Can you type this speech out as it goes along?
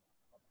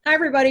Hi,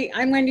 everybody.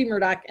 I'm Wendy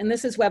Murdoch, and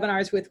this is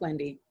Webinars with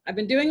Wendy. I've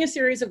been doing a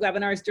series of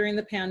webinars during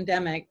the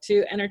pandemic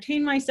to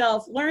entertain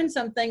myself, learn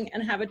something,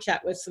 and have a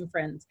chat with some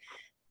friends.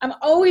 I'm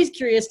always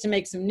curious to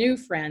make some new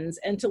friends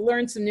and to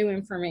learn some new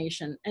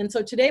information. And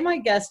so today my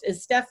guest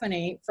is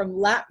Stephanie from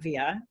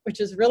Latvia,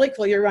 which is really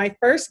cool. You're my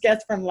first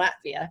guest from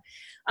Latvia.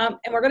 And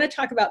we're going to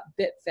talk about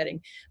bit fitting.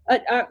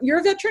 But you're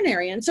a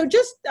veterinarian. So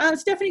just,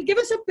 Stephanie, give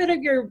us a bit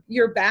of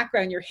your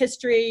background, your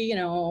history,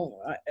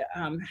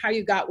 how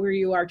you got where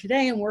you are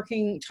today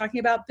and talking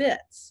about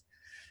bits.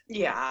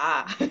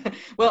 Yeah,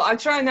 well, I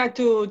try not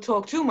to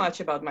talk too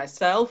much about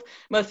myself,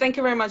 but thank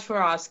you very much for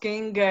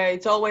asking.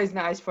 It's always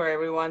nice for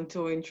everyone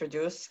to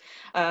introduce.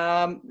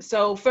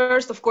 So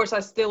first, of course, I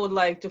still would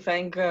like to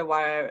thank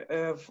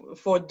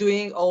for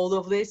doing all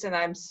of this, and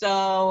I'm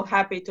so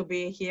happy to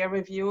be here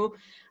with you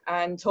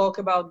and talk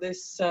about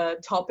this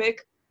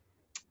topic.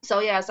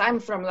 So yes,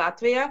 I'm from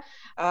Latvia.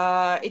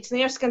 It's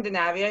near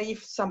Scandinavia,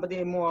 if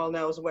somebody more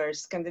knows where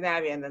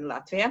Scandinavia and then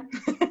Latvia.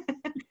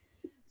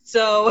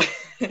 So,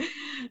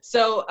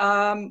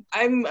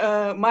 I'm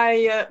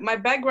my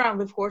background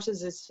with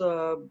horses is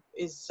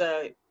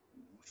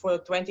for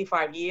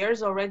 25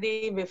 years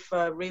already, with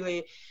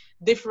really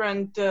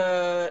different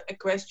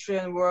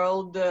equestrian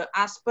world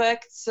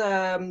aspects,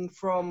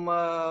 from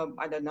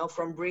I don't know,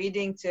 from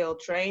breeding till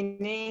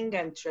training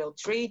and till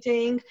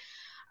treating.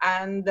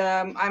 And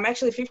I'm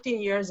actually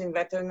 15 years in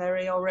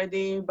veterinary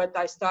already, but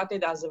I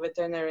started as a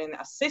veterinarian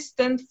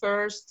assistant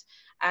first,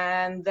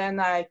 and then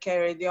I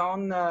carried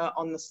on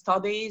the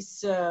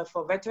studies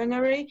for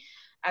veterinary,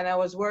 and I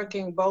was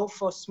working both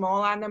for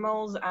small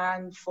animals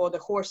and for the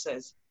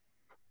horses.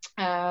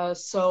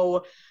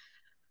 So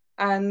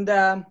and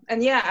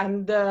yeah,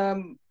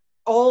 and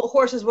all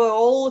horses were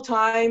all the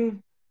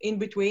time in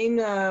between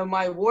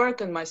my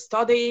work and my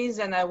studies,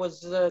 and I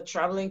was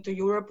traveling to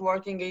Europe,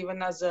 working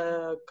even as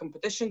a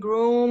competition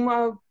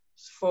groom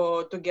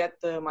for to get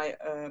my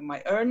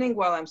earning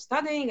while I'm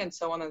studying, and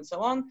so on and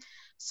so on.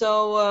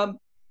 So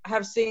I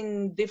have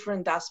seen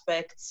different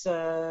aspects,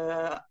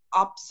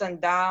 ups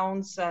and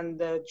downs, and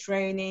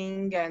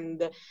training,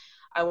 and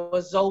I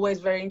was always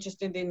very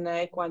interested in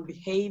equine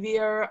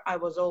behavior. I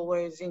was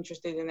always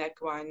interested in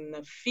equine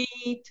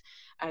feet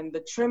and the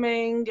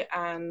trimming,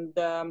 and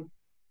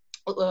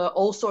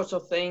all sorts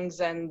of things.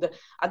 And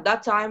at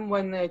that time,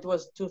 when it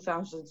was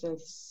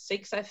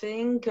 2006, I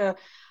think,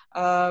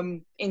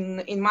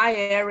 in my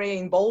area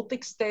in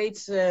Baltic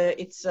states,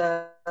 it's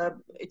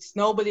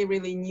nobody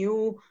really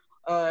knew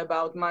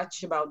about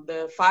much about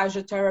the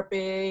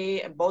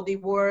physiotherapy, body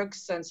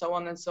works, and so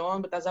on and so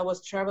on. But as I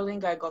was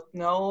traveling, I got to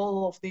know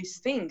all of these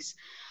things,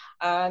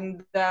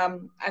 and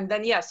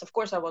then yes, of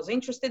course, I was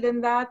interested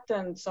in that,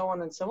 and so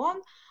on and so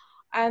on.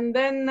 And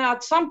then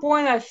at some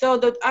point, I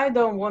thought that I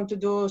don't want to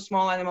do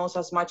small animals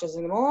as much as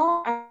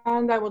anymore,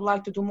 and I would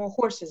like to do more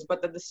horses.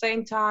 But at the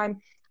same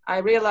time, I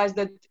realized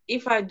that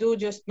if I do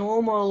just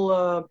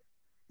normal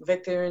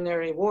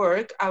veterinary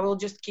work, I will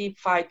just keep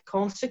fight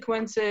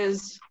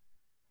consequences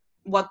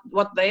what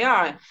they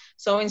are.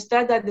 So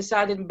instead, I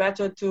decided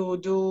better to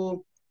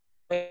do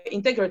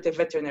integrative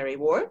veterinary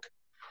work,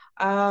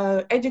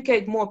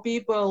 educate more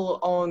people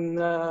on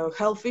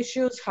health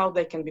issues, how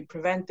they can be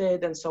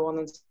prevented, and so on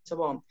and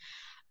so on.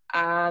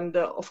 And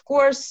of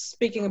course,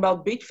 speaking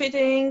about bit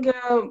fitting,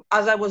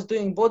 as I was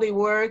doing body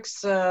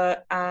works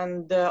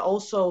and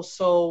also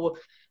so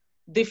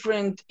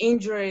different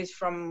injuries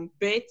from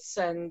bits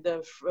and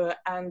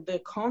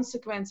the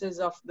consequences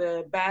of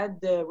the bad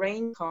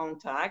rein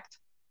contact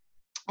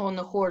on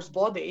the horse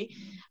body,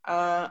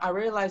 I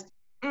realized,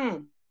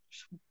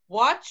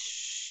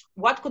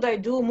 what could I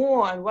do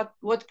more, and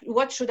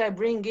what should I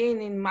bring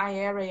in my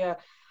area,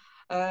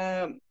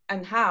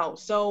 and how.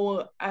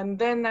 So, and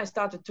then I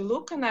started to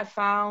look, and I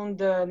found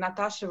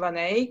Natasha van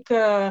Eyck.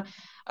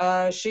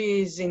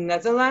 She's in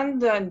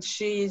Netherlands, and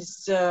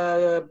she's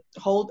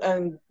hold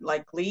and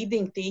like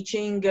leading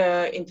teaching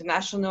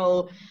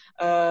international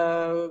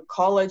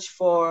college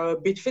for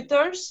bit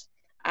fitters.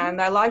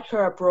 And I like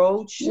her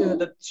approach,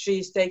 that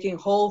she's taking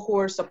whole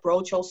horse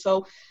approach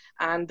also.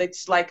 And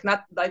it's like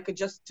not like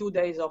just 2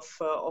 days of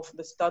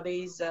the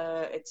studies.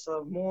 It's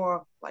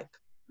more like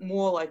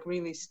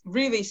really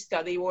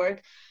study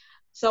work.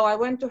 So I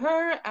went to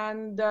her,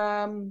 and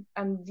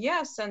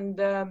yes, and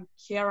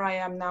here I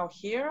am now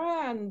here.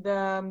 And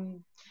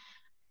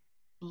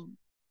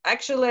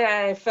actually,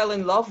 I fell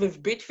in love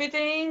with bit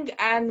fitting,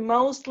 and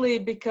mostly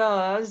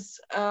because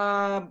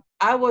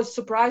I was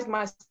surprised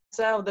myself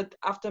that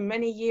after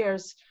many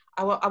years,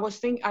 I was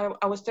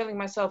telling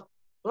myself,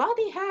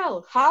 bloody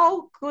hell,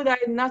 how could I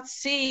not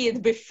see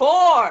it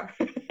before?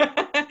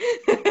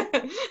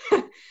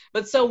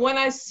 But so when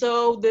I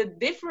saw the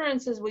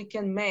differences we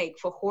can make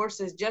for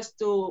horses just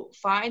to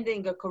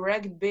finding a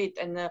correct bit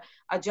and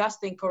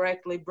adjusting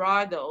correctly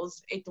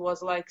bridles, it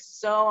was like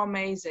so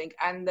amazing.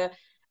 And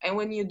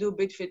when you do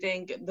bit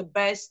fitting, the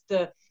best,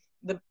 the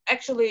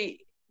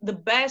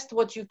best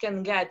what you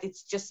can get,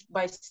 it's just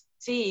by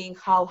seeing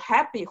how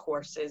happy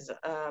horses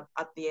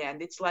at the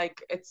end. It's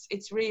like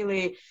it's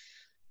really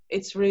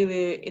it's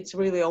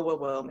really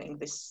overwhelming,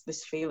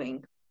 this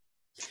feeling.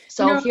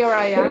 So You know, here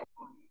I am.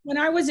 when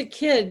I was a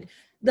kid,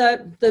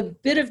 the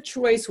bit of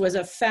choice was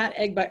a fat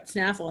egg butt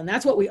snaffle, and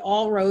that's what we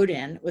all wrote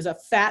in, was a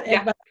fat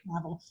egg butt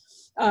snaffle.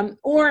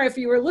 Or if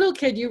you were a little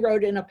kid, you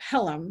wrote in a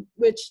Pelham,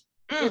 which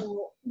you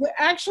know,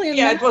 actually,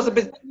 it was a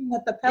bit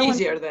that the Pelham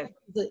easier then.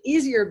 The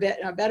easier bit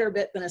and a better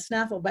bit than a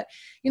snaffle. But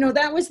you know,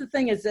 that was the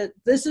thing, is that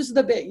this is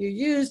the bit you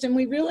used, and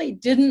we really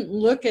didn't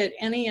look at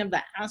any of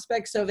the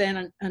aspects of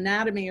an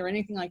anatomy or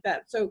anything like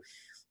that. So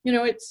you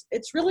know,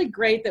 it's really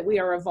great that we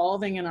are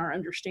evolving in our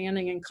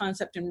understanding and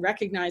concept, and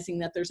recognizing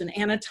that there's an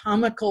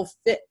anatomical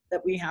fit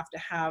that we have to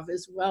have,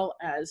 as well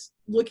as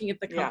looking at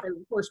the comfort of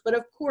the horse. But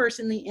of course,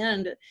 in the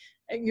end,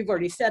 you've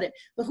already said it,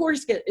 the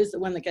horse is the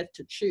one that gets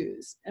to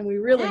choose, and we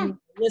really need to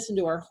listen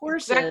to our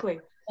horses.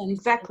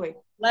 Exactly.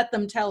 Let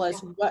them tell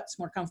us what's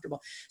more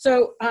comfortable.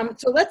 So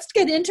so let's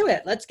get into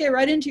it. Let's get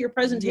right into your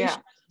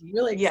presentation. I'm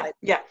really excited.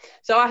 Yeah.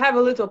 So I have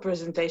a little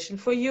presentation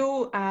for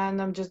you,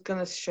 and I'm just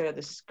gonna share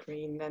the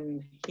screen.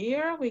 And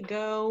here we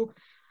go.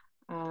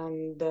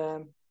 And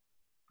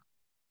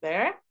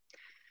there.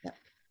 Yeah.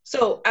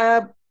 So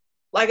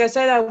like I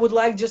said, I would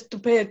like just to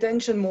pay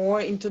attention more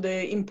into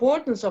the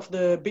importance of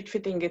the bit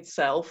fitting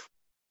itself.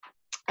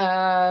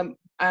 So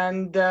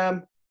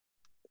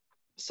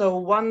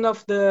one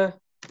of the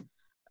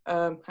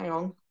hang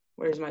on,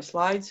 where's my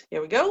slides?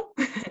 Here we go.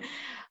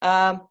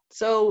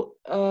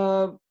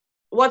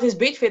 What is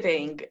bit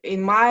fitting?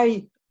 In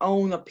my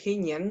own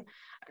opinion,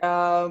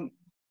 the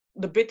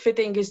bit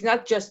fitting is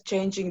not just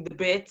changing the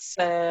bits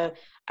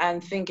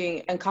and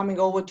thinking and coming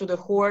over to the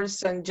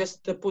horse and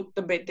just to put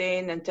the bit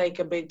in and take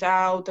a bit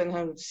out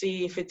and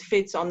see if it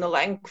fits on the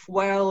length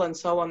well, and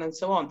so on and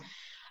so on.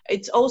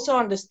 It's also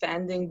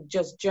understanding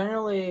just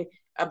generally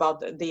about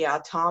the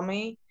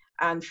anatomy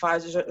and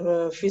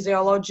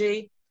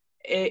physiology.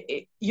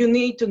 You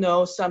need to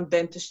know some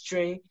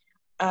dentistry.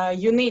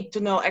 You need to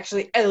know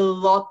actually a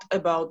lot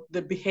about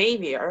the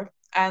behavior.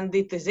 And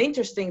it is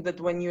interesting that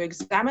when you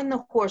examine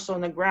the horse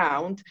on the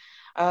ground,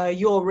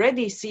 you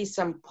already see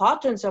some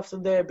patterns of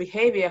their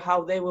behavior,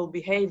 how they will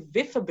behave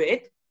with a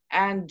bit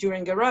and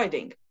during a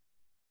riding.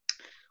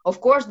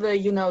 Of course,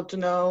 you need to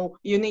know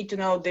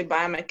the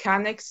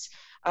biomechanics,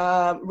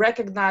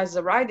 recognize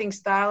the riding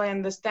style, and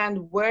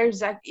understand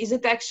is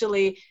it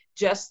actually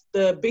just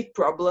the bit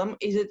problem?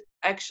 Is it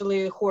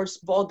actually horse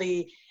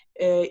body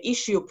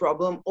issue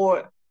problem,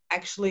 or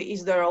actually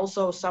is there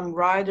also some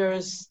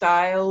rider's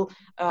style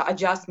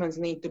adjustments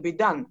need to be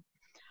done?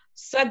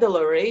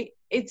 Saddlery,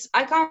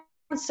 I can't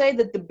say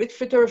that the bit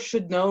fitter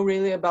should know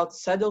really about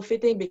saddle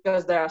fitting,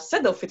 because there are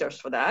saddle fitters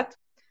for that,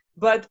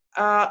 but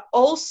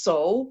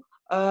also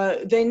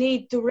they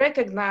need to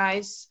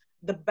recognize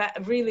the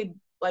really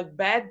like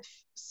bad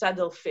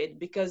saddle fit,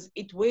 because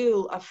it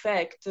will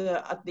affect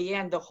at the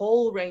end the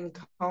whole rein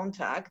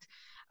contact.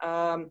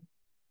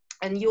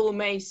 And you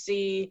may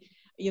see,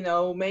 you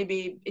know,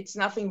 maybe it's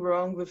nothing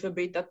wrong with a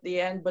bit at the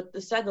end, but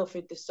the saddle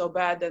fit is so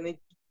bad and it's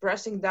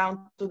pressing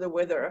down to the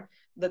wither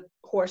that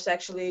horse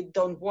actually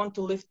don't want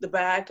to lift the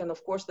back, and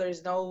of course there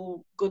is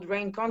no good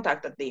rein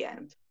contact at the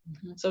end.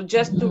 So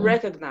just to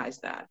recognize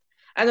that.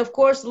 And of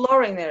course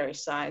low-urinary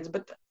signs,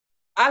 but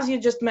as you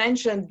just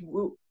mentioned,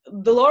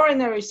 the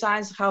low-urinary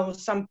signs, how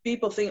some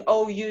people think,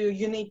 oh,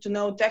 you need to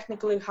know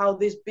technically how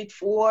this bit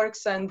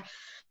works, and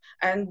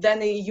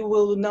then you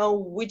will know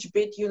which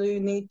bit you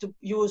need to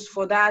use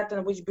for that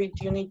and which bit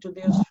you need to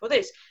use for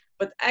this.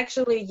 But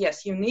actually,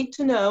 yes, you need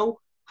to know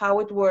how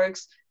it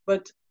works.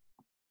 But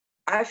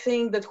I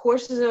think that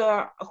horses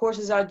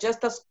are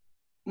just as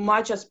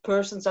much as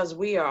persons as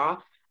we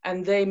are,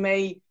 and they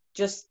may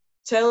just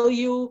tell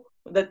you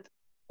that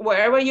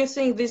wherever you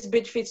think this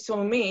bit fits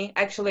for me,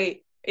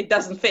 actually it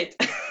doesn't fit.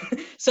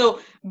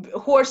 So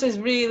horses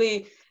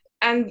really,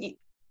 and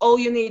all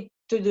you need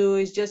to do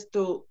is just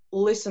to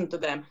listen to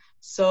them.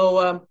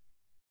 So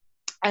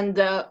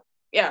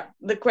yeah,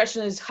 the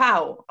question is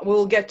how.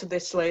 We'll get to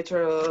this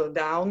later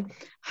down.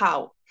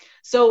 How?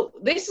 So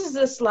this is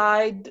the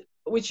slide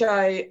which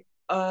I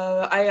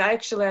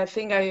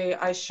think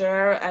I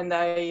share and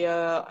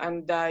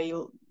I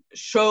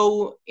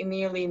show in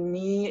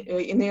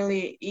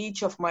nearly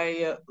each of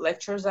my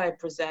lectures I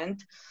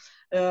present.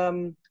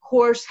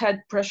 Horse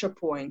head pressure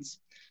points.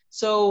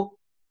 So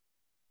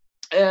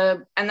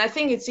and I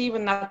think it's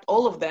even not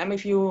all of them,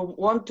 if you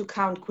want to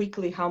count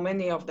quickly how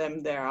many of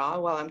them there are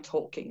while I'm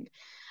talking.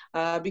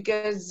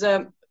 Because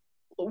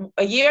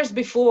years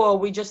before,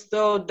 we just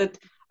thought that,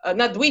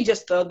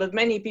 but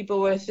many people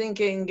were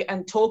thinking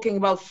and talking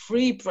about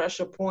 3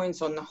 pressure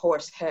points on the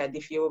horse head,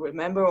 if you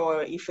remember,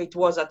 or if it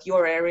was at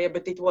your area,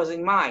 but it was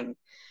in mine.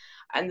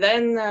 And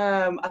then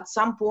at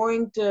some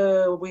point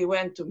we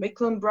went to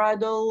Micklin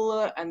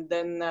bridle, and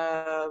then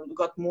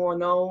got more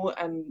know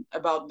and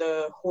about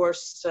the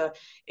horse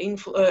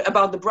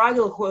about the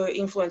bridle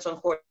influence on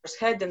horse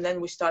head, and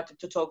then we started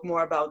to talk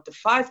more about the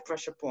 5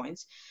 pressure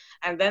points.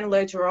 And then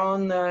later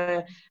on,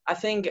 I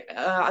think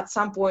at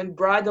some point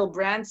bridle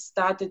brands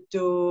started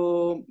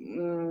to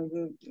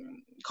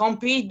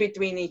compete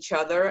between each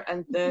other,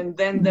 and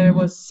then there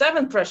was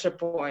 7 pressure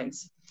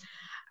points.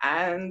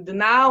 And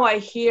now I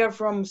hear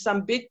from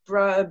some bit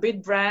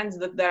brands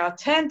that there are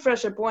 10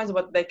 pressure points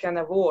what they can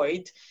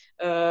avoid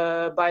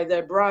by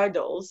their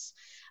bridles.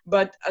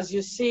 But as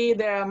you see,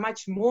 there are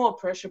much more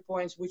pressure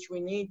points which we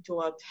need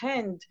to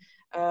attend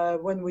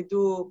when we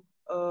do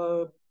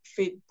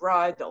fit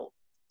bridle.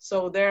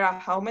 So there are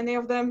how many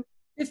of them?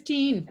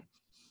 15.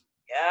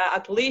 Yeah,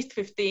 at least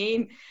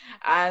 15.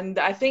 And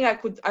I think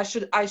I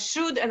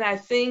should, and I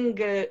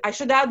think I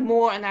should add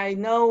more, and I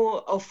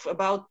know of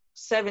about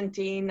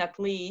 17 at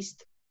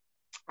least,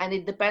 and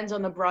it depends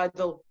on a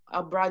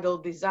bridle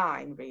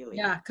design, really.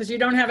 Yeah, because you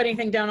don't have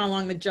anything down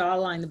along the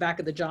jawline, the back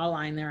of the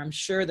jawline there. I'm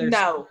sure there's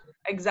no,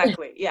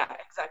 exactly. Yeah,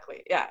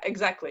 exactly. Yeah,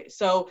 exactly.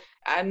 So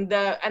and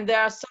there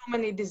are so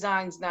many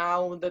designs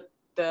now that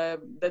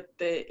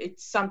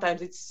it's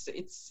sometimes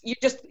it's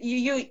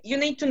you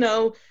need to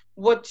know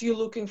what you're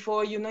looking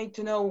for. You need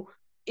to know,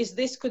 is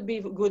this could be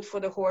good for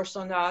the horse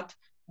or not,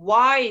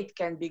 why it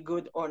can be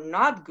good or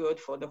not good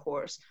for the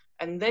horse,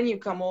 and then you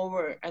come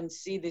over and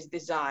see this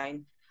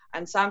design.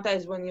 And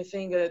sometimes when you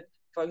think that,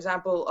 for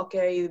example,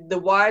 okay, the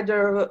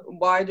wider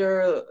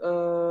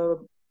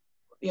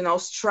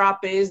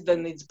strap is,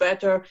 then it's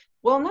better.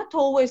 Well, not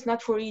always,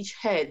 not for each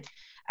head.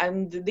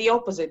 And the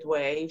opposite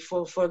way,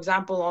 for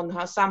example,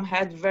 on some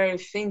head, very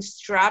thin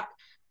strap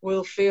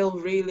will feel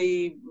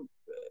really,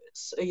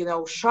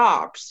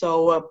 sharp.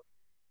 So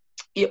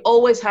you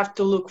always have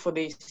to look for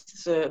these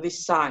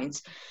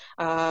signs.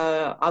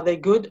 Are they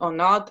good or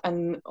not?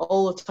 And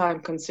all the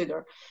time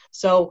consider.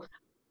 So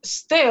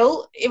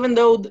still, even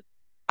though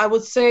I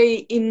would say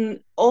in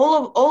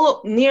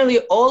nearly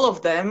all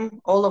of them,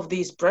 all of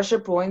these pressure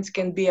points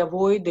can be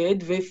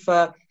avoided with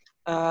a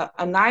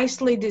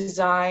nicely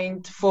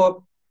designed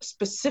for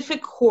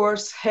specific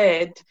horse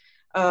head.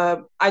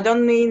 I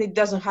don't mean it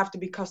doesn't have to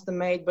be custom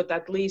made, but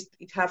at least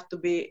it have to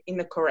be in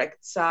the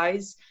correct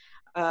size.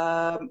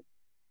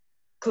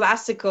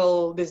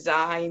 Classical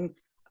design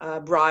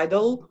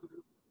bridle,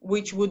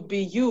 which would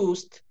be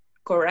used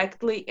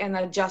correctly and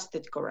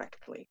adjusted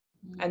correctly,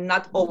 and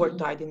not over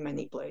tied in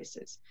many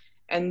places.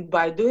 And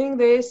by doing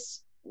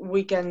this,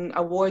 we can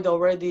avoid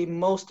already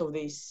most of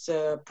these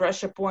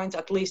pressure points,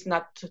 at least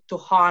not to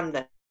harm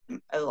them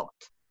a lot.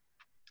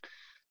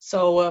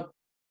 So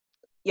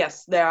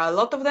yes, there are a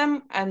lot of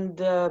them,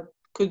 and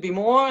could be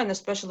more, and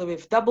especially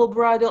with double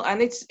bridle. And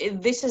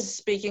this is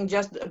speaking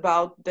just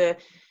about the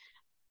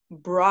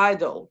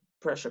bridle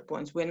pressure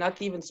points. We're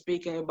not even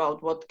speaking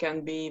about what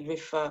can be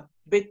with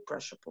bit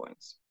pressure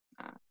points.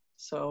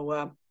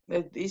 So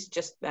it is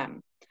just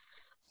them.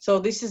 So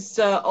this is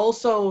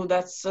also,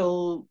 that's,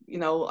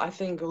 I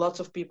think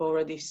lots of people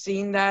already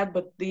seen that,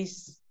 but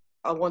these,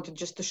 I wanted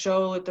just to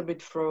show a little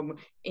bit from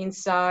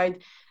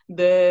inside.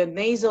 The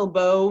nasal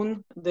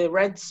bone, the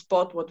red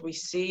spot, what we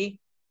see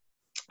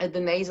at the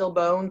nasal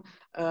bone,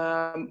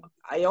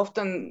 I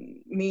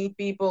often meet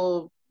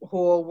people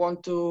who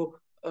want to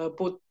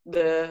put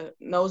the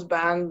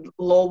noseband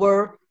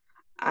lower,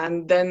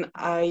 and then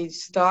I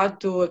start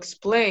to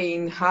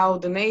explain how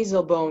the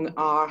nasal bone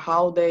are,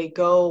 how they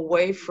go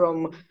away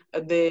from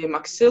the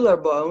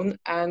maxillar bone,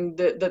 and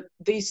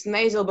this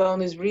nasal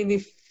bone is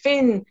really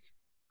thin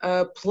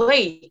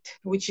plate,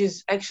 which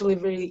is actually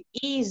very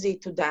easy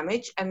to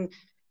damage. And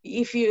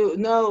if you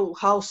know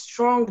how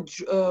strong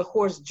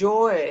horse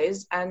jaw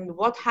is, and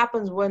what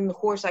happens when the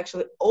horse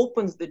actually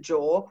opens the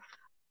jaw,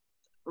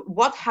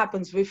 what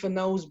happens with a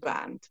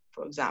noseband,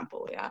 for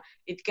example,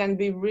 it can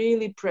be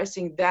really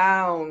pressing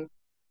down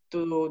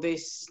to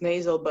this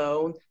nasal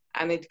bone,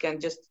 and it can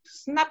just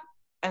snap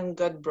and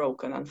get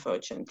broken,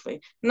 unfortunately.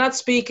 Not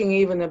speaking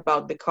even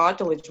about the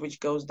cartilage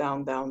which goes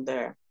down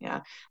there.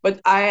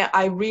 But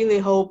I really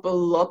hope a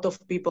lot of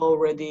people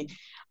already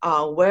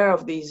are aware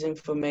of these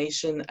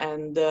information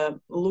and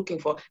looking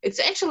for.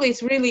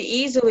 It's really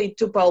easily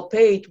to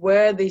palpate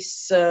where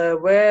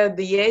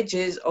the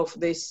edges of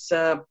this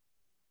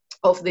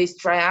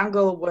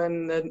triangle,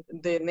 when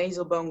the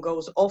nasal bone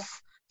goes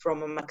off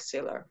from a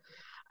maxillar.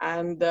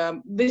 And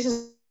this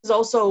is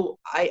also,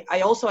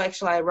 I also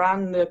actually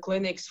run the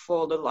clinics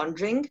for the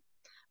lunging.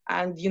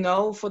 And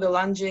for the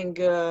lunging,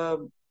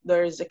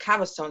 there is a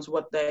cavastones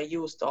what they're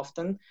used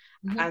often.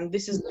 Mm-hmm. And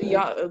this is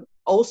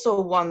also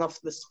one of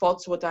the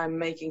spots what I'm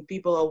making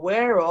people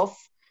aware of.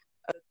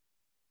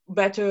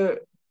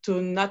 Better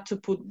not to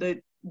put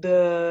the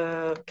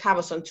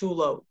cavastone too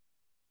low.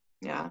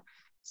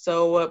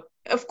 So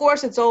of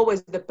course it's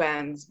always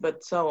depends,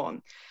 but so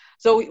on.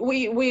 So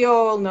we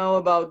all know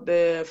about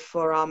the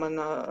foramen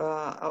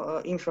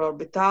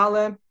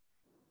infraorbitale,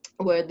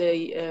 where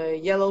the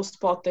yellow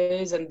spot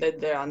is, and that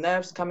there are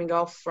nerves coming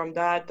off from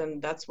that,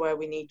 and that's where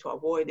we need to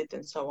avoid it,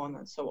 and so on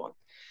and so on.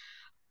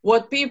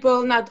 What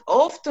people not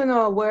often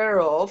are aware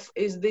of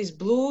is this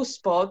blue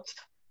spot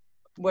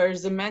where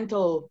is the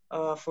mental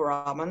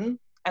foramen,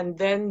 and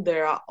then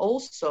there are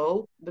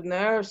also the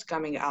nerves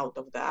coming out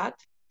of that.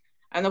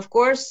 And of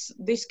course,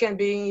 this can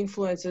be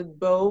influenced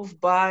both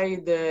by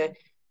the,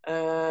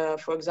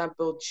 for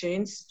example,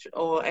 chin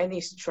or any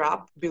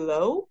strap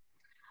below.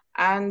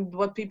 And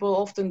what people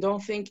often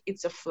don't think,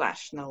 it's a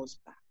flash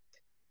noseband.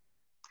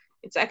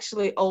 It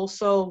actually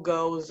also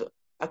goes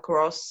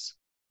across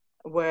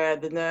where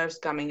the nerves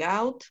coming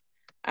out,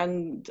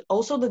 and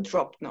also the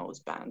dropped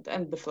noseband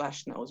and the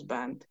flash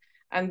noseband.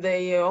 And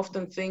they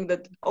often think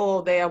that,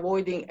 oh, they're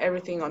avoiding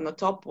everything on the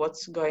top,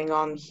 what's going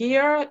on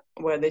here,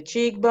 where the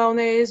cheekbone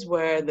is,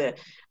 where the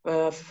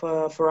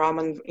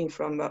foramen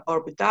infra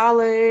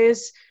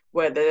orbitalis,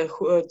 where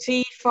the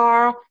teeth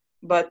are,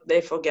 but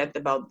they forget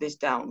about this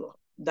down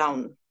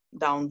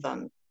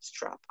van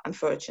strap,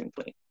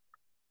 unfortunately.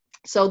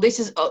 So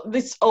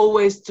this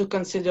always to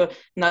consider,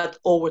 not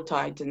over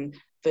tighten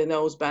the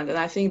noseband. And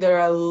I think there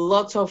are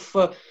lots of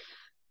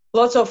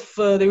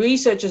the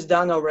research is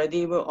done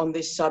already on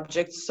this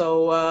subject.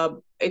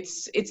 So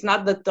it's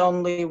not that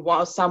only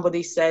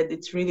somebody said,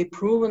 it's really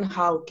proven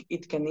how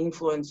it can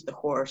influence the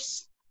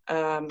horse.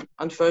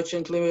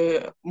 Unfortunately,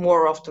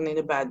 more often in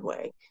a bad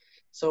way.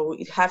 So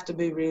it have to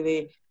be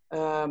really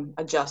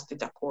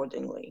adjusted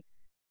accordingly.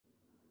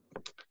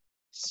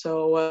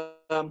 So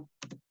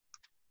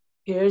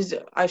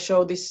I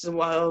show this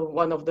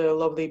one of the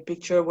lovely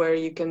picture where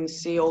you can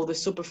see all the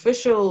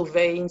superficial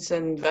veins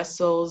and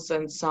vessels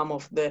and some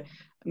of the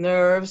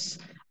nerves.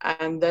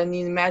 And then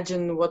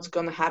imagine what's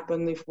going to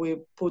happen if we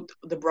put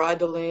the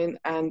bridle in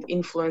and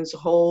influence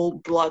whole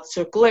blood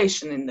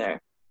circulation in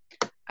there.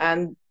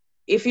 And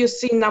if you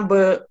see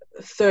number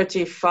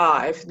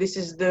 35, this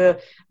is the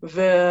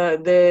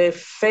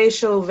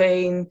facial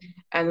vein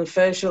and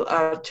facial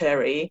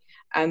artery.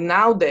 And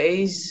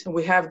nowadays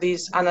we have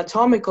this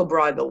anatomical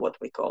bridle, what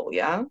we call,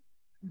 yeah?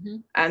 Mm-hmm.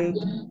 And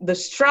the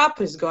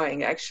strap is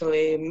going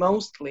actually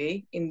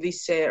mostly in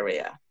this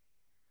area.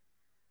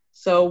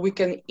 So we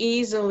can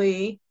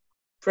easily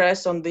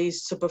press on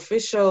these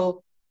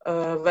superficial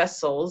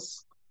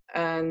vessels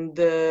and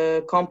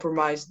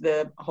compromise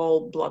the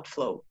whole blood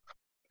flow.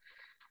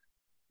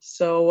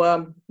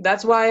 So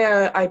that's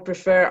why I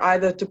prefer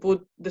either to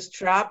put the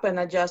strap and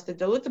adjust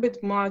it a little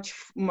bit much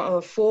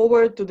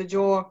forward to the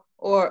jaw,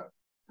 or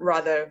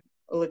rather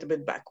a little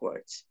bit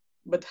backwards,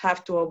 but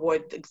have to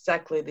avoid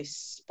exactly this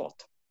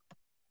spot.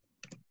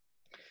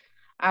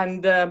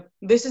 And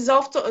this is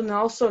often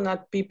also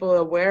not people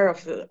aware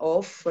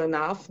of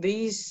enough.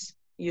 These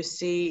you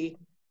see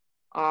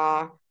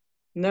are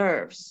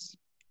nerves,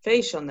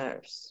 facial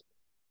nerves.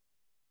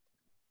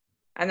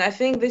 And I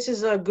think this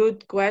is a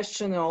good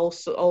question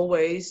also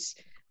always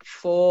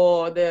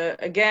for the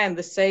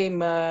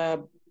same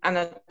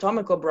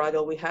anatomical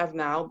bridle we have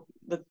now,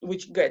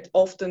 which get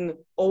often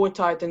over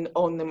tightened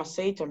on the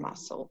masseter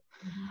muscle.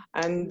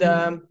 Mm-hmm.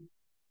 And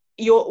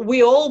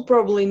we all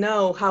probably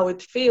know how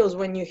it feels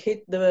when you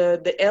hit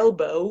the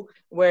elbow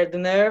where the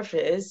nerve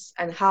is,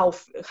 and how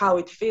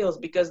it feels,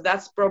 because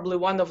that's probably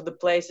one of the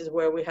places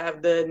where we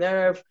have the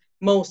nerve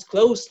most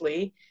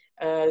closely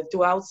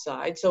to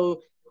outside.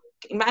 So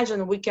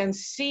imagine we can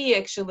see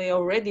actually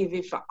already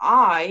with the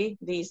eye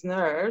these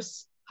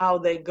nerves, how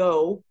they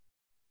go.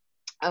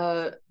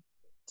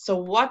 So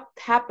what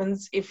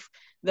happens if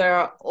there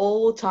are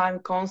all the time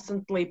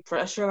constantly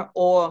pressure,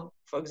 or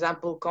for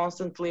example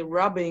constantly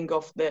rubbing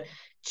of the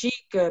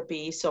cheek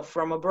piece of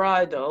from a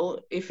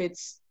bridle, if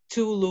it's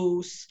too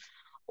loose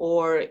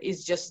or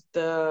is just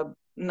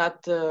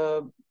not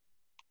the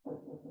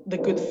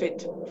good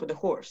fit for the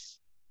horse?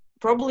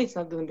 Probably it's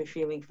not going to be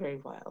feeling very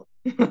well.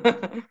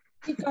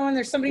 Keep going.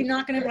 There's somebody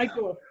knocking at my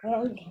door.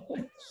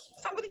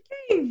 Somebody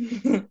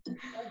came.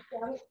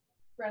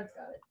 Brad's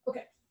got it.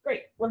 Okay,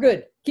 great. We're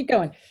good. Keep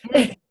going.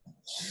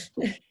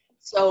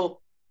 So,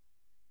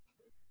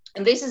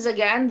 and this is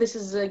again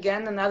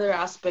another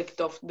aspect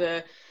of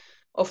the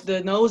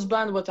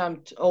noseband, what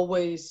I'm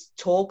always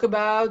talk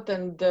about,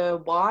 and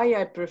why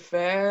I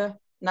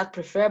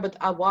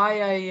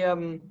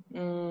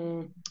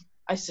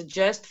I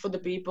suggest for the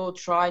people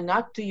try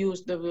not to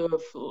use the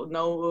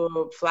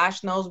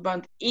flash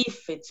noseband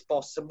if it's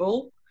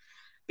possible,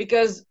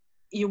 because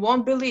you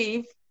won't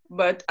believe,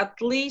 but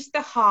at least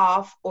a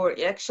half, or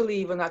actually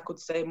even I could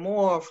say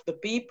more of the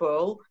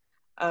people,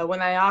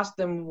 when I ask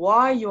them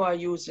why you are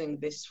using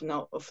this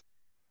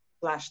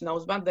flash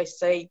noseband, they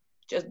say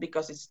just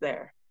because it's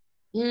there.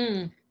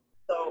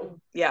 So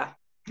yeah,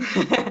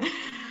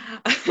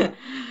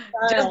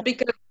 just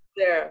because it's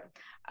there.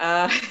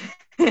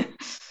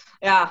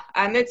 Yeah,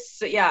 and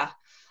it's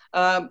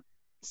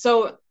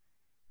so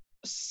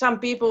some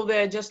people,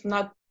 they're just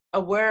not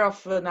aware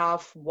of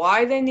enough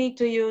why they need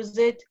to use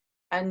it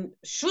and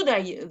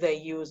they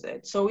use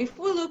it. So if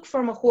we look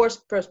from a horse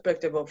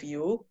perspective of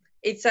view,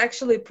 it's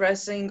actually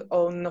pressing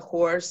on the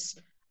horse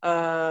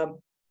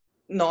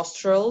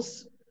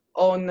nostrils,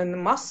 on a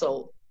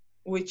muscle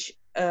which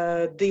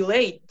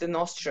dilate the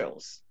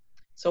nostrils.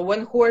 So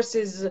when horse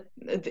is,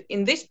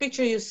 in this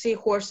picture you see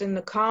horse in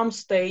a calm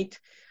state,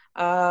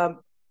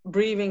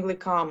 breathing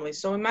calmly.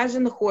 So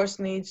imagine the horse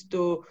needs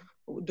to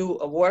do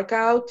a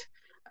workout,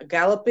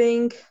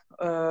 galloping,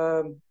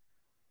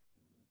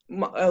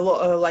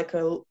 like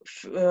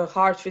a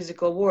hard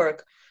physical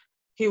work.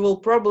 He will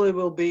probably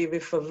be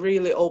with a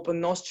really open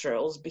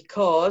nostrils,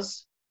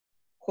 because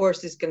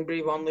horses can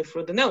breathe only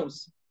through the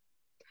nose.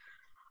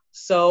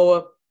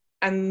 So,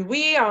 and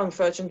we are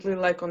unfortunately,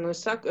 like on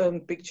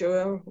the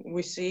picture,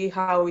 we see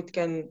how it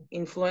can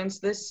influence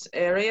this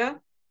area.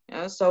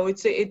 Yeah, so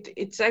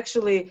it's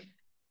actually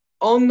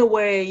on the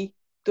way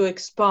to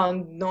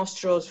expand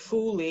nostrils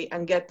fully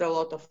and get a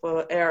lot of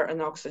air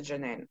and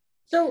oxygen in.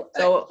 So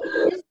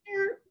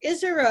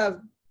is there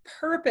a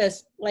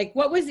purpose? Like,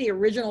 what was the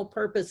original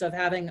purpose of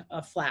having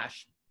a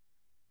flash?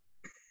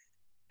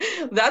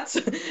 that's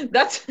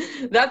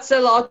a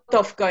lot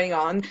of going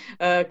on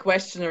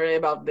questionary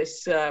about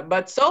this,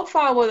 but so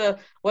far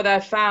what I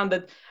found,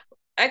 that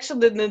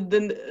actually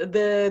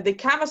the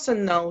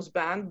cavesson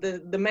noseband,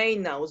 the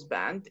main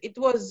noseband, it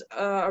was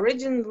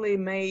originally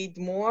made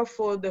more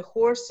for the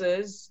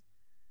horses.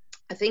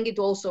 I think it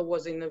also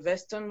was in the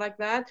Western like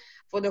that,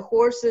 for the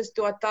horses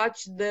to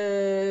attach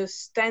the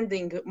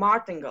standing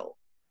martingale.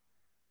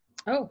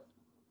 Oh,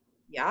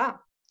 yeah.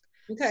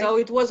 okay. So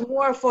it was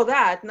more for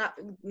that,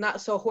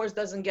 not so horse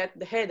doesn't get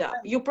the head up.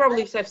 You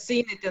probably have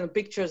seen it in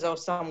pictures or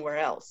somewhere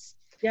else.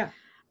 Yeah.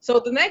 So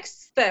the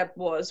next step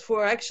was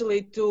for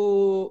actually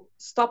to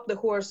stop the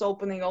horse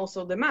opening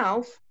also the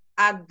mouth,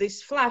 add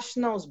this flash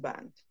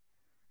noseband.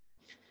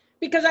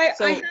 Because I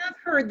have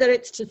heard that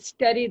it's to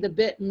steady the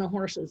bit in the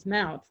horse's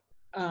mouth.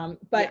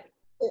 But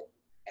yeah,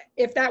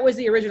 if that was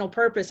the original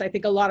purpose, I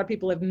think a lot of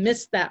people have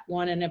missed that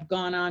one and have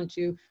gone on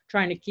to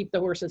trying to keep the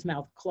horse's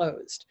mouth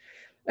closed.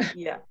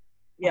 Yeah.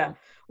 Yeah,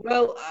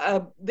 well,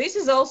 this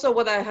is also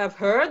what I have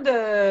heard,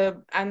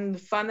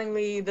 and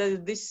funnily,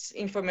 this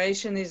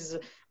information is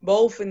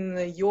both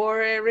in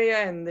your area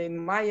and in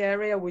my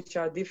area, which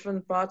are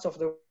different parts of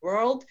the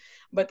world.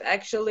 But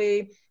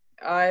actually,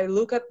 I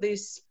look at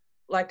this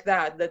like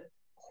that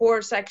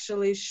horse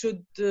actually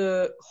should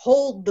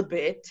hold the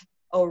bit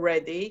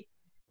already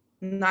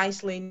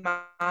nicely in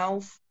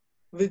mouth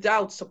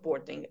without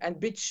supporting, and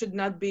bit should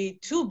not be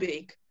too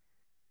big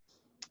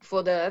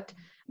for that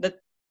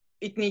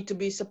it need to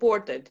be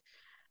supported.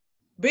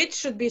 Bit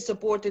should be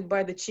supported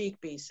by the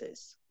cheek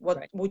pieces,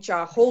 which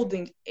are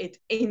holding it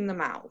in the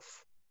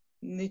mouth.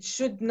 It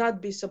should not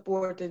be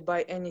supported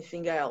by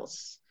anything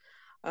else.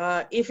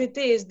 If it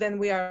is, then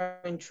we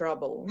are in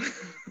trouble.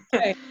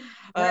 Right.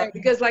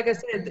 Because like I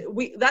said,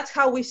 that's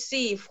how we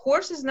see. If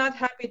horse is not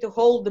happy to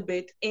hold the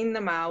bit in the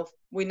mouth,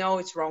 we know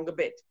it's wrong a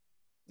bit.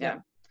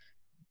 Yeah.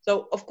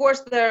 So of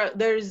course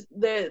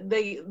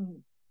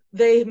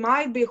there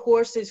might be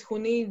horses who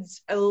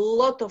needs a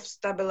lot of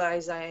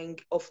stabilizing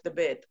of the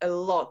bit, a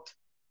lot.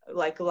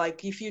 Like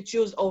if you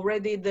choose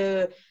already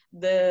the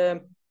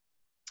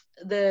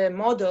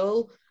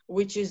model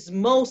which is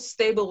most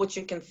stable, which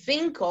you can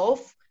think of,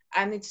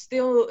 and it's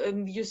still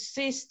you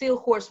see still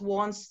horse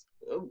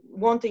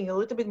wanting a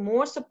little bit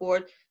more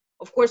support.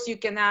 Of course you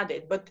can add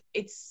it, but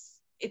it's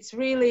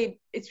really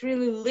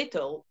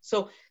little.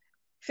 So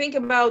think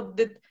about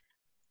that.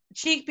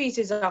 Cheek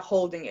pieces are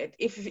holding it.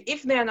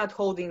 If they are not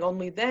holding,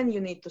 only then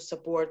you need to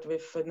support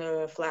with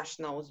a flash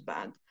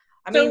noseband.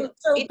 So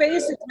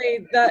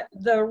basically,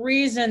 the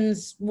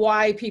reasons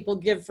why people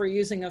give for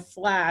using a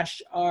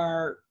flash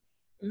are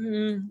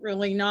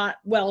really not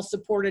well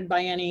supported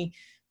by any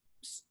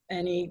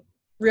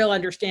real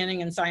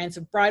understanding and science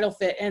of bridle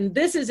fit. And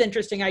this is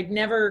interesting. I'd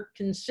never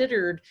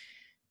considered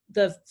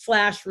the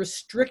flash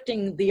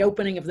restricting the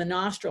opening of the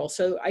nostril.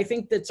 So I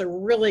think that's a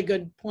really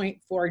good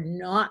point for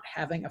not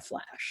having a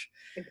flash.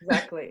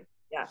 Exactly.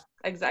 Yeah,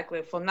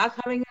 exactly. For not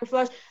having a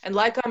flash. And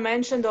like I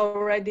mentioned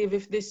already,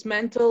 with this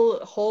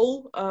mental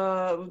hole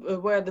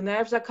where the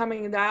nerves are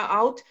coming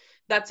out,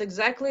 that's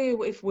exactly,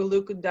 if we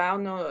look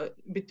down a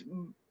bit,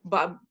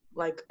 but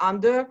like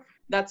under,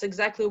 that's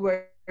exactly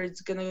where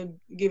it's gonna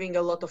giving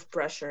a lot of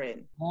pressure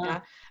in.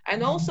 Yeah.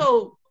 And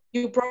also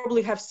you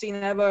probably have seen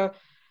ever,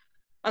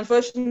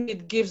 unfortunately,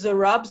 it gives the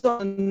rubs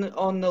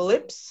on the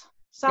lips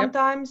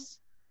sometimes.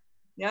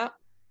 Yep. Yeah.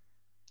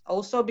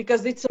 Also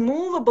because it's a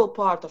movable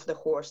part of the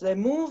horse. They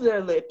move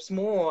their lips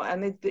more,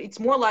 and it's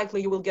more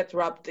likely you will get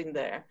rubbed in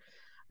there.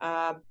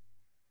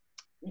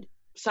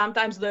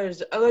 Sometimes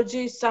there's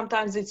allergies.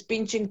 Sometimes it's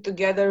pinching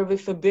together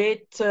with a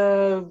bit,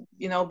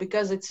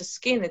 because it's a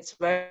skin. It's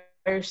very,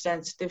 very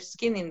sensitive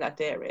skin in that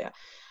area.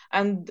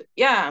 And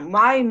yeah,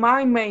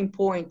 my main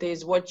point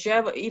is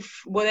whatever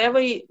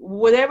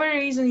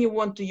reason you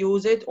want to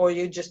use it, or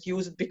you just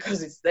use it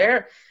because it's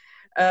there,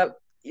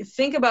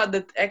 think about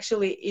that.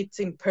 Actually, it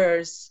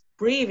impairs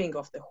breathing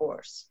of the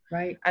horse.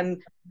 Right.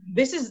 And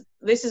this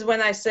is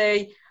when I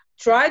say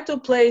try to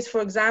place,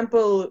 for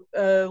example,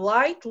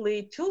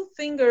 lightly 2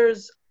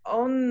 fingers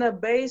on the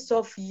base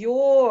of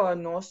your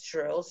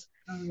nostrils.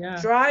 Oh,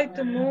 yeah. Try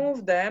to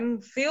move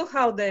them, feel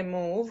how they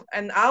move,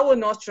 and our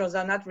nostrils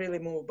are not really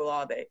movable,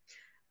 are they?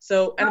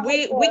 So, and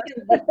we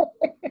can,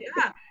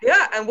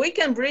 yeah, and we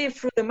can breathe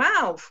through the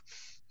mouth.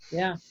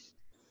 Yeah.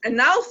 And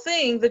now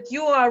think that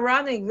you are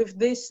running with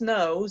this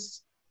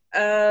nose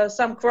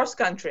some cross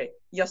country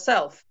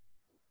yourself.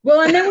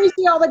 Well, and then we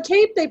see all the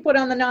tape they put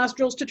on the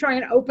nostrils to try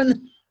and open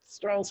the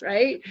nostrils,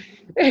 right?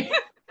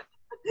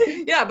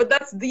 Yeah, but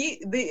that's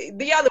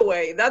the other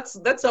way. That's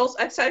also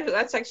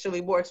that's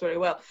actually works very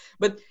well.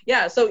 But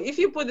yeah, so if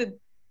you put it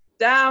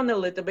down a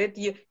little bit,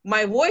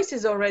 my voice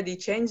is already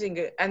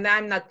changing, and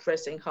I'm not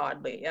pressing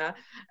hardly. Yeah,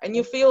 and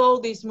you feel all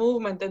this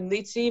movement, and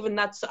it's even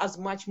not as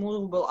much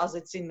movable as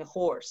it's in the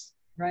horse.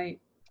 Right.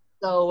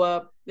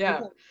 So yeah,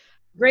 Okay.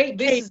 Great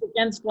this case is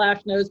against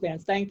flash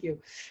nosebands. Thank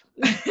you.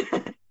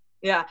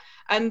 yeah,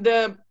 and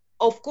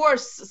of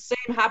course,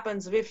 same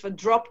happens with a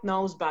dropped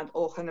noseband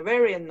or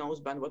Hanoverian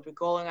noseband, what we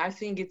call, and I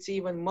think it's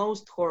even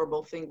most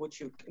horrible thing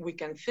which we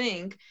can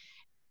think,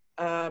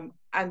 and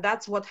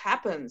that's what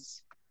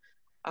happens,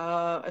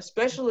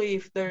 especially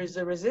if there is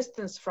a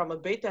resistance from a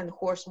bit and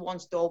horse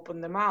wants to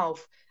open the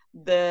mouth.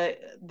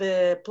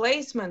 The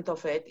placement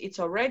of it's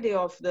already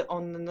on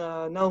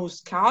the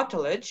nose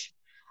cartilage,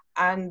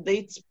 and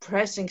it's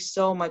pressing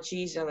so much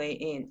easily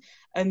in.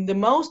 And the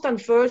most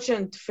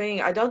unfortunate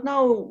thing, I don't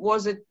know,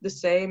 was it the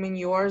same in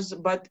yours,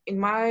 but in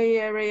my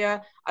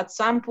area, at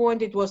some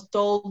point it was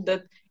told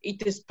that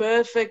it is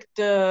perfect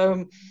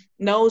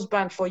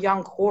noseband for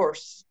young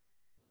horse.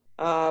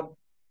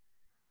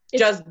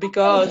 Just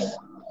because.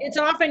 It's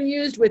often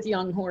used with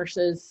young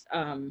horses.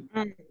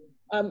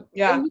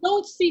 Yeah. You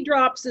don't see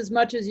drops as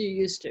much as you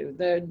used to.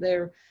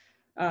 They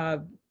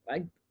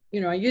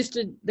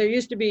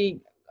used to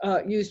be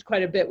used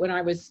quite a bit when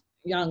I was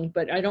young,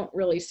 but I don't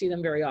really see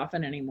them very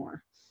often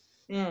anymore.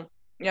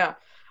 Yeah,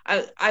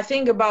 I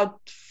think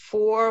about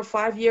 4 or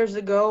 5 years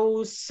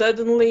ago,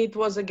 suddenly it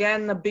was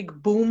again a big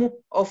boom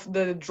of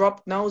the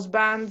dropped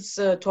nosebands,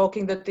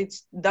 talking that it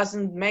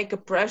doesn't make a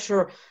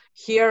pressure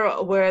here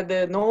where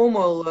the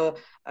normal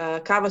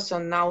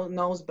Cavason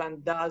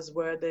noseband does,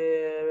 where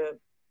the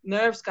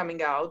nerves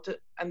coming out,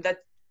 and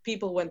that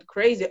people went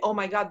crazy. Oh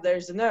my God,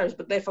 there's a nerve,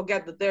 but they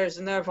forget that there's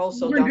a nerve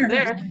also down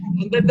there,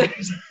 and then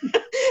there's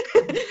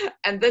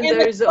and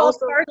there is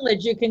also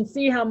cartilage. You can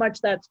see how much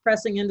that's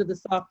pressing into the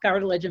soft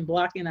cartilage and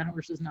blocking that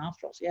horse's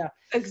nostrils. Yeah,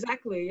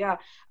 exactly. Yeah,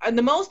 and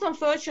the most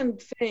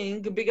unfortunate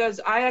thing, because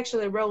I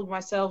actually rode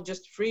myself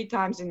just 3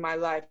 times in my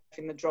life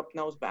in the drop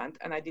noseband,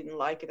 and I didn't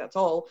like it at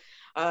all.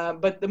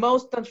 But the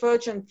most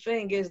unfortunate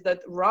thing is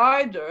that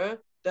rider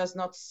does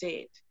not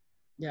see it.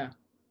 Yeah.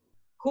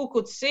 Who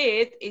could see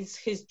it is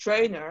his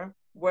trainer,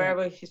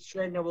 wherever his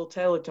trainer will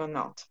tell it or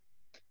not.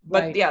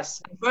 But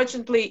yes,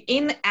 unfortunately,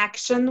 in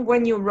action,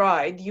 when you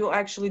ride, you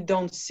actually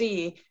don't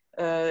see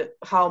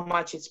how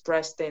much it's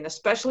pressed in,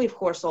 especially if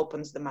horse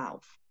opens the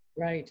mouth.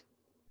 Right.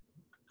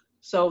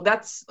 So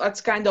that's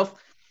kind of,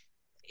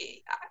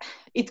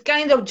 it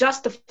kind of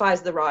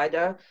justifies the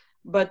rider,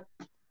 but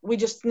we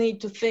just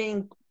need to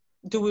think,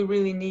 do we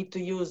really need to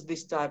use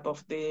this type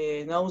of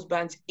the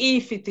nosebands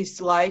if it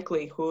is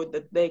likelihood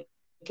that they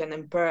can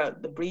impair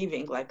the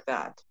breathing like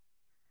that?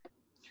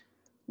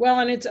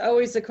 Well, and it's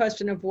always a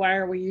question of why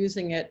are we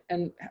using it,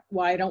 and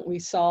why don't we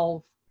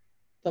solve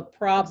the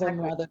problem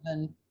rather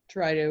than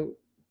try to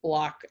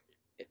block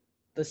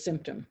the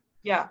symptom?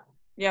 Yeah,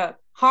 yeah,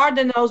 hard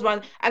the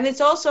noseband, and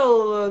it's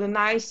also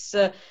nice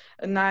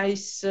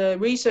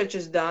research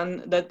is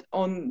done that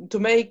on to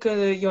make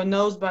your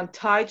noseband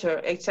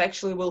tighter, it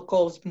actually will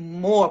cause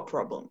more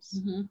problems,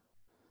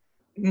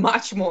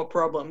 much more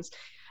problems,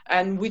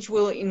 and which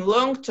will in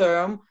long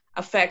term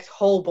affect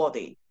whole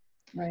body.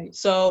 Right.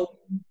 So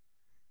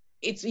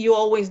you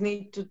always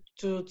need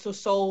to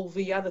solve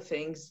the other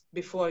things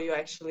before you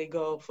actually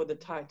go for the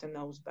tighter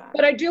noseband.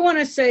 But I do want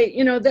to say,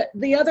 that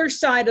the other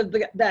side of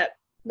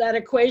that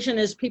equation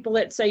is people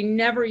that say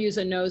never use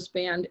a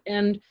noseband,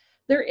 and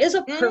there is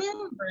a purpose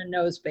for a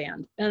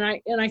noseband. And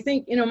I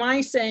think, my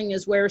saying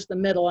is, where's the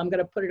middle? I'm going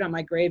to put it on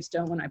my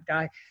gravestone when I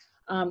die,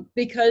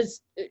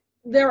 because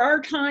there are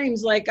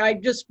times, like I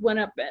just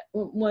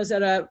was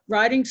at a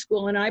riding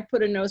school, and I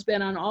put a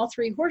noseband on all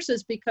 3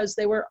 horses because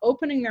they were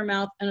opening their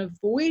mouth and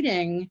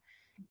avoiding.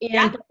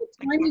 And by the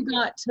time you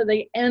got to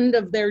the end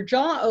of their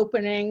jaw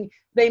opening,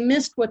 they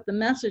missed what the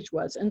message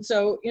was. And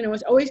so,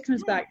 it always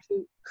comes back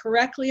to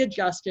correctly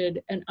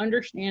adjusted and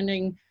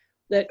understanding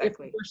that if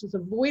the horse is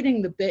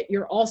avoiding the bit,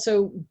 you're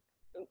also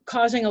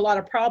causing a lot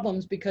of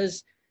problems,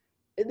 because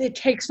it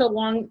takes so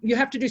long. You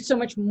have to do so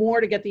much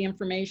more to get the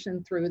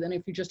information through than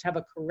if you just have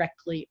a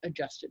correctly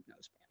adjusted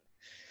noseband.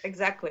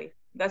 Exactly.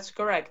 That's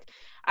correct.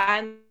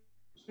 And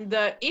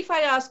if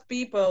I ask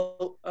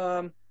people,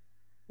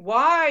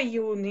 why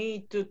you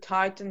need to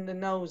tighten the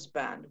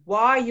noseband,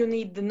 why you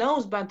need the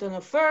noseband in the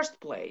first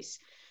place,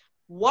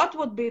 what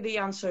would be the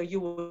answer you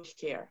would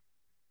hear?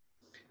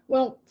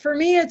 Well, for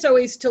me, it's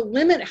always to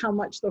limit how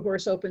much the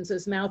horse opens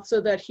his mouth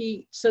so that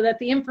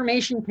the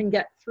information can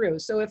get through.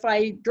 So if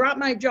I drop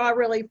my jaw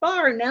really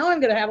far, now I'm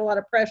going to have a lot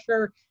of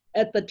pressure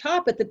at the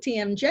top at the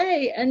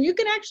TMJ, and you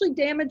can actually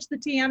damage the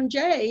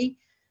TMJ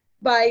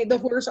by the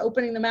horse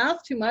opening the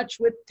mouth too much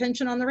with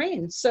tension on the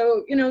reins.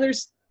 So,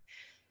 there's,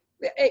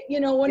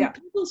 when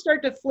people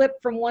start to flip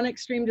from one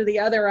extreme to the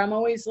other, I'm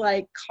always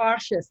like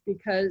cautious,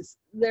 because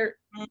they're,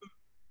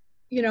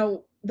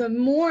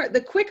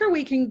 the quicker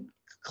we can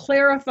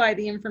clarify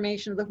the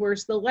information of the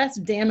horse, the less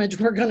damage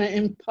we're going to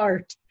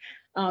impart,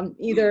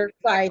 either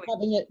by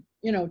having it,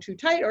 too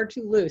tight or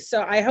too loose.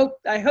 So I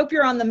hope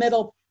you're on the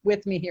middle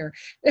with me here.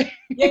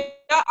 Yeah,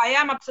 I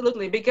am,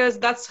 absolutely, because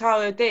that's how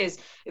it is.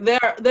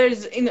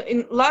 There's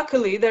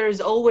luckily there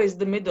is always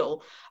the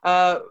middle.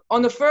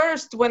 On the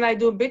first, when I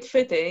do bit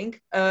fitting,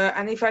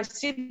 and if I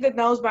see the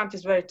noseband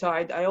is very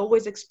tight, I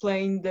always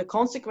explain the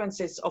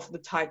consequences of the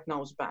tight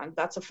noseband.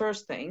 That's the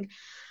first thing.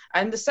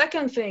 And the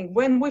second thing,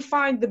 when we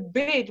find the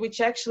bit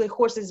which actually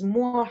horse is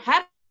more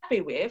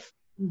happy with,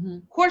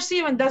 horse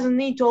even doesn't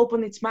need to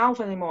open its mouth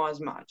anymore as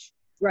much.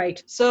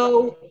 Right.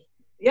 So,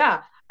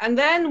 yeah. And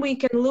then we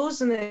can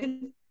loosen it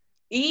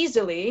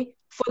easily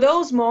for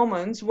those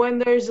moments when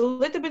there's a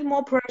little bit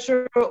more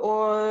pressure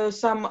or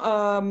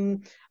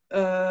some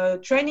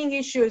training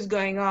issues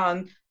going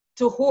on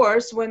to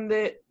horse when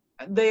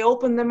they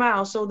open the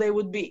mouth, so they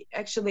would be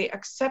actually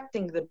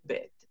accepting the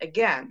bit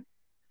again.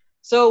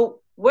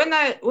 So when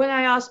I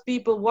ask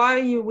people why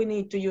we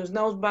need to use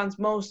nosebands,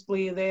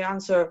 mostly they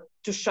answer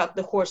to shut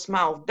the horse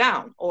mouth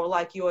down, or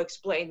like you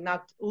explained,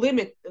 not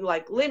limit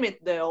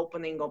the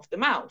opening of the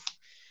mouth.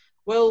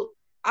 Well,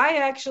 I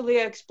actually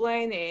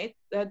explain it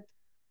that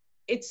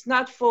it's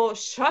not for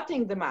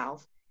shutting the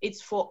mouth,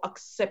 it's for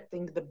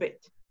accepting the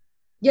bit.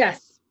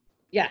 Yes.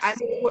 Yes.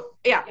 And,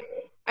 yeah.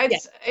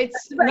 It's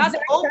not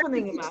exactly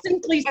opening the mouth.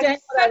 Simply saying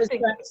what I was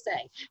trying to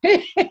say.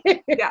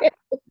 Yeah.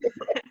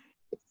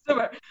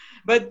 Super.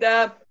 But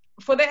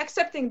for the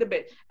accepting the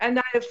bit.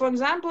 And for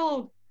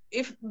example,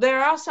 if there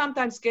are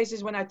sometimes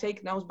cases when I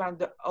take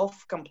noseband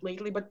off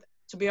completely, but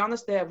to be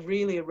honest, they are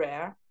really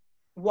rare.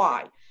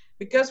 Why?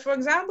 Because, for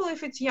example,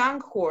 if it's young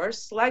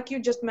horse, like you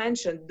just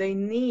mentioned, they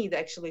need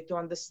actually to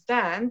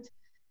understand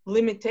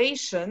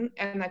limitation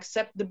and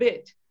accept the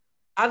bit.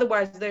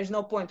 Otherwise, there's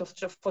no point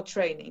for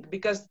training,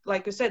 because,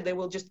 like you said, they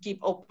will just keep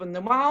open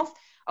the mouth,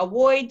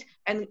 avoid,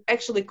 and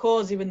actually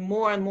cause even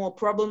more and more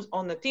problems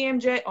on the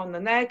TMJ, on the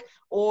neck,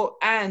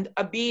 and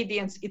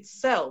obedience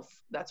itself.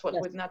 That's what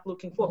we're not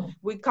looking for.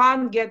 We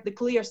can't get the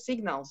clear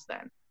signals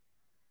then.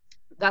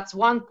 That's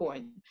one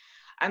point.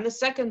 And the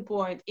second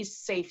point is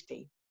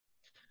safety.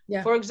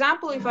 Yeah. For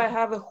example, if I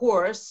have a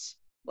horse,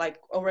 like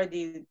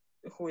already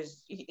who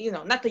is,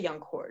 not a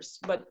young horse,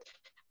 but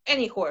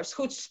any horse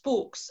who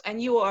spooks,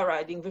 and you are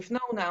riding with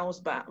no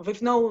noseband,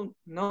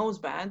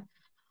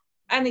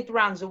 and it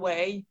runs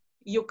away,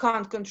 you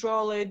can't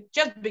control it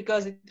just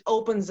because it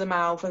opens the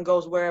mouth and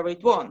goes wherever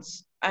it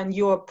wants, and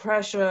your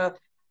pressure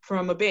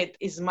from a bit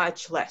is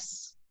much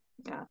less.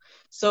 Yeah.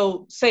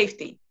 So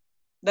safety.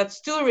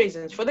 That's two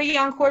reasons for the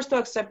young horse to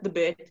accept the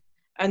bit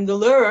and to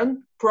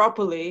learn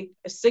properly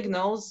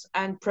signals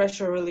and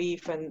pressure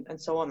relief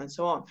and so on and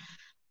so on.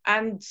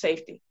 And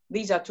safety.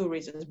 These are two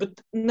reasons.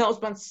 But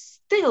noseband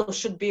still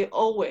should be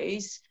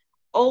always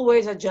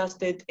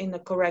adjusted in the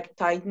correct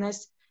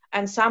tightness.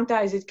 And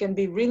sometimes it can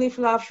be really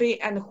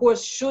fluffy, and the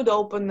horse should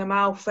open the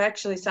mouth,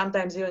 actually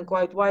sometimes even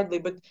quite widely.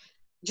 But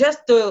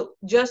just to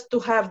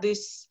have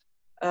this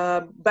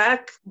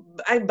backup,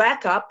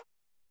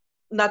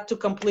 not to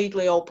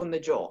completely open the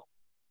jaw.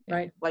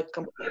 Right. Like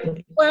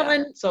completely. Well, yeah.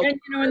 And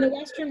in the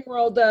Western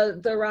world,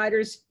 the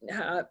riders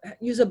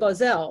use a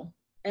Bosel.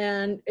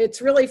 And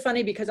it's really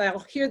funny because I'll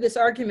hear this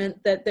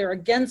argument that they're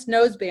against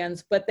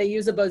nosebands, but they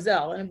use a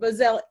Bosel. And a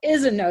Bosel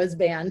is a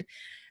noseband.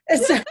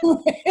 So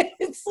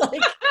it's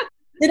like,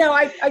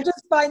 I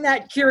just find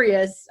that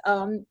curious.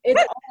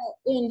 It's all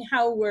in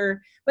how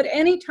but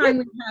anytime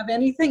we have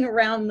anything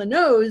around the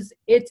nose,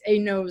 it's a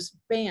nose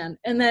band.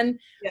 And then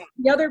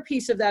the other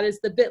piece of that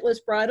is the bitless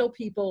bridle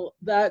people.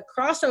 The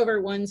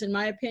crossover ones, in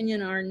my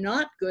opinion, are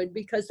not good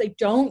because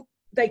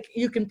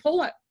you can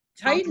pull it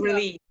tight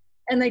enough,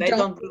 and they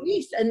don't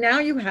release. And now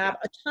you have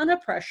a ton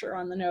of pressure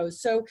on the nose.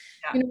 So,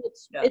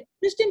 it's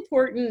just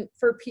important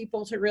for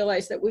people to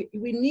realize that we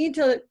need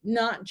to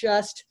not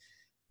just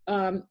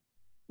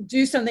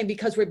do something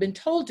because we've been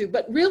told to,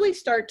 but really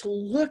start to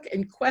look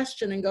and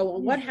question and go, well,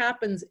 what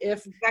happens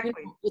if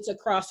it's a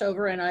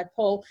crossover and I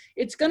pull?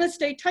 It's going to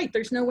stay tight.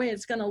 There's no way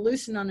it's going to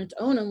loosen on its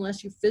own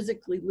unless you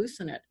physically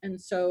loosen it. And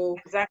so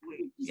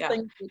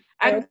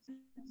and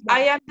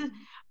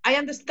I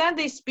understand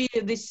these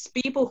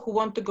people who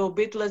want to go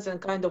bitless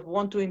and kind of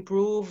want to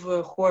improve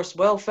horse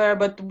welfare,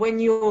 but when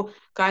you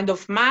kind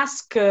of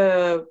mask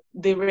the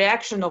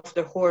reaction of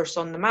the horse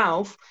on the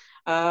mouth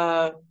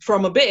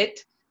from a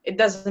bit, it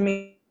doesn't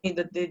mean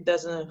that it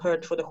doesn't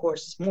hurt for the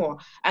horse more.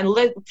 And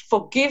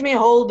forgive me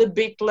all the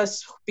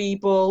bitless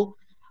people,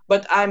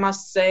 but I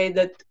must say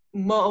that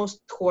most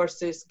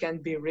horses can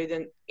be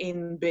ridden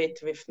in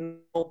bit with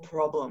no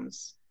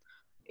problems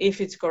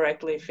if it's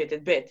correctly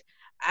fitted bit.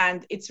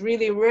 And it's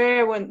really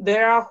rare when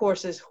there are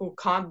horses who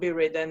can't be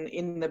ridden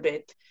in the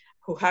bit.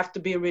 who have to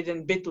be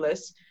ridden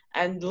bitless.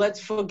 And let's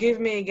forgive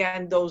me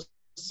again, those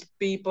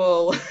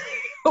people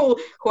who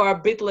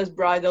are bitless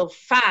bridle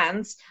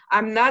fans.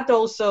 I'm not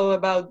also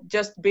about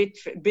just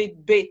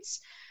bits.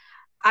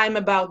 I'm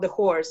about the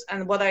horse.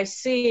 And what I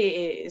see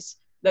is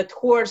that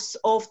horse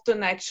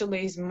often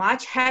actually is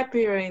much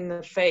happier in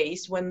the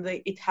face when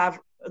it have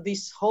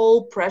this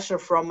whole pressure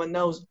from a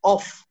nose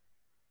off.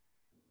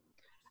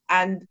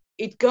 And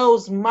it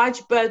goes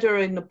much better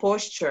in the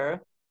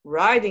posture,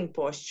 riding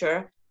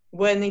posture,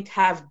 when it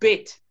have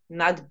bit,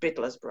 not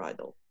bitless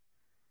bridle.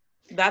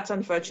 That's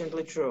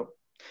unfortunately true.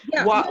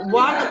 Yeah,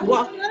 not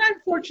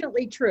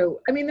unfortunately true.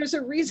 I mean, there's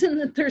a reason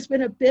that there's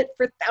been a bit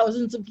for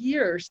thousands of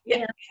years. Yeah,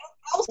 and,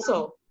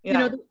 also, yeah. You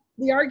know,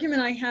 the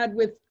argument I had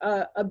with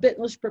a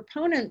bitless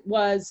proponent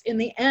was, in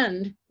the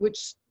end,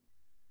 which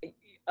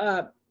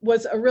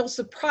was a real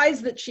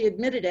surprise that she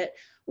admitted it,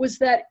 was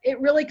that it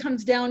really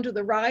comes down to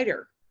the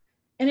rider.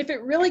 And if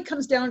it really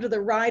comes down to the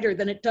rider,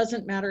 then it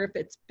doesn't matter if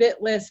it's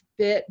bitless,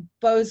 bit,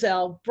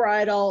 Bosal,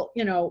 bridle,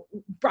 you know,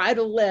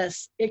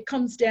 bridleless. It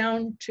comes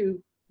down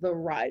to the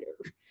rider.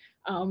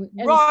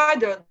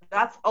 Rider,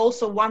 that's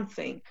also one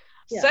thing.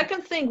 Yeah.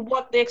 Second thing,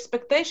 what the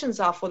expectations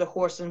are for the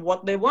horse and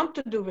what they want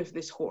to do with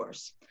this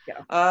horse.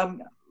 Yeah.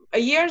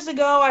 Years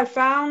ago, I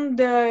found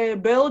a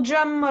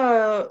Belgium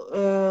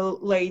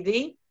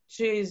lady.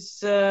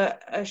 She's a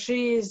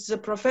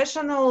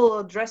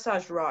professional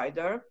dressage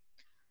rider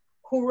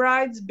who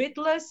rides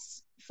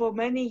bitless for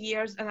many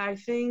years, and I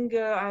think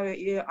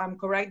I'm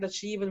correct that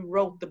she even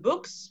wrote the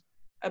books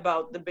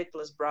about the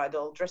bitless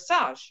bridle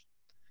dressage.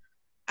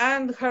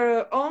 And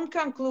her own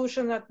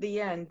conclusion at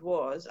the end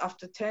was,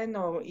 after 10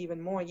 or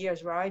even more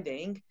years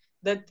riding,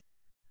 that,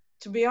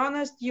 to be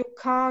honest, you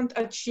can't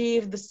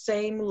achieve the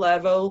same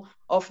level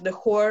of the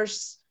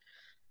horse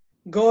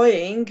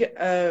going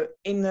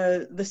in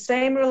the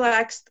same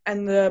relaxed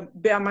and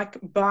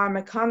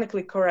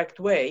biomechanically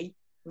correct way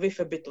with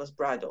a bitless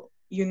bridle.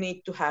 You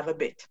need to have a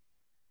bit.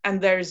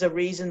 And there is a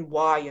reason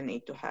why you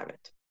need to have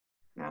it.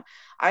 Now,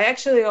 I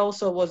actually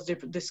also was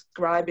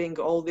describing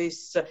all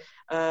these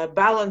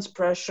balance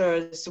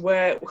pressures,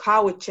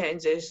 how it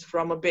changes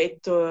from a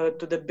bit to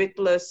the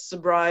bitless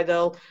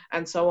bridle,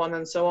 and so on,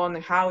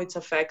 and how it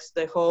affects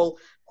the whole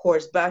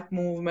horse back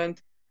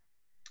movement.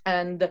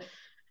 And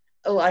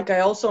like I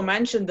also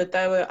mentioned that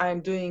I'm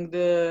doing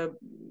the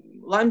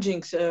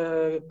lunging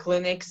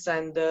clinics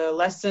and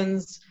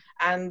lessons.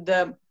 And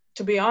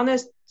to be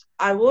honest,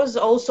 I was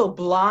also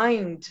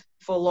blind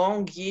for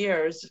long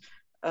years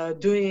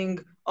doing,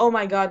 oh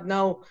my God,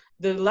 no,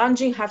 the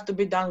lunging have to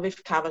be done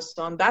with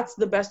Cavaston. That's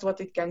the best what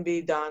it can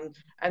be done.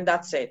 And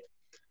that's it.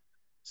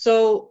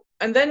 So,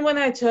 and then when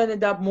I turn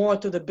it up more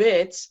to the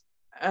bits,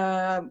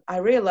 I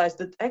realized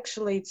that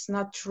actually it's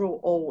not true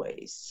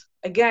always.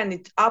 Again,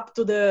 it's up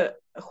to the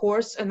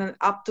horse and then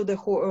up to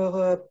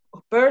the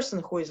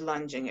person who is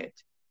lunging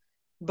it.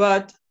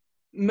 But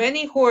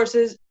many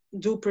horses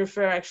do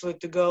prefer actually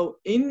to go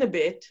in the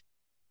bit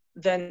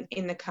than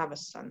in the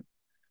Cavaston.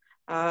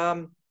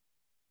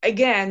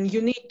 Again,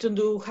 you need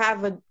to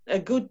have a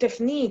good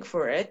technique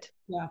for it,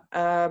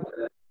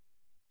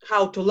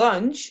 how to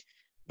lunge,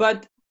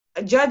 but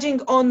judging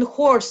on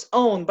horse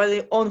own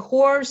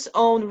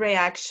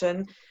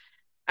reaction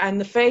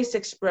and the face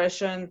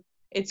expression,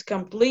 it's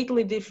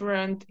completely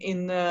different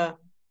in the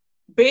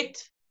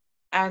bit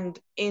and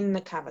in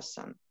the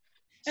Cavaston.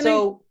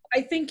 So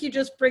I think you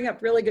just bring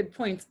up really good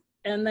points,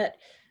 and that,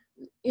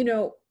 you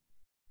know,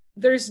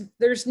 there's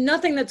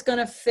nothing that's going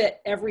to fit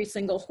every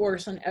single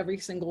horse and every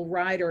single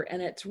rider, and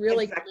it's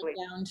really exactly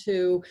down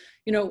to,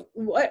 you know,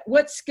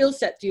 what skill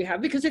set do you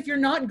have? Because if you're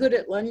not good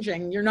at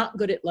lunging, you're not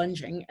good at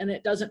lunging, and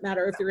it doesn't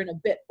matter if you're in a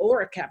bit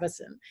or a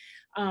Cavaston.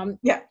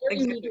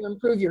 You need to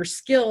improve your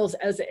skills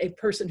as a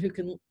person who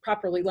can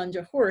properly lunge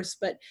a horse.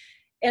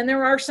 And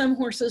there are some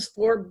horses,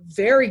 for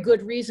very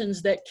good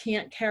reasons, that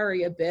can't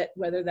carry a bit,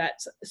 whether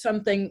that's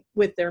something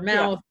with their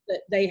mouth,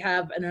 that they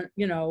have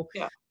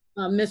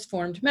a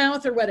misformed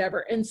mouth or whatever.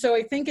 And so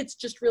I think it's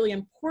just really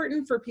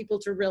important for people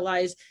to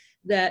realize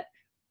that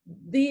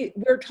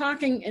we're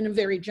talking in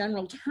very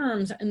general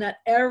terms, and that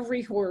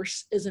every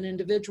horse is an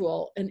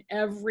individual, and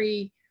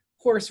every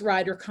horse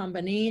rider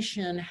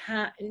combination,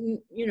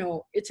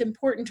 it's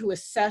important to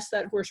assess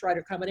that horse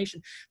rider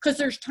combination, because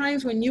there's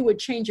times when you would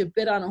change a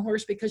bit on a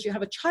horse because you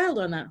have a child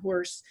on that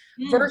horse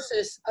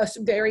versus a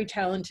very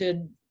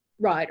talented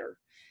rider.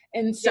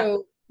 And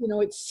so, you know,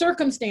 its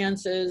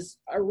circumstances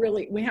are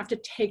really, we have to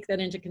take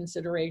that into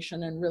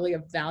consideration and really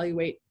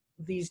evaluate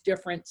these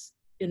different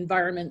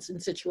environments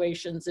and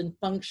situations and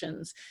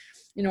functions.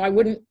 You know, I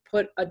wouldn't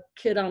put a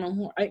kid on a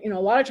horse. A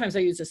lot of times I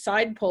use a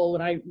side pole.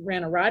 When I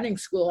ran a riding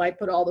school, I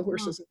put all the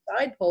horses in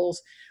side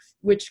poles,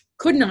 which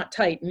could not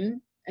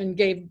tighten and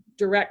gave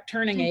direct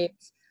turning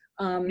aids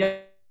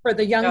for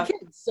the young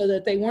kids, so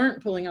that they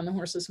weren't pulling on the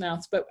horse's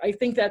mouths. But I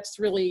think that's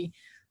really,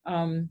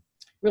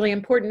 really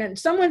important. And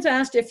someone's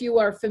asked if you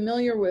are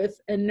familiar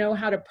with and know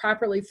how to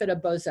properly fit a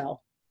Bosal.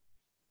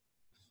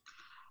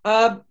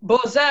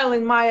 Bosal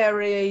in my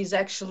area is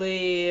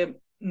actually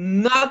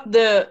not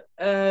the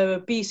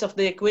piece of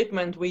the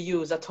equipment we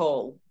use at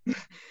all.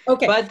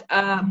 Okay. But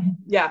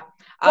yeah.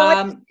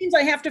 Well, it means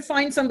I have to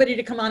find somebody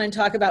to come on and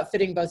talk about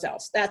fitting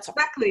Bozels. That's all.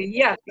 Exactly.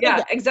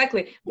 Yeah,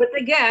 exactly. But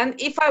again,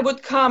 if I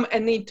would come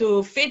and need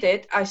to fit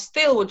it, I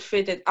still would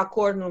fit it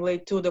accordingly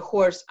to the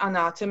horse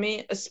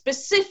anatomy, a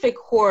specific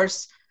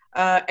horse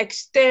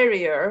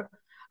exterior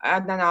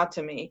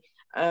anatomy,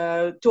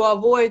 to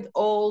avoid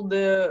all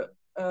the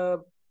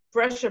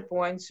pressure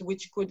points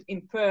which could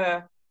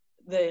impair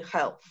the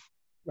health.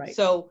 Right.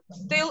 So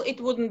still, it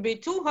wouldn't be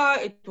too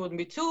high, it wouldn't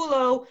be too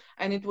low,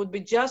 and it would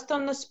be just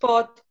on the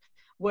spot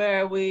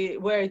where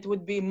it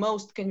would be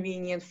most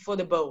convenient for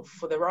the both,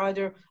 for the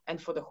rider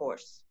and for the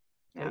horse.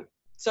 Yeah.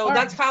 So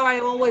that's how I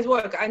always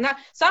work.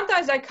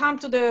 Sometimes I come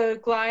to the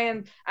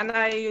client and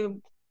I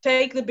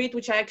take the bit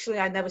which I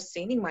never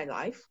seen in my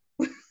life,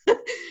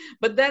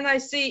 but then I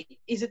see,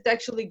 is it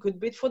actually a good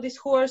bit for this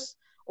horse,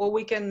 or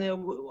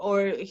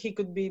or he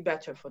could be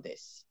better for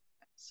this.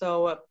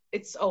 So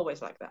it's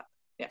always like that.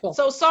 Yeah. Cool.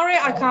 So sorry,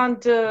 I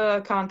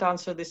can't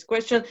answer this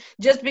question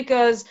just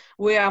because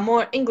we are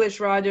more English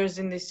riders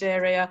in this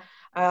area.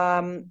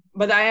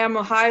 But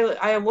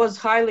I was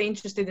highly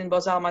interested in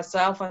Bozal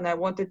myself, and I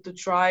wanted to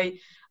try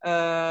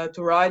to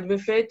ride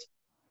with it.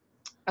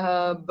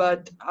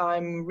 But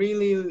I'm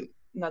really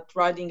not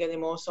riding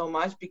anymore so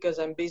much because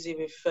I'm busy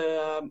with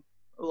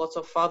lots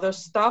of other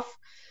stuff.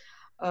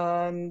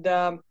 And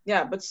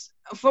yeah, but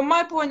from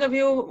my point of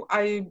view,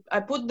 I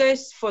put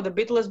this for the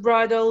bitless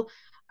bridle.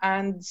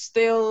 And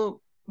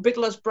still,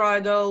 bitless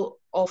bridle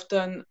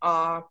often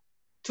are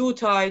too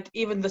tight.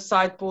 Even the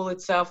side pull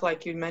itself,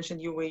 like you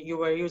mentioned, you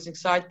were using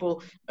side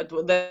pull,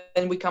 but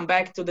then we come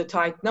back to the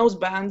tight nose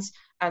bands,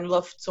 and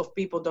lots of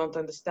people don't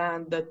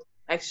understand that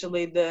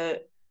actually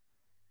the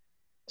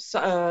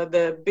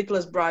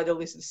bitless bridle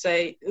is to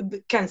say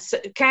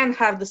can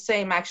have the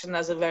same action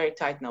as a very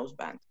tight nose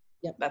band.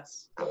 Yep.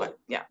 That's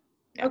yeah.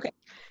 Okay,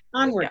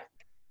 onward.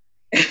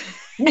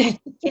 Yeah.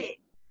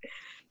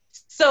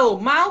 So,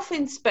 mouth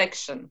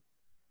inspection.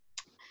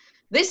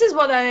 This is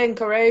what I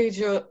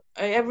encourage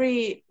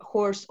every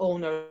horse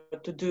owner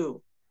to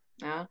do.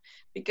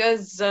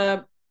 Because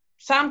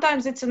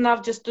sometimes it's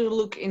enough just to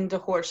look in the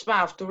horse's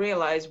mouth to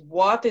realize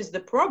what is the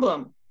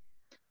problem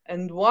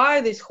and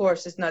why this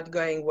horse is not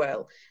going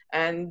well.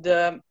 And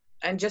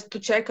just to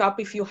check up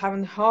if you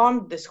haven't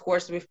harmed this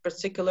horse with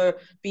particular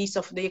piece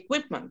of the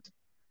equipment.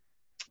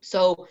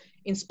 So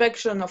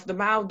inspection of the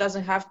mouth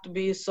doesn't have to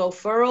be so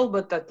thorough,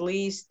 but at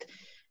least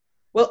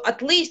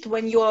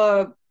when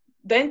your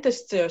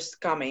dentist is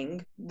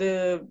coming,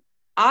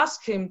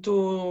 ask him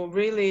to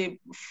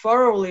really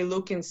thoroughly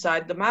look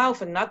inside the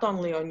mouth and not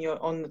only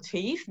on the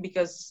teeth,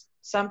 because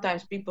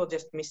sometimes people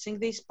just missing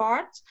these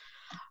parts.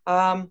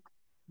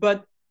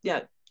 But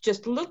yeah,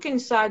 just look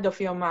inside of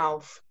your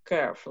mouth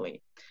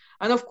carefully.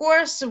 And of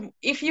course,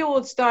 if you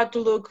would start to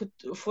look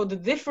for the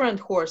different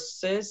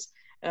horses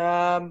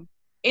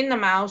in the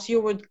mouth,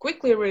 you would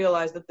quickly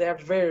realize that they're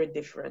very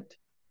different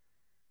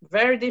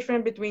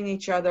between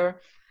each other,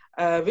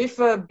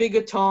 with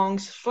bigger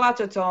tongues,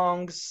 flatter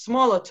tongues,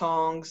 smaller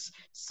tongues,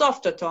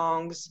 softer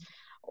tongues,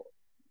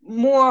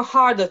 more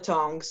harder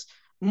tongues,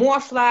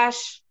 more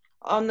flash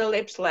on the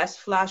lips, less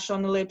flash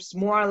on the lips,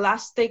 more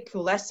elastic,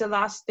 less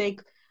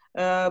elastic,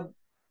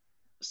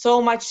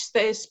 so much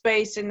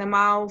space in the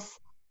mouth,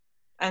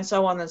 and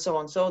so on and so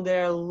on. So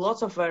there are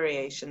lots of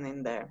variation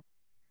in there.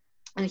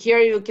 And here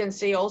you can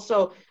see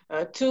also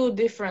two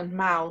different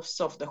mouths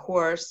of the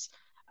horse.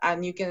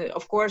 And you can,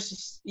 of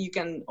course, you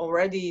can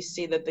already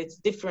see that it's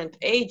different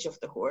age of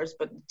the horse,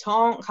 but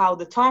how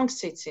the tongue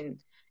sits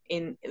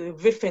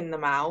within the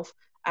mouth,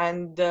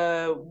 and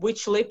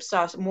which lips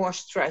are more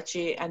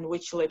stretchy and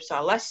which lips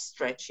are less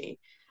stretchy.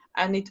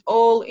 And it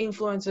all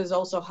influences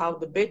also how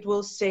the bit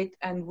will sit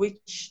and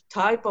which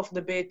type of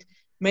the bit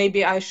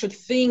maybe I should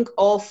think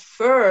of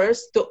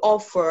first to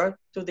offer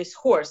to this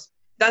horse.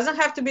 Doesn't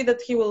have to be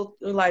that he will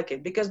like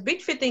it, because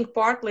bit fitting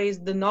partly is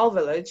the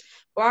knowledge,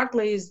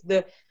 partly is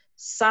the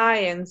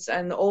science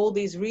and all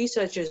these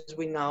researches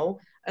we know,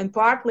 and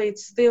partly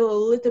it's still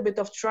a little bit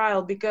of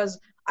trial, because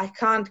I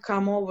can't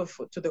come over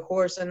to the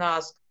horse and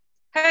ask,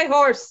 hey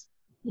horse,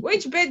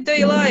 which bit do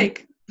you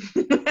like?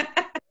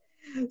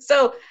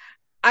 So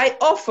I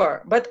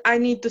offer, but I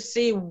need to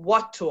see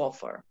what to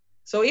offer.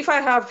 So if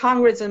I have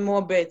hundreds and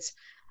more bits,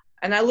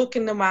 and I look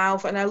in the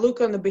mouth, and I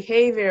look on the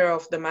behavior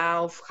of the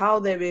mouth, how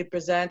they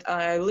represent,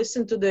 I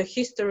listen to the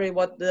history,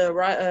 what the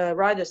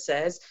rider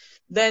says,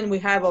 then we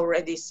have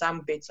already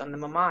some bits on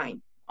the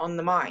mind,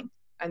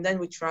 and then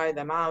we try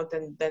them out,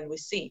 and then we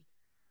see.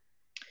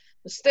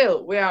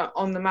 Still, we are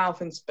on the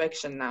mouth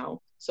inspection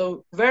now.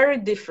 So very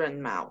different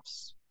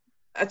mouths.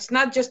 It's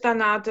not just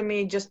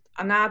anatomy,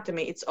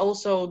 it's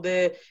also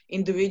the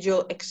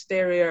individual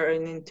exterior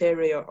and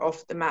interior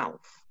of the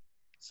mouth.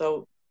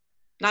 So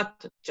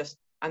not just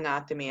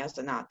anatomy as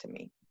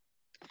anatomy.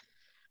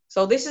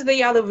 So this is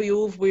the other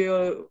view we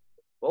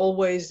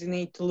always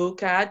need to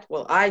look at.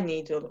 Well, I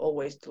need to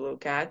always to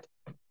look at.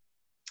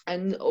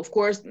 And of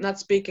course, not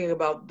speaking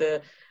about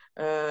the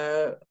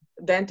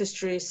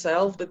dentistry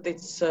itself, that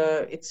it's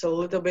a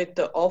little bit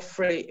off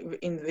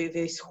in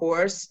this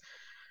horse.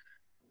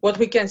 What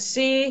we can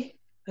see,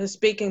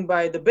 speaking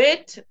by the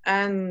bit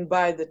and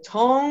by the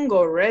tongue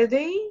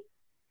already,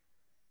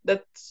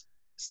 that's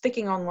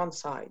sticking on one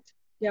side.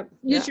 Yep.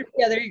 Yeah.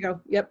 Yeah, there you go.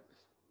 Yep.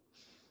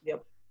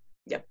 Yep.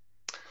 Yep.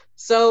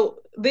 So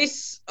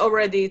this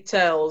already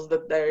tells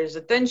that there is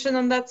a tension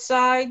on that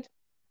side,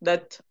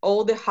 that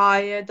all the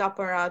hyoid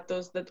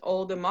apparatus, that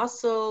all the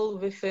muscle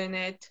within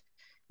it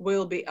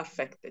will be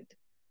affected.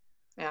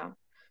 Yeah.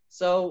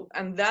 So,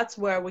 and that's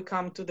where we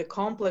come to the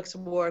complex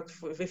work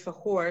with a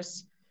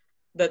horse,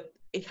 that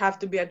it have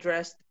to be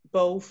addressed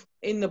both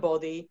in the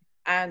body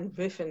and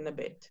within the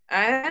bit,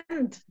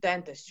 and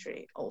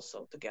dentistry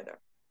also together.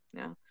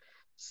 Yeah.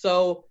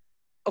 So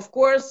of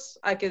course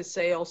I can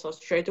say also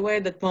straight away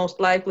that most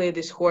likely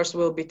this horse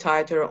will be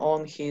tighter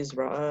on his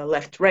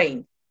left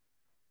rein,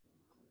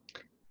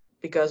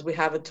 because we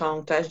have a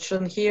tongue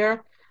tension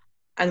here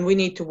and we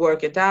need to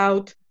work it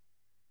out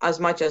as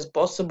much as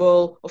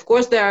possible. Of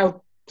course there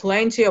are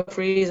plenty of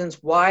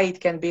reasons why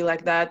it can be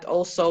like that.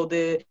 Also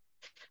the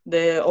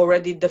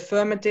already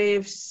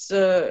deformatives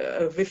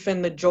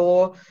within the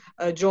jaw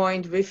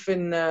joint,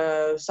 within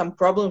some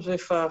problems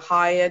with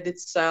hyoid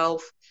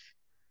itself.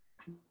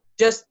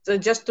 Just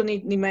to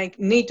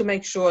need to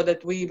make sure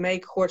that we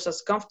make horse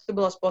as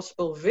comfortable as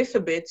possible with a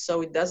bit,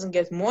 so it doesn't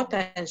get more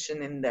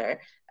tension in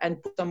there,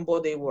 and put some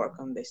body work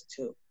on this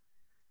too,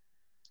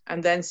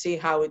 and then see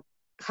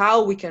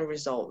how we can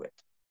resolve it.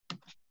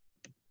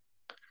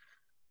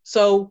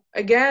 So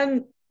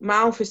again,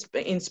 mouth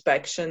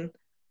inspection.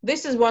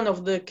 This is one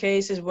of the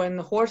cases when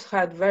the horse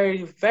had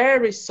very,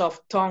 very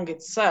soft tongue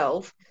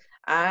itself.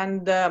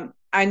 And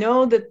I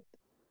know that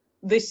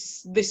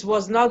this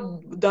was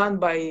not done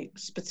by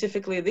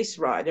specifically this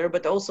rider,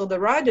 but also the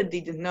rider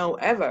didn't know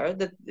ever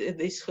that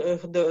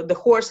the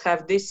horse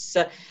have this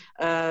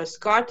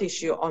scar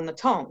tissue on the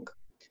tongue.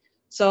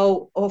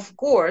 So of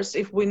course,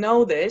 if we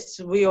know this,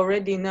 we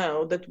already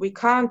know that we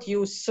can't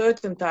use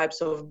certain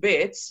types of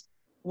bits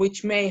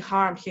which may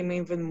harm him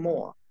even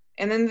more.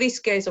 And in this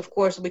case, of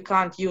course, we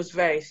can't use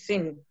very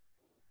thin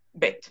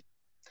bit.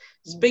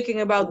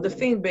 Speaking about the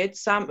thin bit,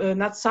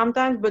 not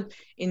sometimes, but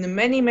in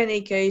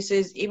many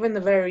cases, even the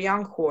very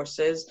young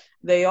horses,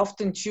 they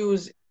often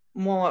choose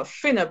more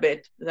thinner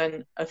bit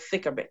than a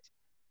thicker bit.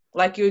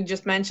 Like you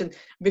just mentioned,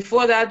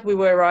 before that we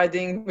were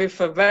riding with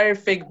a very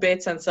thick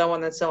bits and so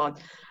on and so on.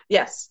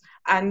 Yes,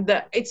 and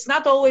it's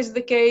not always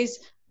the case,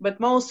 but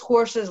most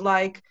horses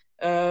like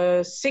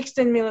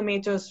 16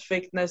 millimeters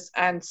thickness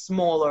and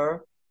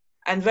smaller,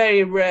 and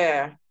very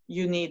rare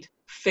you need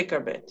thicker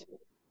bit.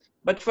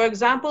 But for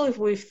example, if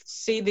we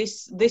see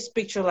this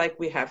picture like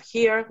we have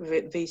here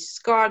with these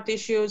scar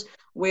tissues,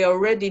 we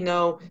already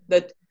know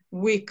that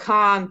we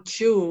can't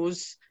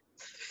choose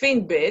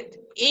thin bit,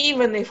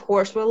 even if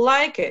horse will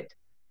like it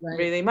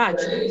really much.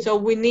 So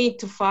we need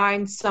to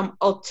find some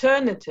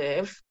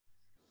alternative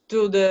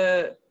to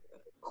the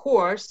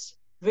horse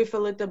with a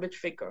little bit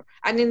thicker.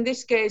 And in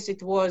this case,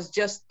 it was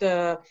just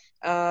a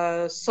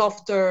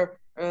softer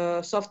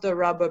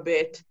rubber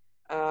bit,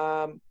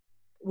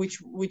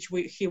 which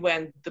he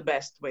went the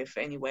best with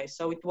anyway.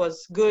 So it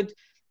was good.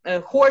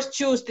 Horse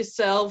chose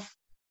itself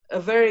a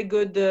very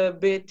good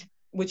bit,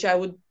 which I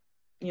would,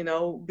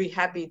 be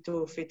happy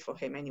to fit for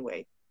him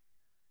anyway.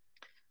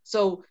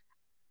 So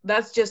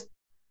that's just,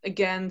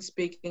 again,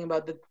 speaking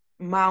about the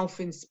mouth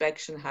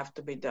inspection have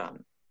to be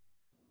done.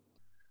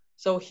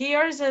 So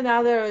here's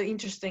another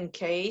interesting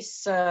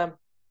case.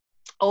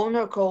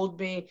 Owner called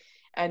me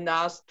and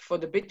asked for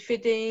the bit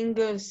fitting,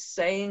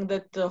 saying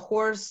that the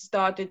horse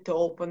started to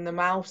open the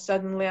mouth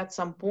suddenly at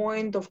some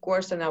point, of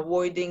course, and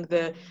avoiding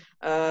the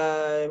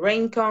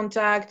rein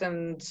contact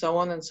and so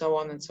on and so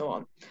on and so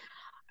on.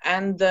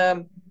 And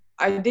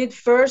I did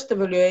first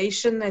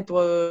evaluation,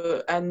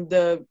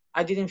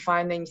 I didn't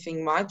find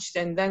anything much.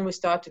 And then we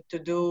started to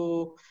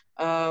do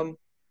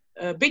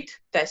bit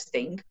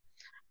testing.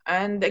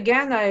 And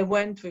again, I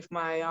went with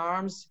my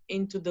arms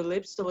into the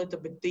lips a little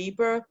bit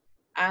deeper,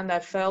 and I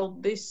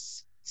felt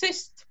this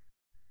cyst.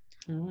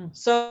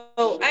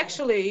 So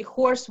actually,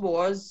 horse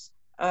was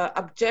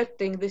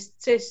objecting this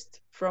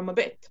cyst from a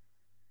bit.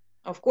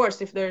 Of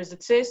course, if there is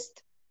a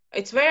cyst,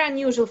 it's very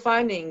unusual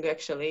finding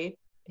actually,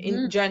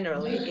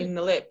 generally in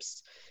the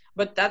lips.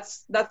 But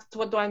that's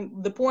what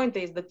the point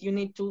is, that you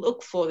need to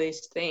look for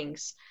these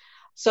things.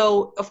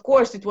 So of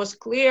course, it was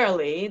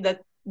clearly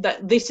that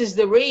this is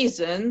the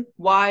reason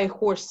why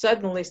horse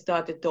suddenly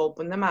started to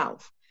open the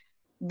mouth.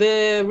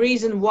 The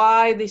reason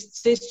why this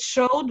cyst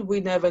showed,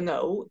 we never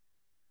know.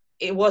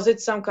 Was it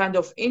some kind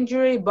of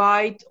injury,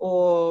 bite,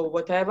 or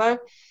whatever?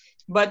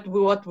 But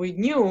what we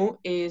knew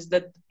is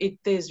that it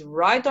is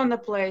right on the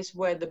place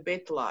where the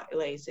bit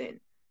lays in.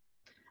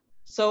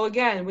 So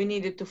again, we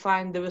needed to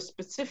find the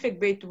specific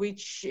bit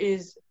which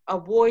is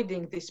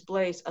avoiding this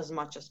place as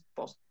much as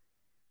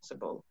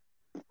possible.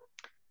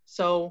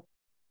 So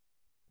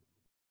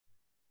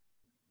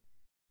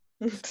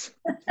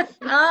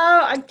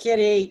oh, a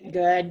kitty.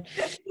 Good.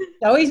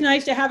 It's always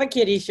nice to have a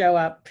kitty show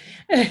up.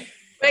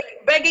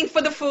 begging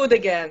for the food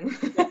again.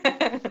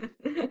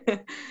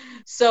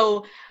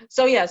 So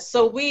yes,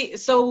 so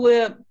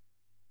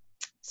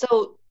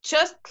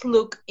just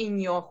look in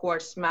your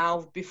horse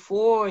mouth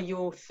before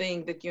you think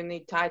that you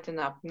need tighten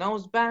up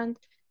noseband,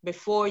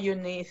 before you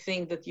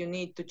think that you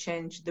need to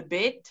change the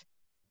bit,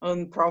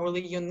 and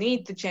probably you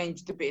need to change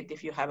the bit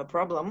if you have a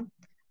problem,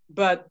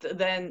 but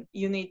then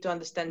you need to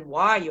understand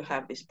why you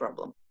have this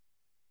problem.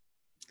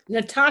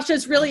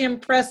 Natasha's really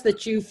impressed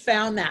that you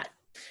found that.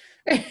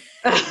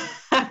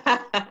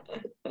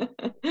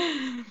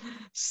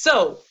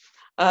 So,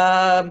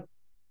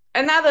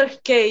 another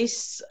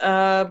case,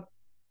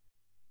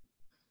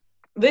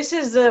 this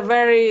is a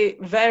very,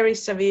 very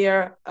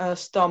severe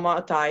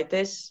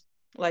stomatitis.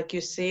 Like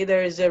you see,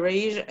 there is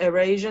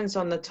abrasions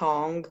on the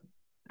tongue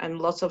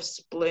and lots of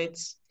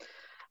splits.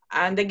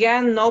 And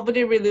again,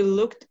 nobody really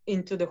looked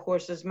into the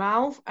horse's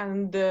mouth.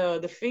 And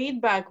the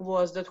feedback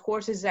was that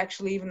horses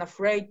actually even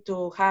afraid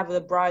to have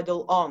the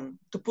bridle on,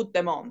 to put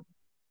them on.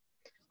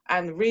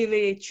 And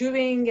really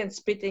chewing and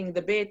spitting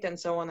the bit and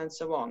so on and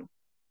so on.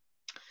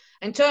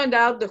 And turned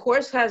out the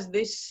horse has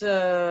this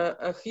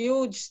a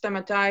huge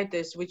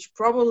stomatitis, which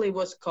probably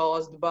was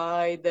caused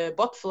by the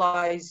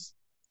botflies,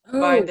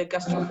 by the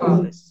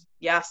gastrophilus.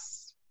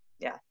 Yes,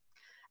 yeah.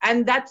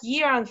 And that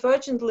year,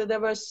 unfortunately,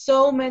 there were so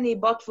many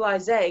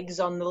botflies eggs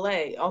on the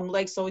leg,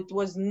 so it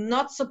was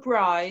not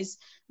surprise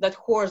that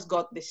horse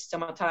got this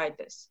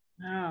stomatitis.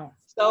 Oh.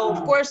 So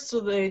of course, so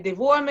they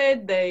deworm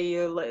it.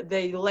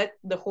 They let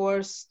the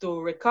horse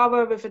to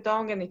recover with the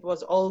tongue, and it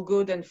was all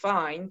good and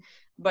fine.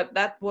 But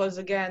that was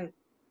again,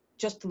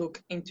 just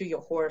look into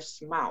your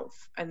horse's mouth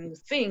and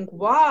think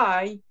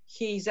why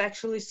he's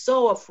actually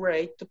so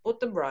afraid to put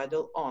the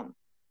bridle on.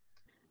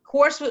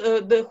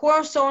 The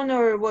horse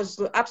owner was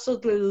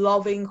absolutely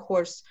loving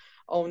horse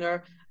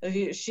owner.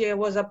 She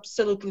was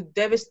absolutely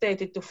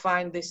devastated to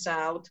find this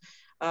out.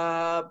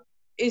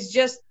 It's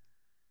just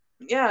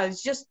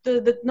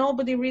that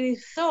nobody really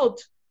thought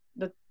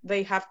that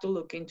they have to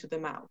look into the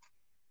mouth.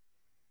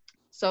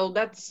 So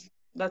that's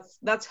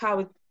how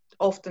it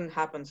often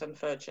happens,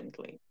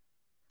 unfortunately.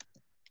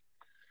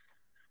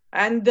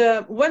 And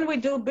when we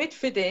do bit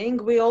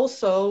fitting, we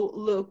also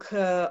look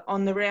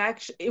on the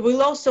reaction.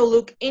 We'll also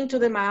look into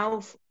the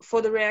mouth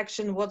for the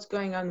reaction, what's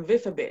going on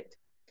with a bit.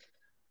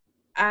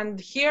 And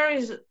here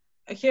is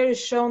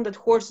shown that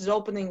horse is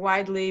opening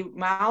widely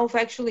mouth.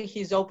 Actually,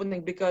 he's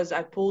opening because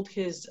I pulled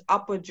his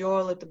upper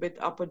jaw a little bit,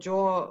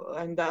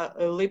 and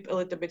lip a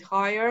little bit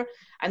higher.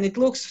 And it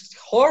looks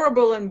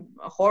horrible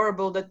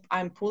that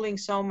I'm pulling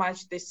so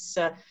much this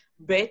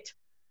bit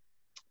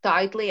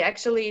tightly.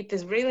 Actually, it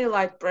is really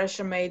light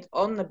pressure made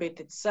on the bit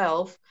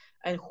itself,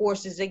 and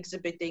horse is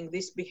exhibiting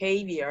this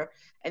behavior.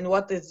 And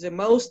what is the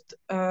most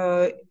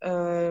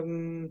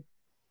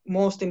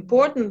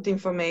important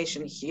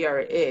information here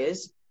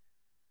is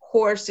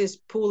horse is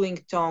pulling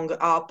tongue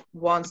up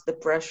once the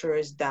pressure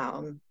is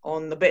down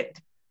on the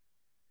bit.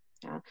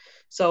 Yeah.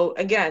 So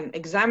again,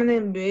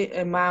 examining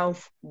the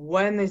mouth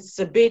when it's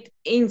a bit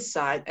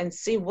inside and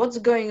see what's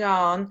going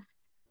on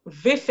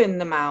within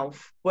the mouth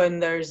when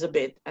there's a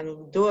bit,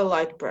 and do a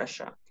light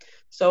pressure.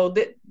 So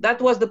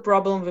that was the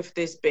problem with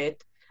this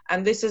bit.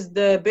 And this is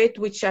the bit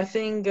which I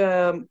think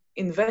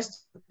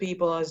invest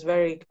people is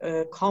very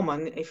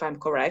common, if I'm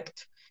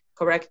correct.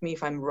 Correct me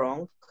if I'm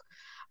wrong.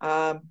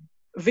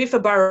 With a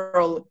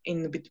barrel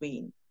in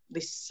between.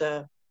 This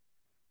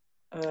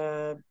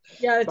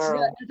it's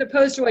as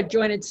opposed to a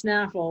jointed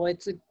snaffle.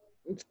 It's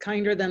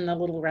kinder than the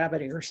little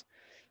rabbit ears.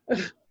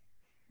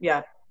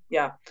 Yeah.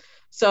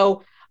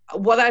 So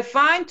what I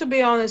find, to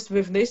be honest,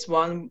 with this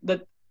one,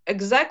 that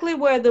exactly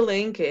where the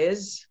link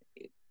is,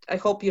 I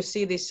hope you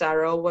see this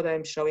arrow, what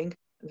I'm showing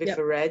with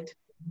the red.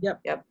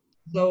 Yep.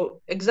 So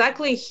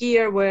exactly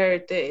here where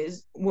it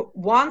is,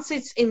 once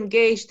it's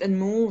engaged and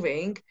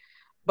moving,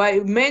 by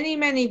many,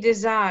 many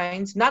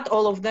designs, not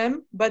all of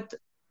them, but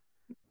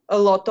a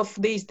lot of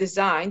these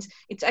designs,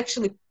 it's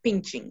actually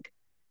pinching.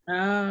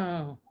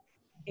 Oh.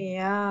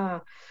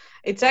 Yeah.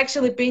 It's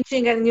actually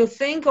pinching, and you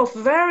think of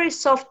very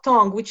soft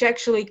tongue, which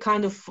actually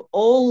kind of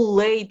all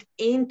laid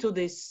into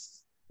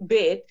this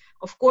bit.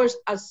 Of course,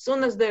 as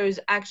soon as there is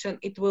action,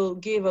 it will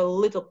give a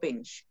little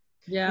pinch.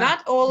 Yeah.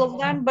 Not all of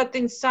them, but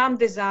in some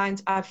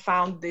designs, I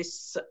found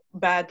this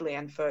badly,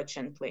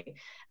 unfortunately.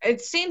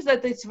 It seems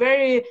that it's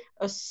very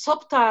a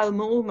subtle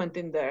movement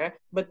in there,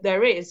 but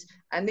there is.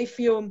 And if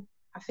you,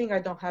 I think I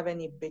don't have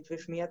any bit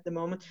with me at the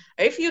moment.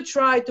 If you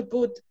try to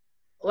put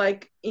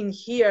like in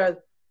here,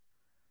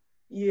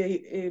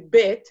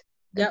 bit,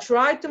 and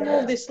try to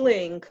move this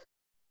link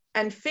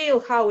and feel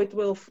how it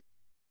will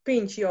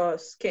pinch your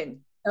skin.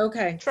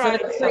 Okay. Try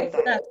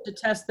to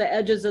test the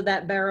edges of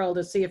that barrel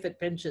to see if it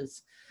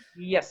pinches.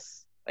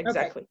 Yes,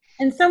 exactly. Okay.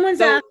 And someone's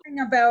asking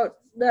about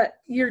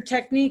your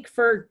technique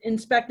for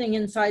inspecting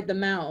inside the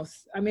mouth.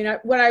 I mean,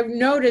 what I've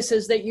noticed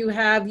is that you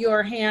have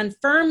your hand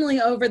firmly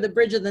over the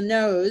bridge of the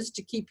nose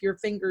to keep your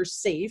fingers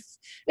safe.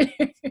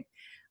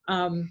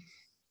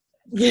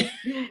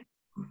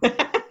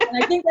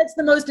 And I think that's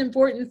the most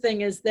important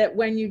thing, is that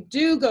when you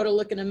do go to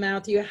look in a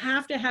mouth, you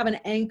have to have an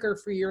anchor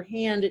for your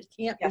hand. It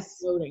can't be Yes.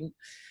 floating.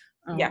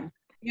 Yeah.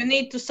 You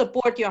need to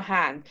support your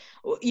hand.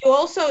 You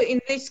also,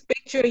 in this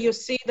picture, you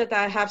see that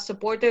I have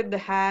supported the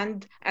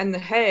hand and the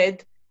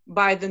head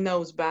by the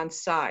noseband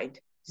side.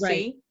 Right.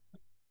 See?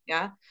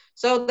 Yeah.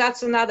 So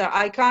that's another.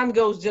 I can't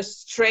go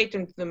just straight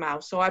into the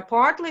mouth. So I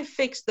partly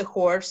fix the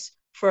horse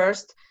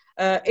first.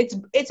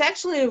 It's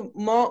actually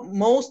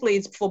mostly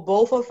it's for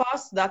both of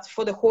us. That's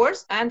for the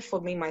horse and for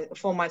me,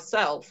 for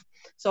myself.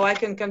 So I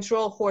can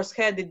control horse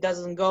head. It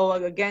doesn't go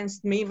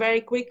against me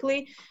very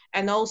quickly.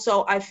 And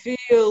also I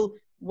feel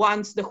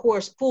once the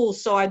horse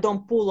pulls, so I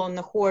don't pull on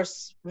the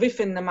horse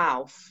within the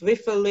mouth,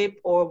 with a lip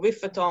or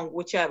with a tongue,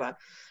 whichever.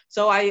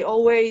 So I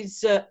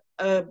always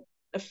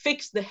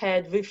fix the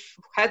head with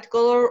head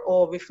color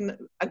or with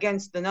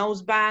against the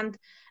noseband,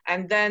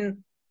 and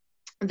then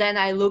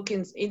I look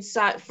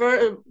inside.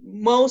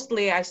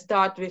 Mostly I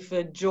start with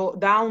a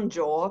down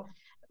jaw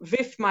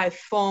with my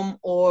thumb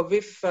or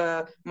with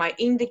my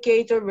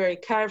indicator very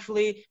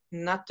carefully,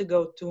 not to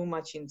go too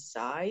much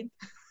inside.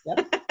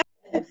 Yep.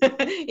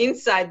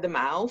 Inside the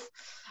mouth.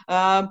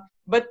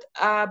 But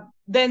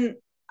then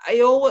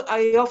I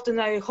often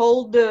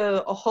hold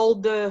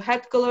the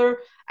head color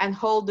and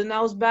hold the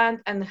noseband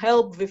and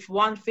help with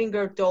one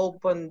finger to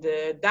open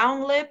the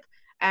down lip,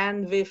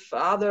 and with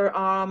other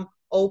arm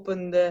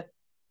open the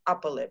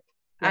upper lip.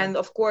 Yeah. And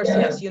of course,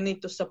 yes, you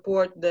need to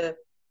support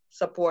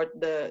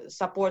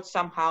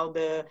somehow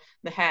the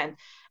hand.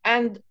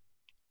 And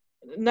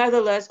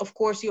nevertheless, of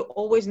course, you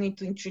always need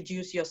to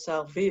introduce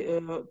yourself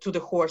to the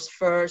horse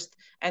first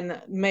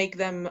and make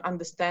them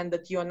understand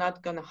that you're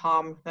not going to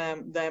harm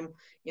them,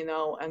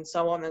 and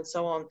so on and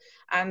so on.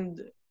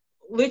 And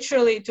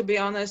literally, to be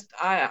honest,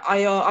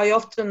 I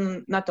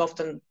often, not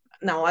often,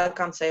 no, I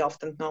can't say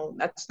often, no,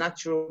 that's not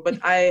true, but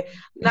I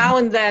now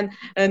and then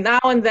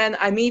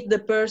I meet the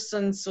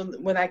persons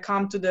when I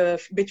come to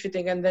the bit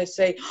fitting, and they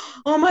say,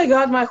 oh my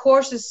god, my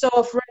horse is so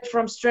afraid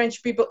from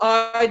strange people,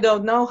 I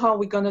don't know how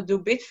we're gonna do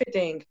bit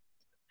fitting.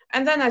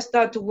 And then I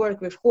start to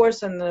work with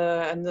horse, and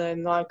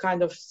then I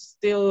kind of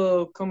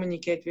still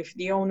communicate with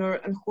the owner,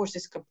 and horse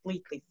is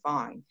completely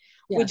fine.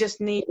 Yes. We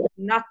just need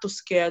not to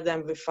scare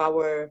them with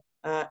our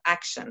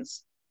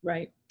actions.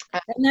 Right.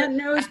 And that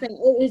noseband,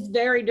 it is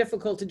very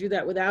difficult to do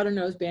that without a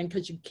noseband,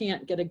 because you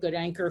can't get a good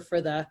anchor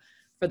for the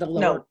lower.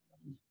 No.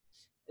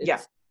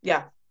 Yeah.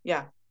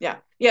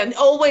 And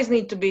always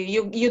need to be,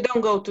 you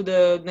don't go to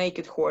the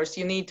naked horse.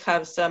 You need to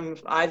have some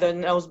either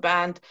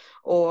noseband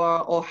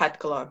or head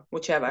collar,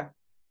 whichever.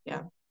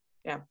 Yeah.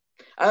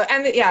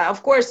 And yeah,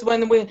 of course,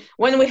 when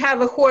we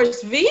have a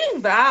horse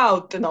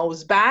without a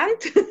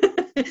noseband,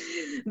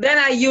 then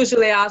I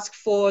usually ask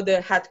for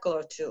the head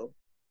collar too.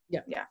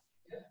 Yeah.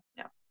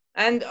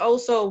 And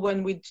also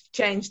when we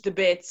change the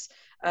bits,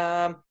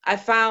 I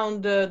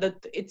found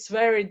that it's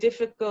very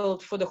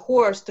difficult for the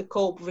horse to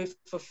cope with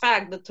the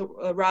fact that the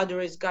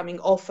rudder is coming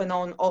off and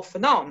on, off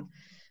and on.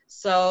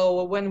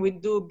 So when we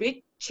do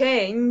bit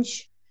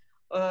change,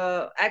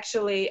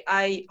 actually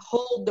I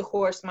hold the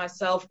horse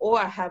myself, or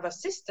I have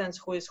assistants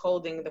who is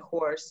holding the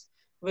horse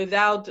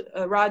without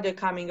a rudder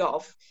coming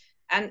off.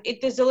 And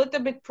it is a little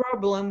bit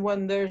problem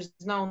when there's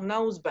no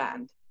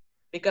noseband,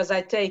 because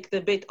I take the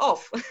bit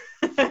off.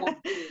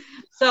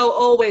 So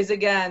always,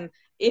 again,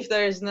 if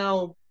there is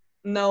no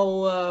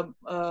noseband,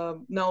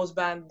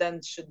 then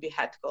it should be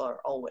head collar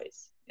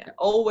always. Yeah.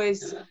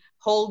 Always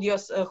hold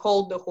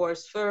the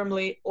horse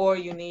firmly, or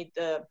you need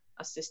the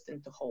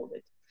assistant to hold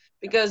it,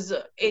 because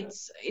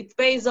it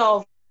pays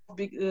off.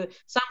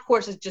 Some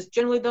horses just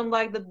generally don't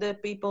like that the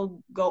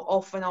people go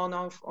off and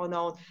on,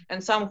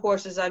 and some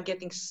horses are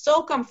getting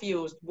so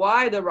confused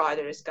why the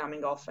rider is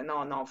coming off and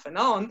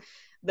on,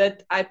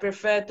 that I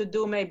prefer to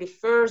do maybe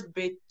first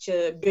bit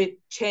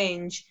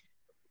change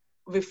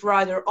with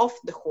rider off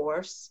the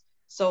horse,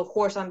 so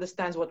horse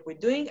understands what we're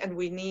doing, and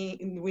we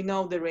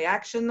know the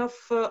reaction of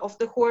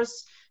the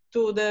horse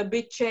to the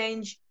bit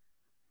change,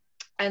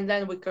 and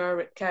then we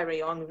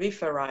carry on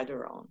with a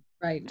rider on.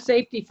 Right.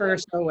 Safety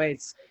first,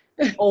 always.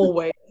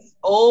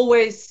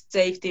 always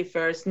safety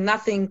first.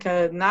 Nothing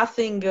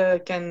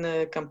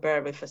can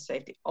compare with a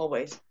safety.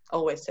 Always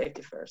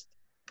safety first.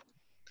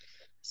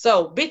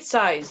 So bit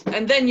size,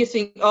 and then you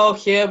think, oh,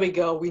 here we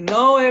go. We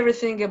know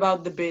everything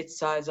about the bit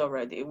size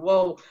already.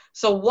 Whoa.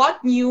 So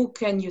what new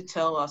can you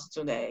tell us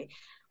today?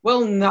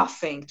 Well,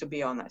 nothing, to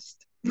be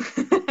honest.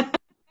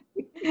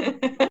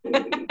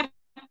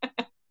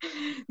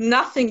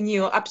 Nothing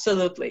new,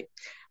 absolutely.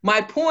 My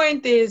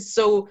point is,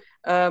 so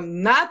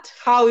not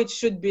how it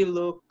should be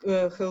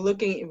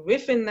looking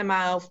within the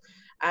mouth.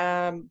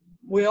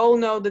 We all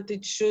know that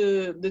it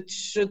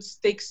should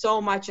stick so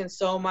much and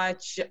so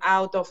much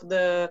out of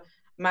the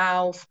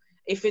mouth.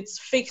 If it's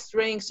fixed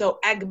ring, so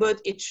egg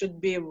butt, it should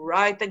be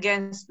right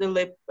against the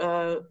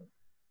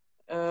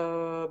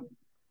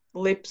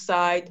lip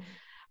side.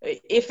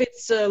 If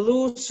it's a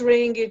loose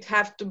ring, it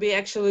have to be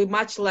actually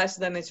much less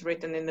than it's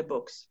written in the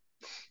books.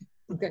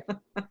 Okay.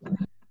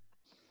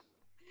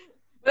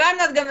 But I'm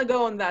not gonna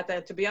go on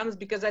that, to be honest,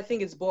 because I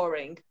think it's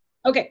boring.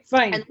 Okay,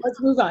 fine. And Let's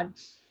move on.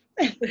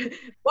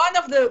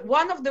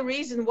 one of the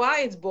reason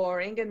why it's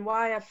boring and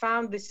why I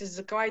found this is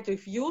a quite a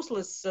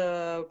useless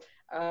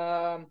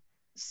um,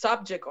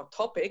 subject or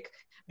topic,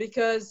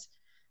 because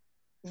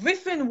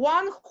within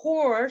one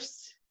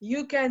horse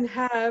you can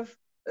have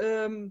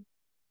um,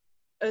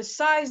 a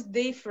size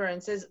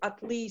difference is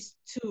at least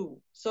two.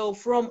 So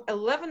from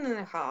 11 and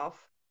a half,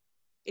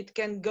 it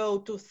can go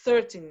to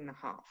 13 and a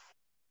half.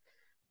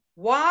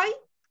 Why?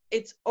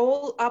 It's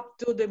all up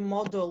to the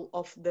model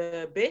of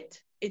the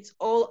bit. It's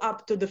all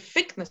up to the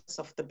thickness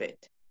of the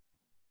bit.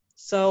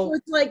 So So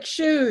it's like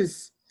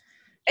shoes.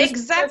 Just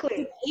because it's an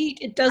exactly, 8,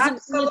 it doesn't mean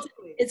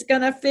absolutely, it's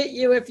gonna fit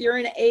you. If you're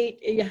an 8,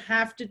 you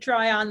have to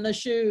try on the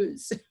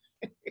shoes.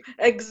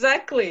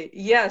 exactly.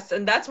 Yes,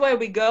 and that's why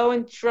we go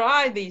and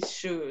try these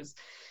shoes,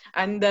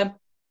 and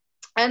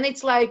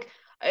it's like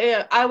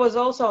I was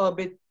also a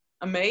bit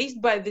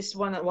amazed by this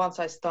one once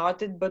I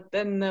started, but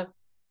then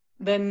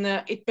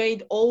it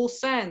made all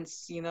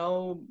sense,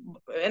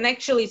 and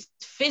actually it's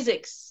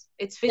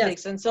Yes.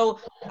 physics. And so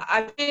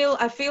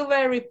I feel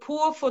very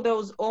poor for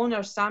those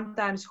owners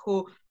sometimes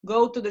who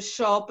go to the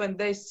shop and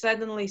they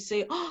suddenly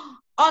say, oh,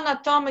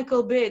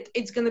 anatomical bit,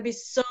 it's going to be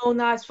so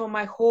nice for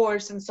my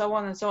horse, and so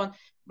on and so on.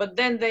 But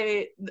then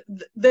they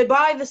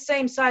buy the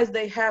same size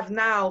they have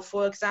now,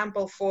 for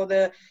example, for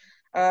the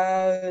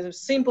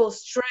simple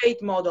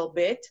straight model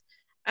bit,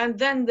 and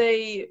then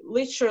they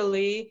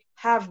literally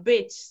have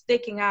bits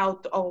sticking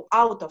out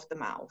of the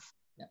mouth.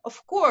 Yeah.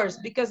 Of course,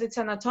 because it's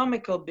an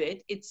anatomical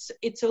bit, it's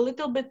a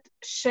little bit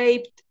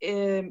shaped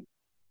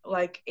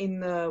like in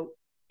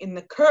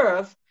the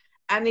curve,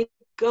 and it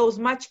goes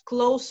much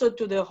closer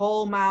to the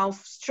whole mouth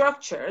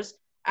structures,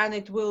 and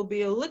it will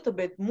be a little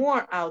bit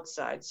more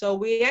outside. So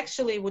we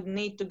actually would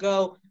need to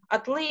go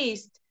at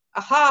least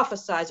a half a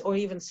size or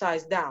even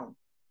size down.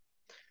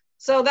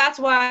 So that's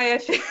why I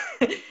think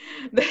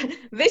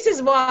this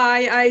is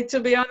why to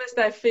be honest,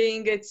 I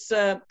think it's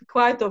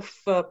quite of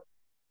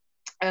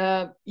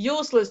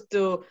useless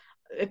to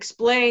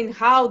explain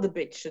how the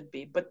bit should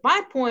be. But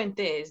my point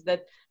is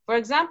that, for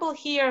example,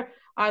 here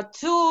are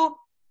two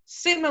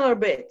similar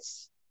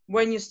bits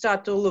when you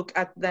start to look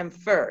at them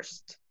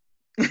first.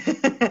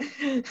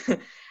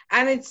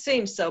 And it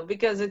seems so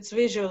because it's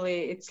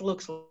visually, it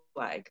looks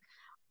like.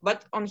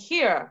 But on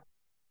here,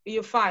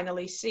 you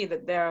finally see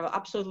that there are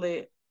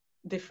absolutely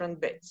different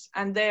bits,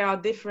 and they are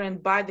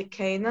different by the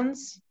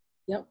canons.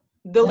 Yep.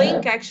 The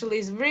link actually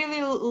is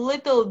really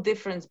little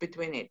difference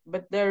between it,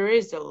 but there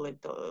is a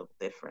little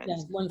Yeah.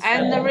 difference. One's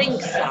And the fatter. ring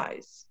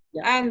size,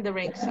 Yeah. and the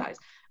ring size,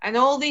 and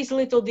all these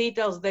little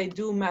details, they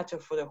do matter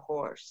for the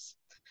horse.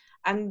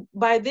 And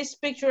by this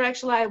picture,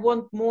 actually, I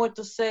want more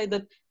to say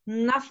that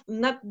not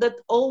that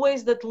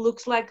always that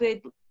looks like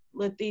it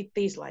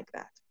is like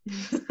that.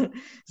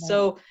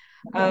 So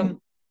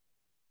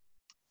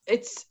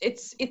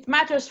it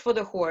matters for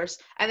the horse.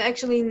 And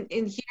actually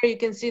in here you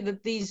can see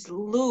that these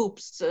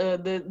loops,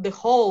 the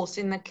holes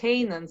in the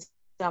canons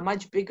are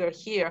much bigger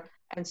here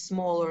and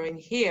smaller in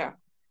here,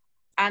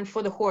 and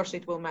for the horse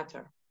it will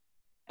matter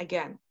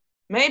again,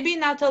 maybe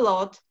not a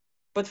lot,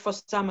 but for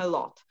some a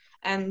lot.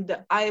 And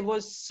I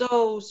was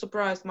so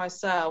surprised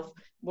myself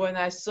when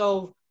I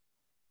saw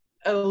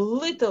a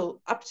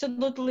little,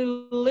 absolutely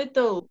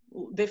little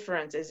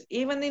differences,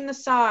 even in the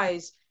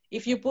size.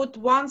 If you put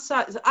one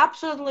size,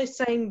 absolutely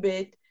same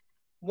bit,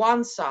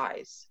 one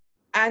size,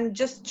 and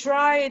just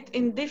try it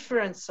in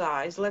different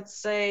size, let's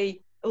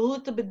say a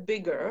little bit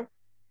bigger,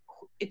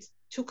 it's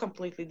two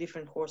completely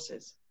different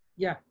horses.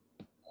 Yeah.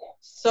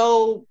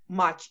 So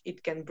much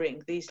it can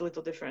bring, these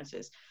little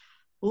differences.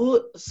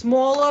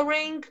 Smaller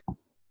ring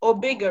or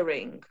bigger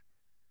ring.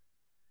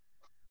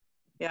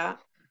 Yeah.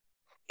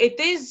 It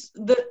is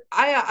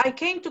I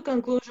came to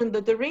conclusion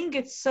that the ring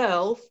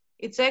itself,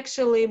 it's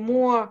actually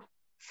more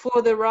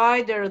for the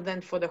rider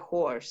than for the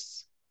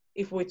horse,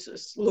 if we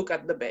just look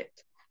at the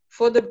bit.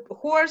 For the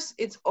horse,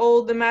 it's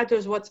all that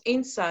matters what's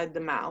inside the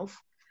mouth,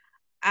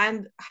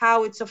 and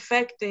how it's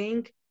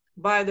affecting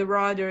by the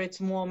rider,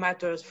 it's more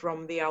matters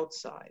from the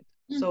outside.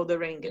 So the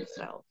ring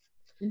itself.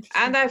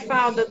 And I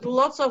found that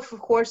lots of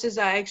horses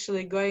are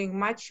actually going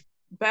much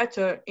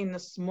better in a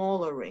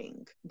smaller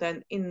ring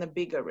than in the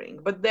bigger ring.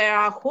 But there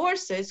are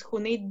horses who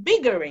need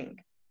bigger ring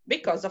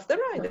because of the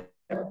rider.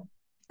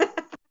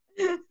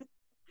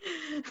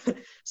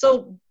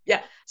 So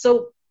yeah,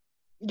 so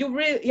you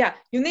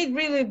need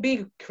really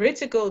be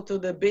critical to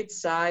the bit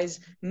size,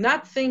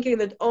 not thinking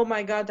that, oh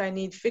my god, I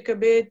need thicker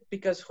bit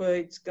because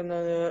it's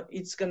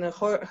gonna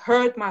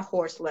hurt my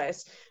horse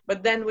less.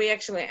 But then we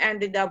actually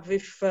ended up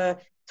with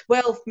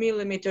 12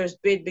 millimeters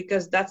bit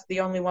because that's the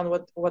only one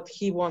what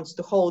he wants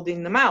to hold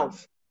in the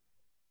mouth,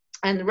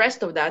 and the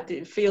rest of that,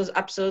 it feels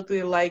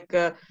absolutely like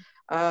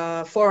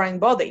a foreign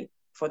body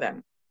for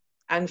them.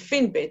 And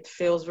thin bit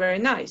feels very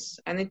nice,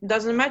 and it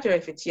doesn't matter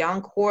if it's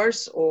young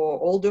horse or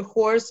older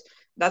horse,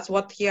 that's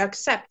what he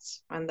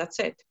accepts, and that's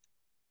it.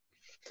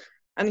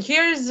 And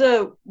here's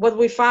what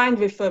we find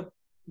with a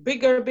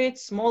bigger bit,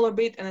 smaller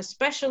bit, and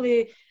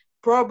especially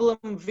problem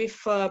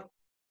with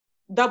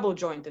double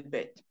jointed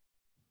bit.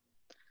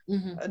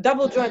 Mm-hmm. A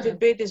double jointed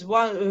bit is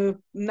one,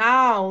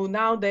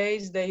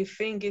 nowadays they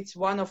think it's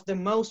one of the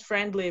most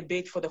friendly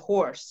bit for the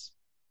horse.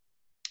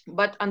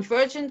 But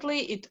unfortunately,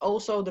 it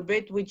also the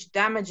bit which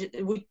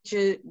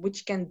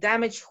can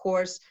damage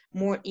horse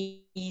more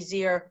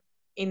easier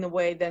in a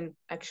way than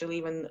actually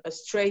even a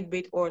straight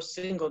bit or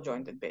single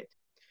jointed bit.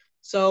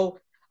 So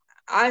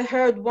I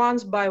heard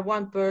once by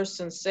one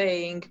person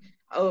saying,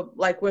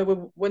 like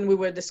when we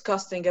were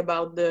discussing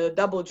about the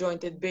double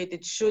jointed bit,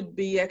 it should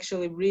be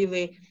actually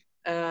really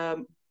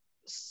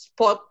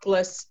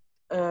spotless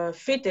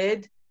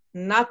fitted,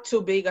 not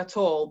too big at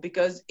all,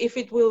 because if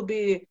it will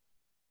be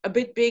a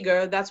bit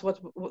bigger, that's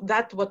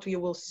what you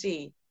will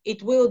see.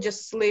 It will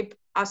just slip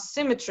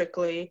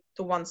asymmetrically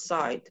to one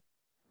side,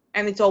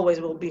 and it always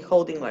will be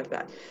holding like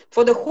that.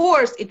 For the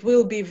horse, it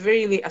will be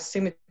really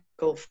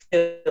asymmetrical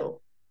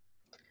feel.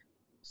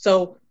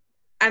 So,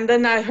 and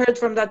then I heard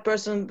from that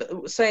person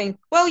saying,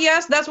 well,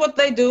 yes, that's what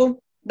they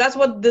do. That's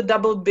what the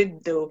double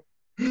bit do.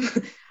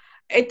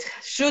 It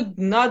should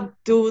not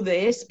do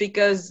this,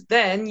 because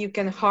then you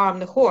can harm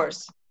the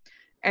horse.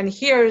 And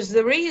here's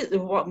the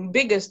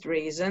biggest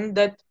reason,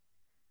 that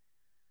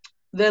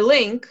the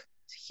link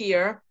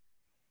here,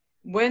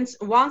 once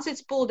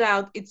it's pulled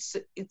out, it's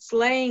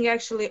laying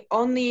actually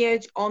on the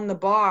edge on the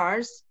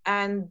bars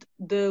and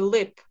the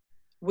lip,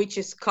 which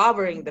is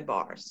covering the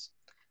bars,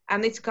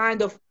 and it's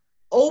kind of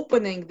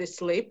opening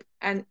this lip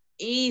and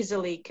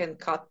easily can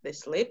cut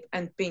this lip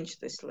and pinch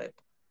this lip.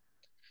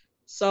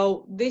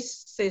 So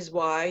this is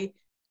why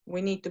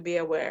we need to be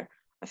aware.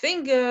 I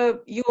think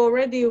you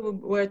already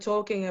were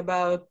talking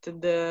about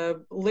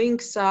the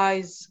link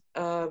size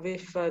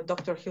with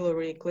Dr.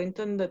 Hillary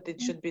Clinton, that it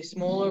should be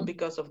smaller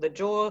because of the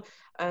jaw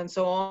and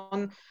so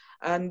on.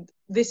 And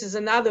this is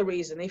another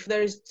reason. If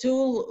there is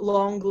too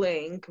long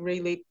link,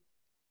 really,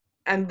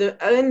 and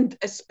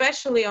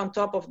especially on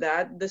top of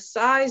that, the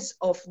size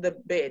of the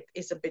bit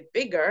is a bit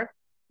bigger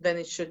than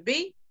it should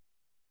be,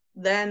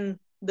 then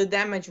the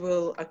damage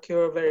will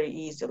occur very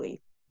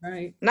easily.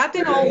 Right. Not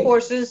in all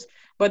horses,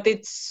 but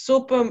it's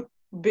super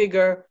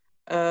bigger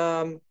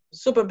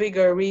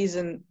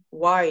reason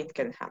why it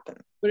can happen.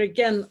 But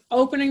again,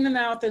 opening the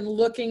mouth and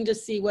looking to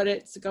see what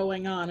it's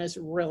going on is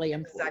really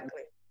important.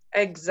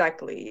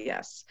 Exactly,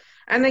 yes.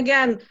 And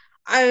again,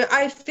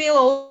 I feel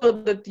also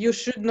that you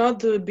should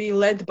not be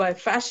led by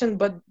fashion,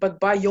 but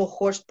by your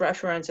horse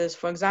preferences.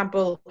 For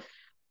example,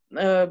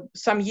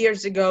 some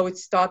years ago, it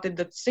started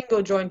that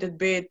single jointed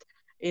bit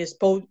is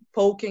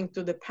poking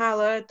to the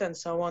palate, and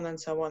so on and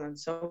so on and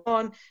so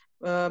on.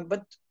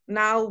 But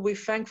now we're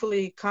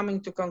thankfully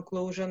coming to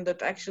conclusion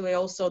that actually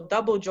also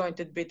double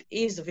jointed bit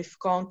is with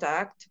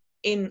contact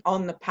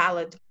on the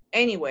palate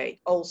anyway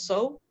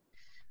also.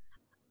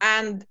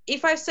 And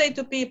if I say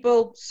to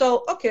people,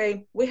 so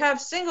okay, we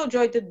have single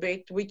jointed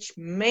bit which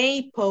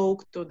may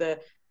poke to the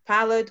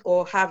palate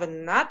or have a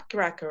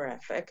nutcracker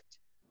effect,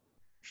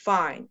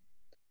 fine.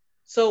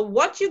 So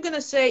what you're going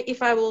to say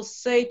if I will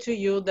say to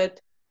you that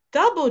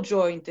double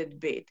jointed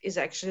bit is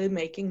actually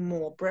making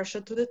more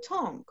pressure to the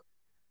tongue?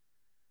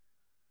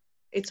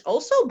 It's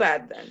also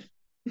bad then.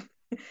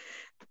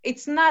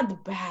 It's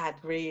not bad,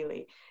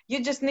 really.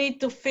 You just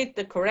need to fit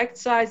the correct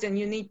size, and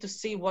you need to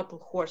see what the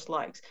horse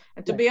likes.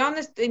 And to be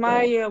honest, in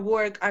my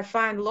work, I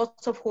find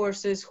lots of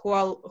horses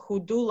who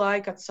do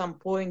like at some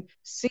point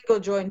single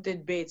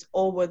jointed bits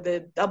over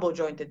the double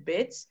jointed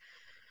bits.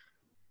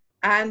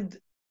 And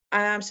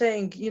I'm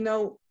saying,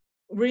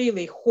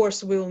 really,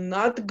 horse will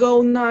not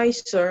go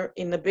nicer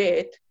in a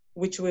bit,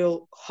 which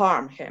will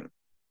harm him.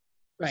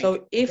 Right.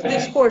 So if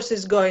this horse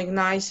is going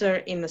nicer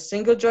in a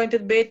single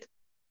jointed bit,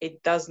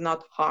 it does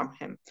not harm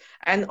him.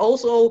 And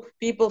also,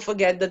 people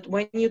forget that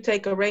when you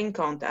take a rein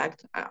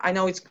contact, I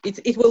know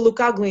it will look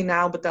ugly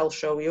now, but I'll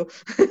show you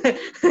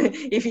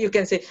if you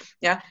can see.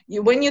 Yeah,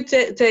 when you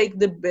take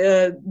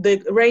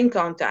the rein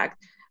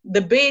contact,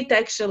 the bit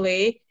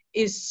actually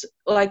is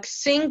like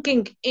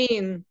sinking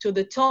in to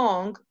the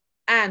tongue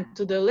and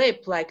to the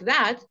lip like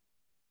that,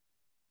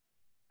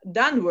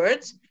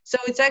 downwards. So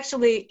it's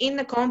actually in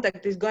the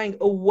contact is going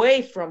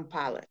away from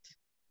palate.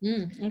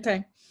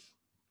 Okay.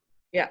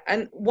 Yeah,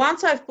 and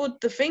once I've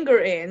put the finger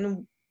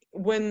in,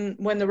 when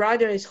the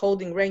rider is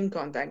holding rein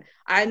contact,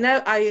 and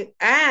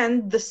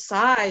the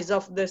size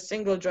of the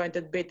single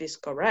jointed bit is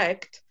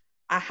correct,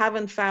 I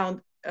haven't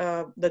found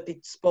that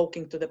it's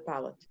poking to the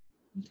palate.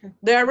 Okay.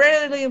 There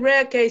are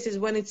rare cases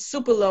when it's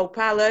super low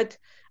palate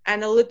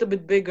and a little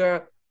bit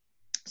bigger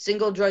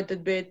single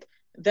jointed bit,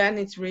 then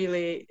it's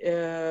really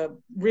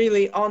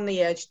on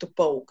the edge to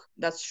poke.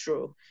 That's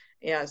true.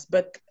 Yes,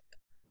 but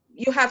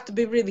you have to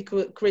be really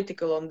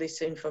critical on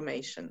this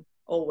information,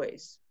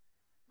 always.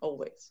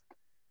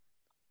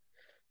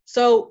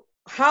 So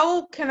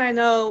how can I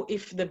know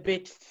if the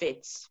bit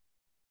fits?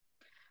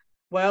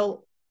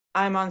 Well,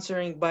 I'm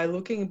answering by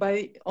looking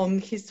on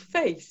his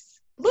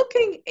face.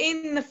 Looking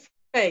in the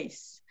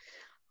face.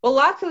 Well,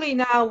 luckily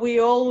now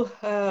we all,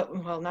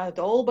 well, not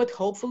all, but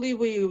hopefully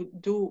we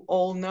do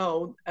all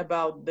know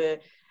about the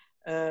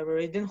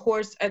ridden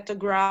horse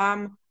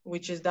ethogram,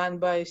 which is done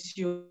by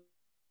Sue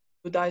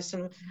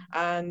Dyson,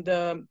 and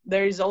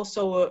there is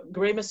also a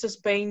grimaces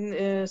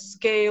pain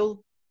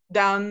scale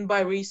done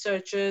by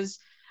researchers,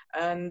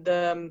 and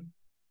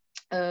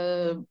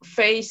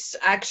face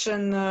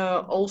action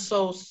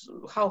also.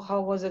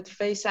 How was it?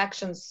 Face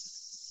action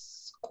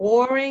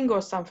scoring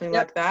or something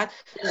like that.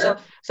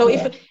 So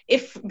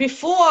if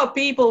before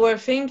people were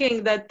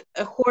thinking that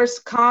a horse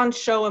can't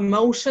show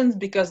emotions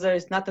because there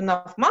is not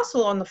enough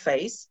muscle on the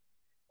face,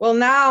 well,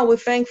 now we're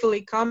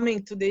thankfully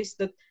coming to this,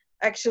 that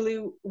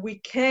actually we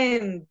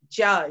can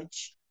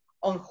judge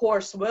on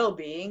horse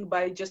well-being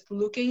by just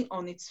looking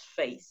on its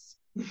face.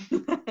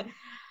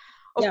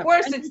 Of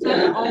course, it's not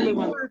the only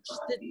one.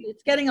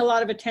 It's getting a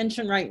lot of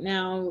attention right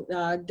now,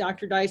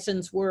 Dr.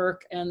 Dyson's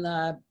work and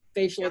the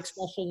facial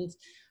expressions.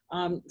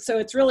 So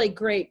it's really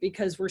great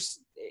because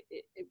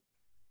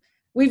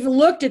we've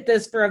looked at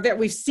this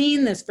we've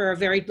seen this for a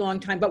very long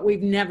time, but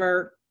we've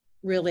never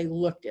really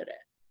looked at it.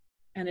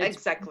 And it's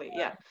exactly,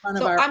 yeah.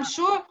 So I'm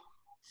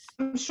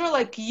sure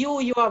like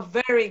you are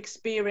a very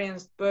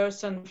experienced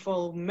person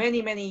for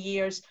many, many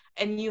years,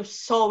 and you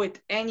saw it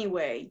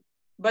anyway.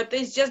 But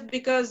it's just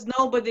because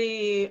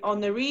nobody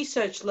on the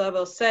research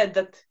level said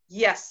that,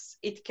 yes,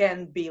 it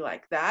can be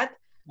like that.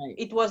 Right.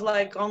 It was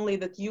like only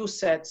that you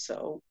said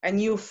so and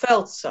you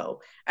felt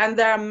so. And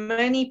there are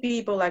many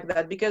people like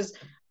that, because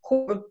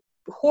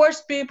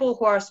horse people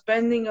who are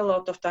spending a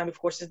lot of time with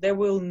horses, they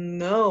will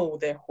know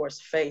their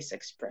horse face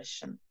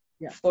expression,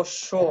 for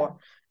sure.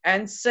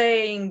 And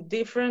saying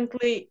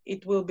differently,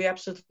 it will be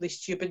absolutely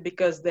stupid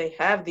because they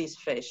have these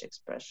face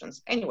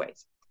expressions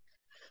anyways.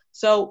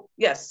 So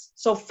yes,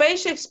 so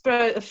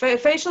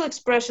facial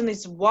expression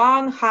is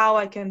one how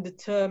I can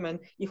determine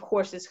if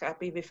horse is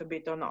happy with a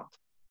bit or not.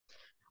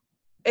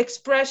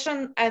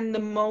 Expression and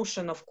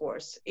emotion, of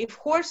course. If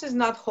horse is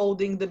not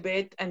holding the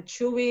bit and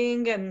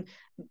chewing and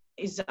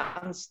is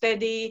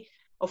unsteady,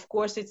 of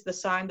course it's the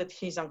sign that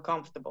he's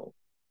uncomfortable.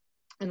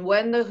 And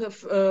when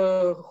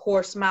the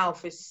horse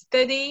mouth is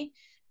steady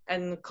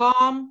and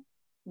calm,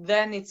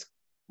 then it's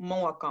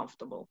more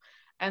comfortable.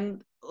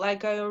 And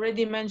like I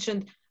already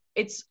mentioned,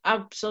 it's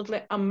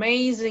absolutely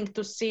amazing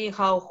to see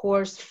how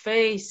horse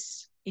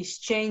face is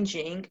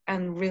changing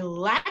and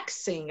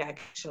relaxing,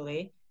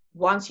 actually,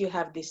 once you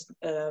have this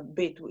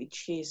bit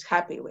which he's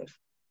happy with.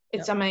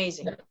 It's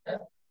amazing.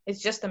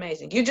 It's just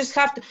amazing. You just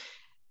have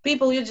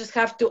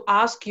to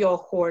ask your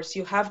horse,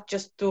 you have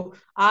just to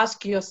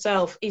ask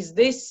yourself, is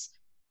this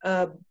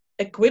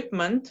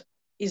equipment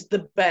is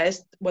the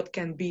best what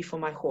can be for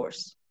my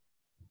horse?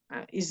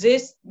 Is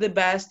this the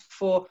best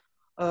for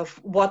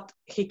what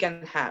he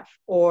can have?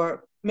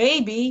 Or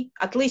maybe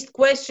at least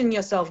question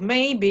yourself,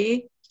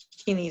 maybe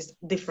he needs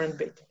different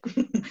bit,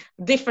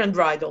 different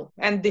bridle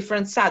and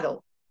different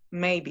saddle,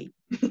 maybe.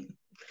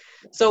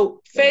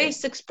 So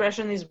face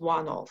expression is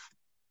one of.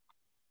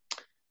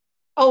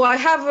 Oh,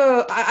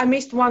 I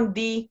missed one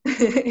D.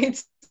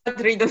 It's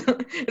Riden.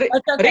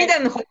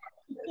 Riden.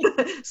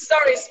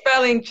 Sorry,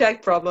 spelling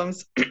check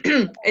problems.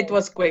 It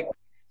was quick.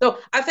 So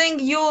I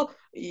think you,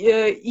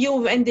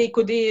 Wendy,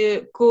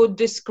 could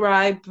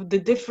describe the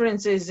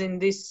differences in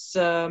these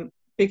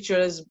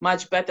pictures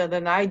much better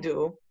than I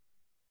do.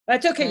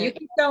 That's okay. You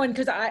keep going,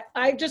 because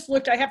I just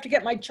looked. I have to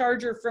get my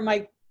charger for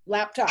my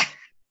laptop.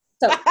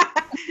 So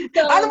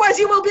otherwise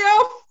you will be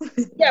off.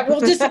 Yeah,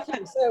 we'll just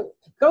so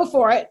go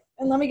for it,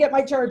 and let me get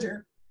my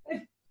charger.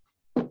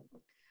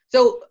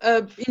 So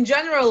in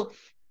general,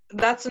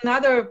 that's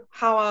another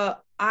how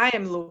I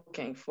am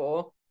looking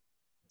for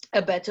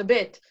a better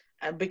bit,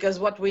 because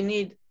what we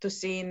need to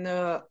see in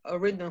a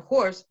ridden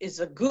horse is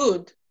a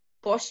good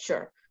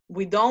posture.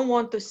 We don't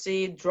want to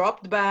see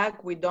dropped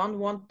back. We don't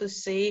want to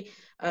see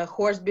a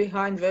horse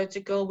behind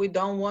vertical. We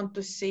don't want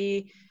to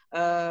see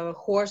a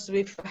horse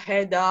with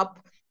head up.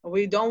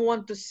 We don't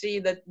want to see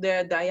that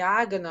their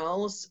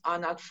diagonals are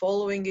not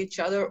following each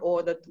other,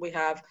 or that we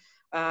have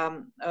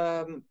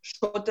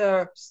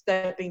shorter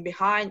stepping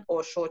behind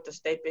or shorter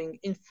stepping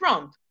in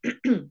front.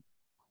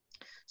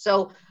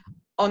 So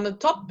on the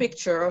top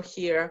picture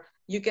here,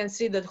 you can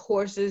see that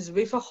horses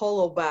with a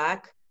hollow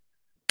back,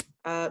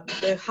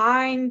 the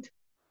hind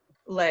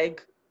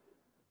leg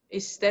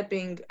is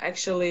stepping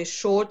actually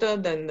shorter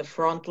than the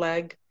front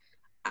leg.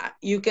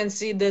 You can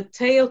see the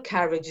tail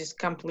carriage is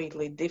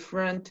completely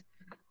different.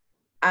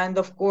 And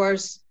of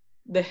course,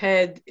 the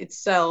head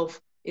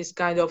itself is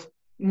kind of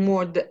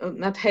more,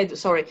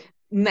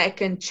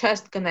 neck and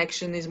chest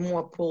connection is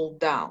more pulled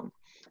down.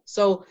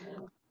 So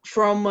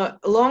from a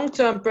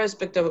long-term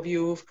perspective of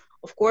view,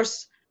 of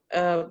course,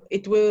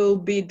 it will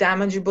be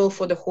damageable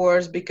for the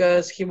horse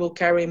because he will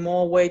carry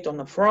more weight on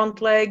the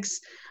front legs.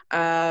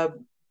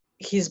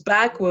 His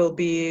back will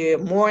be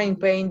more in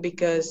pain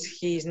because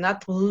he's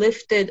not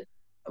lifted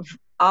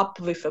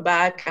up with a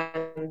back,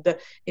 and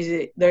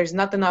there's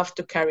not enough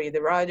to carry the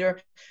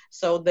rider.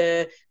 So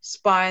the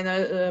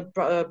spinal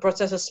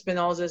processus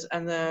spinosus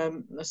and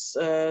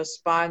the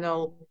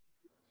spinal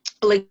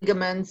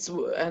ligaments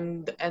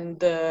and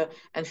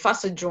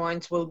facet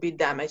joints will be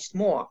damaged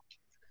more.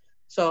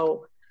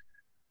 So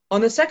On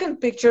the second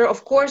picture,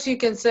 of course, you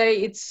can say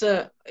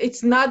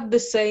it's not the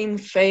same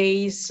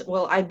face.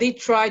 Well, I did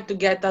try to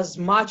get as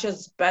much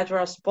as better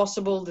as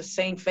possible the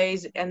same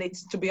face, and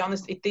it's, to be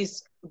honest, it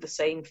is the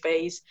same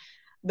face.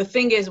 The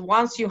thing is,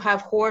 once you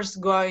have horse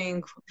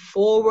going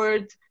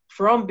forward,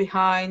 from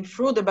behind,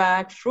 through the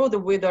back, through the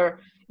wither,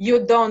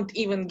 you don't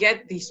even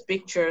get these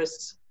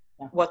pictures,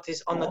 what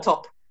is on the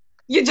top.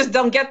 You just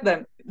don't get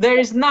them. There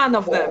is none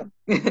of them.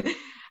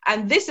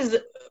 And this is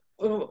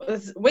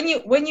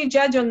when you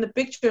judge on the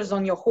pictures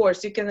on your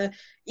horse, you can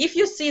if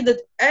you see that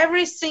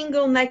every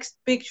single next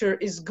picture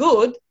is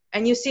good,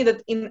 and you see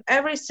that in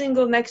every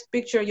single next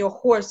picture your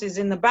horse is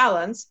in the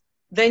balance,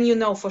 then you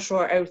know for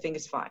sure everything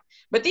is fine.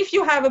 But if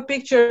you have a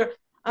picture,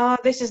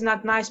 this is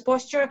not nice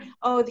posture,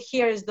 oh,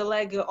 here is the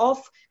leg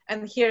off,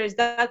 and here is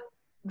that,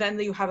 then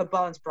you have a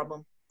balance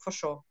problem for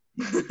sure.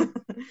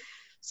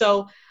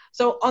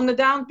 So on the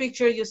down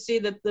picture, you see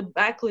that the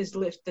back is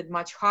lifted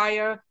much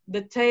higher,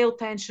 the tail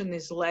tension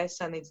is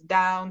less and it's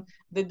down,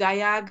 the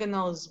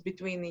diagonals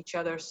between each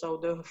other, so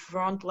the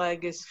front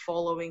leg is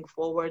following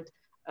forward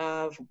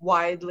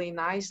widely,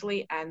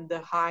 nicely, and the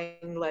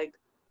hind leg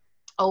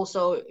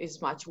also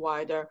is much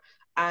wider,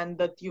 and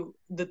that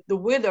the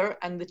wither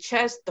and the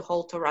chest, the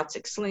whole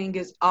thoracic sling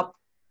is up,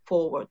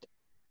 forward,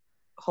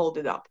 hold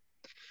it up.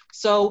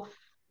 So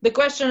the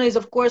question is,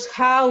 of course,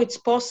 how it's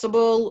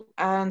possible,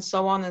 and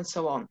so on and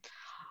so on.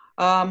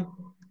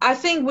 I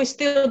think we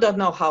still don't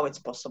know how it's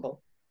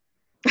possible.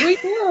 We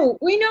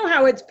know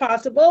how it's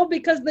possible,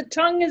 because the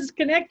tongue is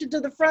connected to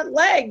the front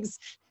legs.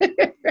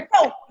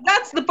 Oh,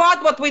 that's the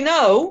part what we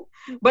know,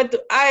 but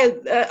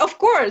of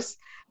course,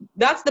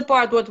 that's the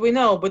part what we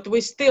know, but we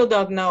still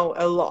don't know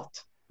a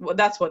lot. Well,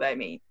 that's what I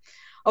mean.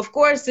 Of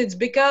course, it's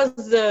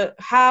because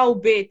how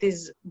bit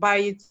is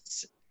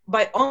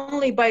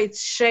only by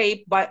its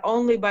shape,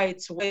 only by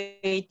its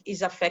weight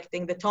is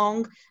affecting the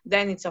tongue.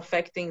 Then it's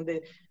affecting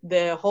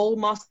the whole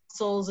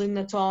muscles in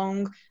the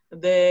tongue,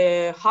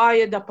 the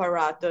hyoid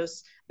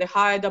apparatus. The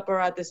hyoid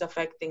apparatus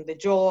affecting the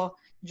jaw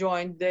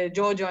joint, the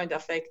jaw joint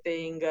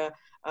affecting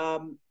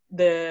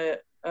the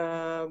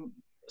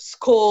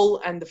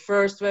skull and the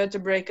first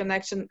vertebrae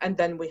connection, and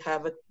then we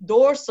have a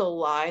dorsal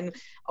line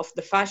of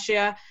the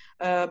fascia,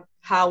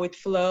 how it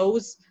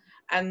flows.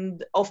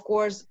 And of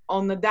course,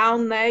 on the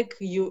down leg,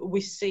 we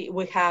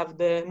have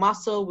the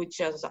muscle which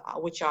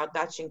are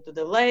attaching to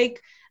the leg,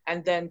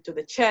 and then to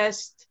the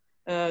chest,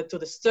 to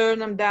the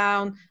sternum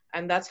down,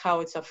 and that's how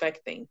it's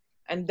affecting.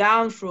 And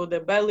down through the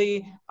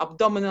belly,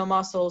 abdominal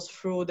muscles,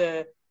 through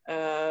the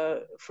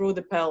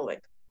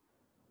pelvic.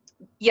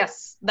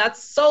 Yes,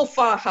 that's so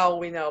far how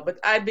we know, but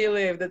I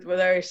believe that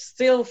there is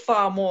still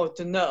far more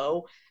to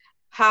know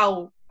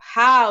how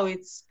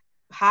it's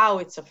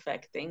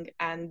affecting,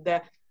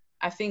 and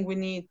I think we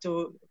need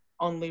to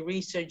only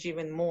research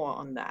even more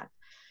on that.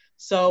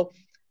 So,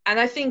 and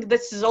I think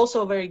this is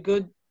also very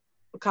good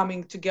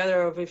coming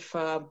together with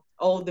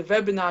all the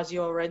webinars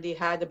you already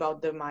had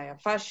about the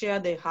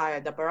myofascia, the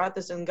hyoid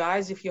apparatus. And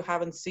guys, if you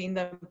haven't seen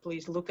them,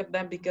 please look at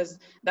them, because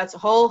that's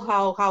whole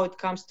how it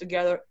comes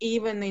together,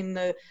 even in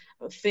the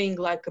thing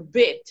like a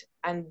bit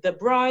and the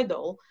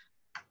bridle.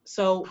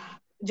 So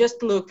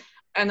just look,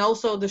 and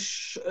also the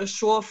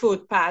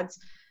Surefoot pads,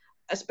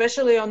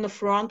 especially on the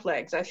front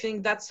legs. I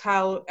think that's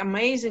how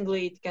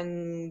amazingly it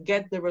can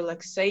get the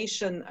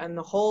relaxation and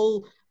the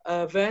whole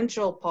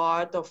ventral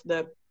part of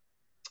the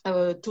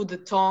to the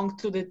tongue,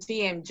 to the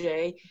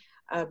TMJ,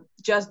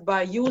 just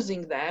by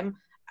using them.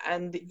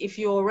 And if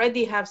you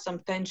already have some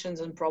tensions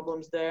and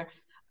problems there,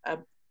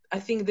 I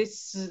think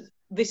this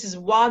is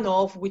one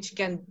of which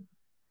can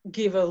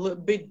give a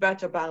little bit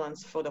better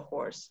balance for the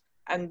horse,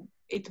 and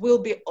it will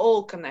be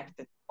all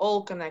connected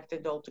all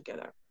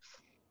together.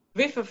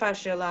 With the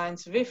fascia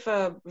lines, with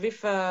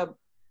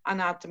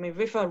anatomy,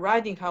 with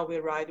riding, how we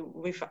ride,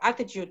 with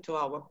attitude to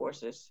our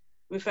horses,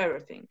 with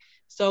everything.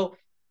 So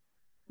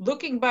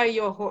looking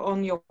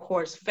on your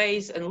horse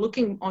face and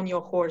looking on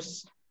your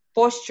horse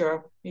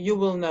posture, you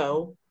will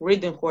know,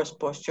 reading horse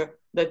posture,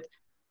 that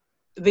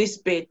this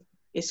bit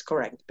is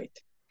correct bit.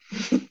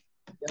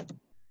 Yeah.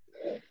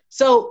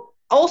 So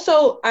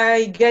also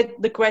I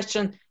get the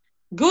question,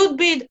 good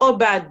bit or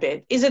bad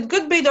bit? Is it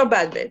good bit or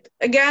bad bit?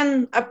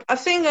 Again, I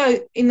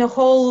think in the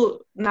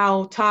whole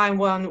now time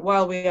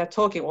while we are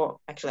talking, or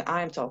actually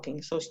I am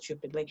talking so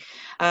stupidly,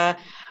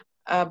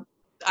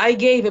 I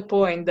gave a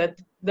point that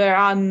there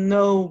are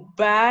no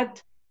bad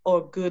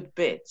or good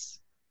bits.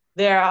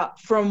 There are,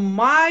 from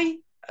my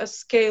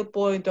scale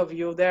point of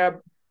view, there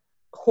are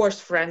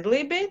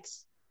horse-friendly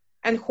bits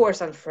and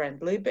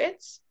horse-unfriendly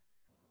bits.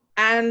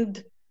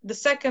 And the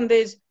second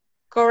is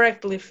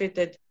correctly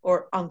fitted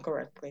or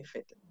incorrectly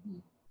fitted.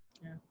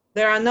 Yeah.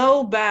 There are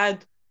no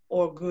bad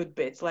or good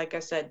bits. Like I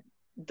said,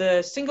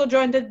 the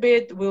single-jointed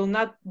bit will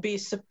not be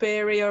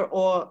superior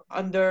or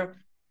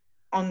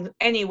on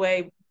any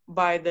way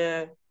by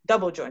the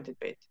double-jointed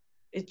bit.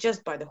 It's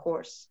just by the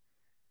horse,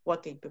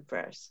 what he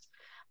prefers.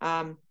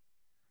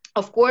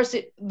 Of course,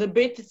 the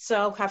bit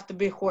itself have to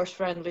be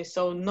horse-friendly,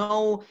 so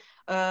no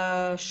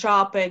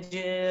sharp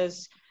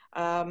edges,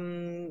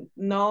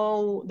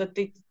 know that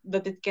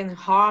it can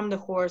harm the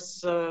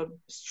horse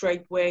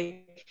straight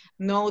away,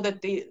 know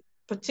that the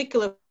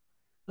particular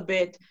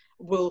bit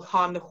will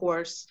harm the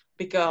horse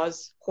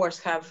because horse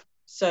have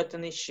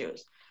certain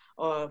issues,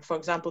 or for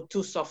example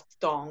too soft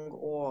tongue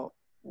or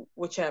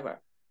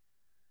whichever.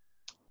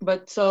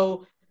 But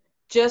so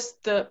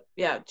just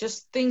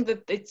just think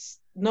that it's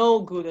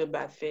no good or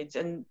bad fits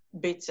and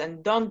bits,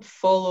 and don't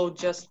follow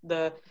just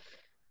the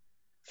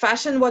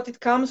fashion what it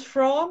comes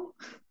from.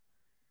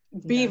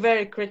 Be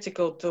very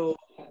critical to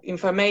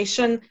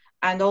information,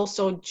 and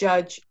also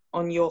judge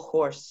on your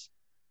horse.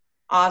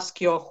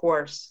 Ask your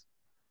horse,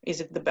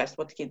 is it the best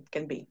what it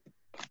can be?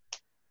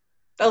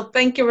 Well,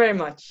 thank you very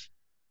much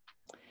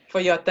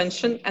for your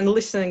attention and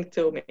listening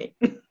to me.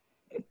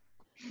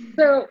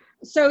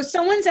 So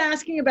someone's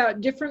asking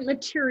about different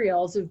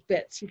materials of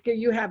bits.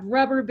 You have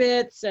rubber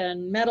bits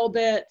and metal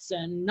bits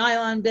and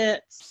nylon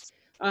bits.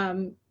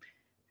 And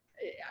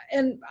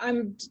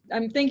I'm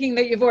thinking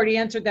that you've already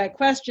answered that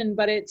question,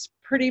 but it's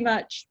pretty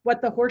much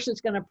what the horse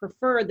is going to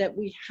prefer, that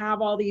we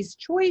have all these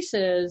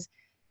choices,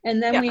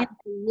 and then we have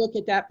to look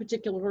at that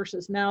particular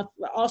horse's mouth.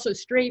 Also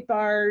straight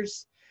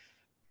bars,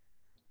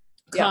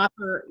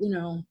 copper, you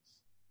know.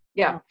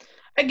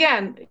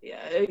 Again,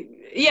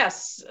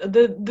 yes,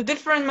 the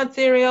different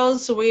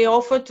materials we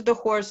offer to the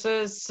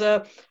horses,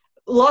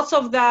 lots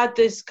of that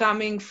is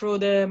coming through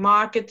the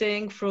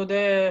marketing, through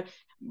the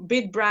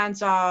bit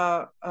brands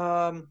are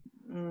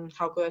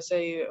how could I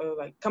say,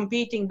 like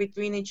competing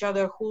between each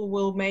other, who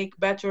will make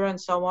better, and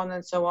so on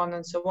and so on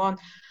and so on.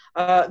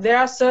 There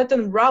are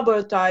certain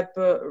rubber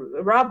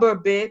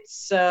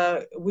bits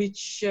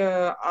which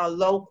are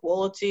low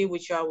quality,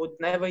 which I would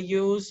never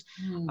use.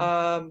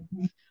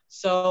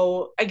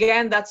 So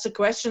again, that's a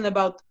question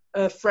about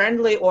a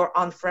friendly or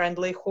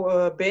unfriendly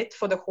bit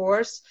for the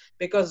horse,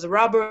 because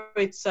rubber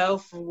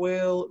itself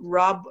will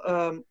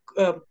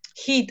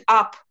heat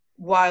up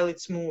while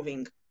it's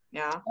moving.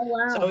 Oh,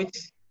 wow. So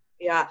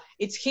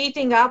it's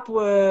heating up.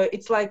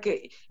 It's like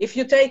if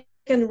you take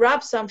and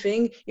rub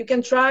something, you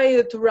can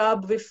try to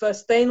rub with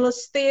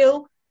stainless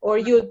steel, or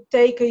you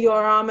take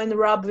your arm and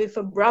rub with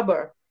a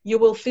rubber. You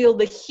will feel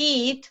the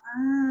heat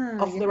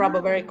of the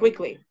rubber very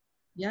quickly.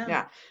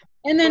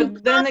 And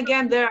then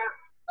again, there are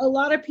a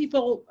lot of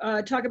people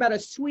talk about a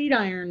sweet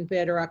iron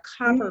bit or a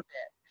copper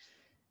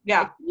bit.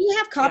 Do you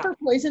have copper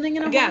poisoning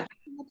in a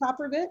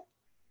copper bit?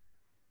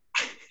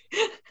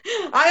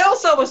 I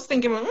also was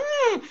thinking,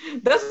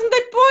 doesn't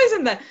that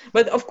poison that?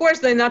 But of course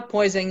they're not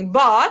poisoning.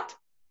 But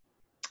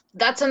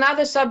that's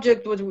another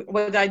subject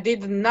what I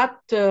did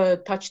not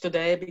touch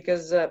today,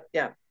 because I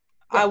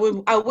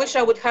wish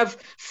I would have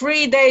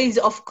 3 days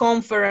of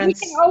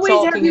conference. We can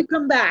always have you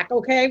come back,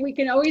 okay? We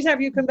can always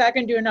have you come back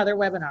and do another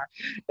webinar.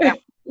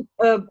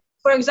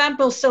 For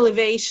example,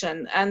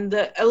 salivation, and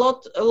a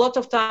lot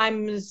of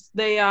times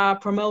they are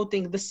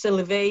promoting the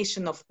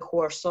salivation of the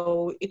horse,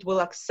 so it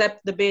will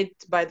accept the bit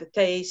by the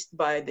taste,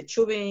 by the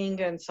chewing,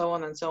 and so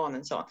on and so on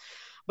and so on.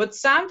 But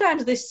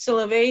sometimes this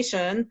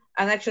salivation,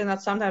 and actually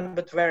not sometimes,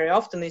 but very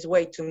often, is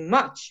way too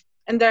much,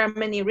 and there are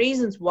many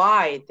reasons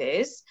why it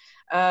is.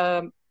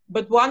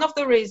 But one of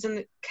the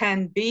reasons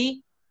can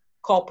be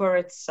copper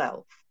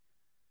itself.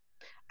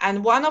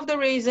 And one of the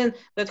reasons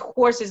that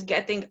horse is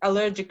getting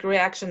allergic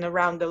reaction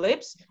around the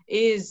lips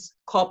is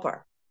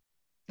copper.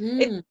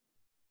 It's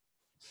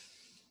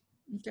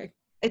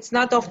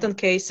not often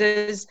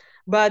cases,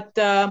 but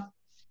there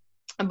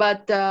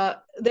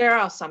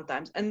are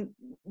sometimes. And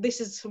this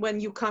is when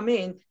you come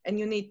in and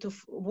you need to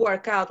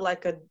work out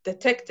like a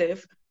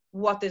detective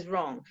what is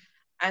wrong.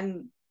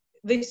 And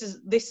this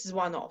is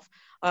one of.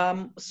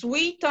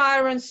 Sweet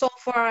iron, so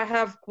far I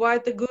have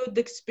quite a good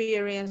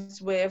experience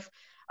with.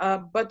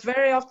 But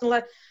very often,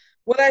 like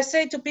what I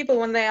say to people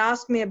when they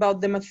ask me about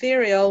the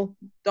material,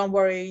 don't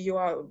worry, you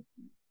are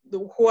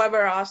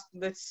whoever asked,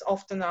 that's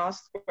often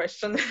asked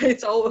question.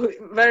 It's all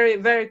very,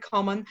 very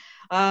common.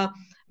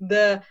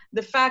 The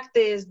fact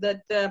is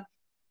that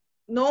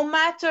no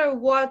matter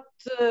what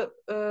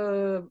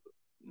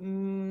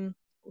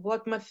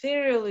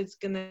material it's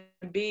gonna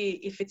be,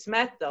 if it's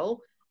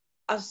metal,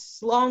 as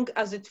long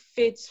as it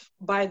fits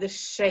by the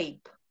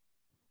shape.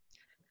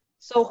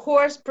 So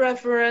horse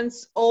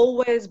preference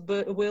always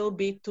will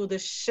be to the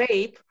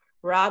shape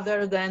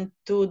rather than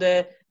to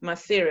the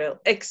material,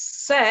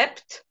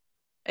 except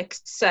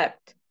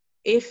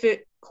if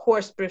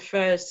horse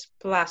prefers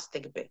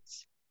plastic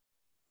bits.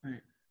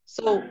 Right.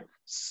 So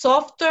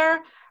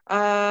softer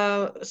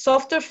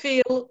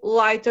feel,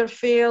 lighter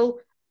feel,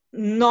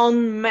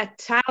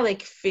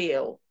 non-metallic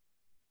feel.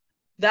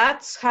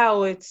 That's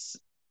how it's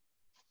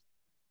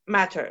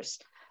matters.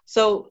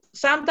 So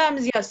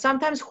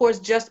sometimes horse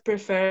just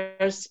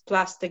prefers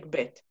plastic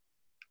bit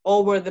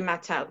over the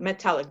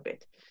metallic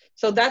bit.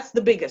 So that's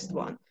the biggest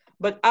one.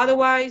 But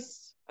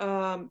otherwise,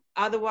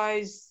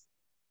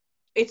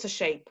 it's a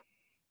shape.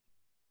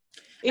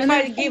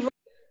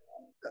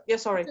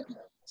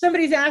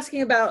 Somebody's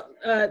asking about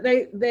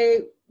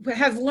they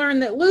have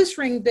learned that loose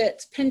ring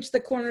bits pinch the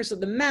corners of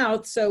the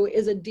mouth. So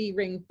is a D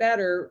ring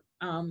better?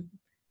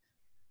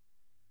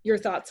 your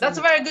thoughts on That's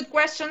a that. very good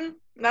question.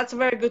 That's a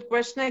very good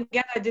question.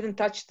 Again, I didn't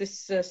touch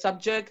this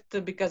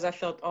subject because I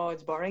thought, oh,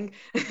 it's boring.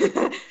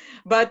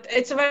 But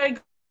it's a very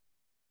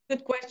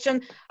good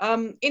question.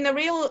 In a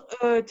real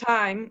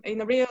time,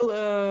 in a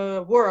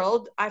real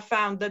world, I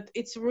found that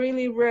it's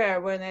really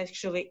rare when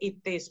actually it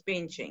is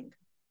pinching.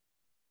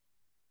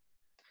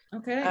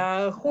 Okay.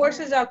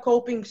 Horses are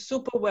coping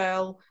super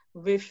well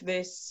with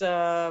this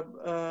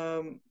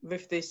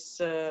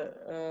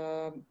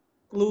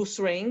loose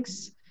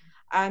rings,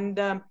 and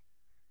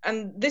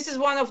this is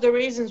one of the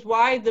reasons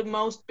why the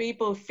most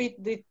people fit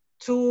it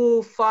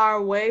too far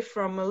away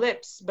from the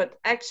lips, but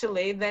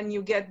actually then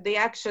you get the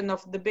action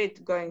of the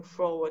bit going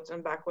forwards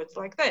and backwards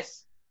like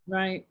this.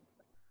 Right.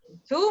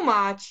 Too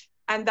much,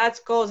 and that's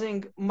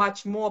causing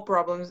much more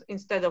problems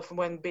instead of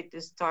when bit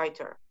is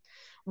tighter.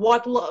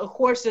 What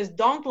horses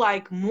don't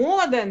like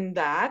more than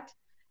that,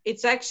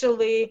 it's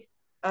actually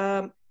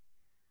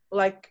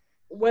like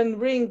when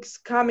rings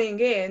coming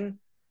in,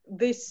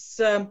 this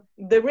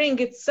the ring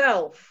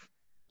itself.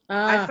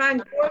 I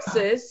find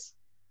horses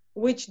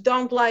which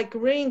don't like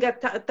ring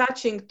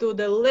attaching to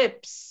the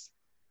lips.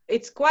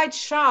 It's quite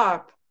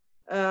sharp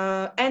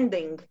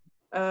ending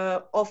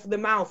of the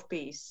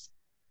mouthpiece,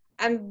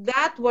 and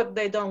that's what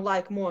they don't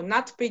like more,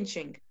 not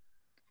pinching.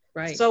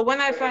 Right. So when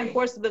I find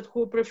horses that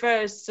who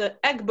prefers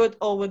egbert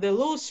over the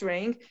loose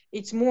ring,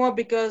 it's more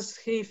because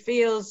he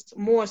feels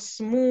more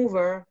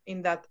smoother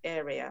in that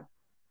area.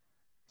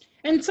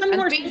 And some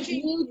horses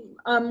need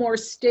a more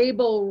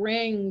stable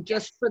ring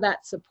just for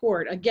that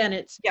support. Again,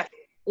 it's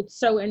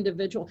so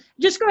individual.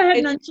 Just go ahead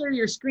and unshare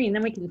your screen,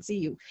 then we can see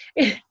you.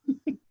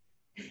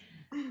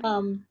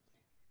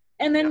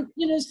 And then,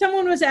 you know,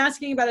 someone was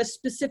asking about a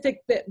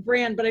specific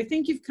brand, but I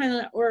think you've kind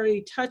of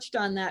already touched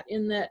on that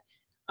in that,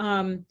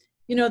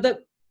 you know, the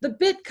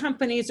bit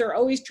companies are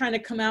always trying to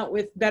come out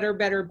with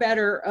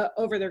better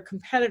over their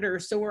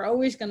competitors. So we're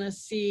always going to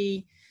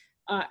see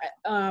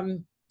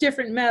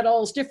different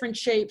metals, different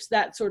shapes,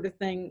 that sort of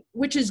thing,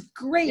 which is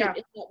great. Yeah.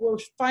 That we're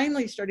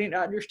finally starting to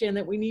understand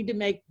that we need to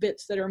make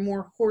bits that are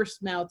more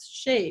horse mouth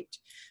shaped.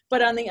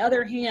 But on the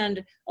other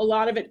hand, a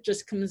lot of it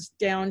just comes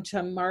down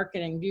to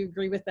marketing. Do you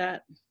agree with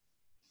that?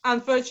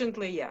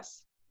 Unfortunately,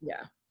 yes.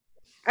 Yeah.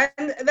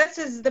 And this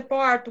is the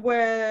part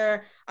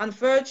where,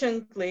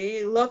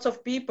 unfortunately, lots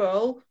of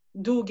people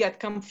do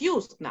get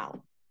confused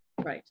now.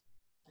 Right.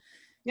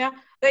 Yeah,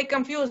 they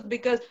confused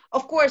because,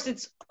 of course,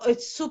 it's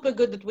super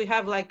good that we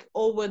have like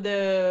over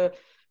the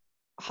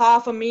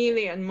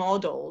 500,000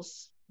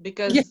 models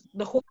because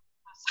the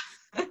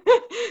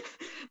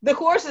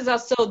horses are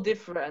so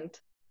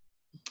different.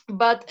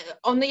 But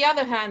on the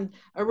other hand,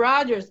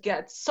 riders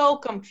get so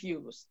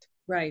confused.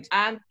 Right.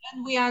 And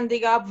then we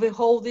ending up with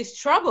all these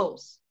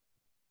troubles.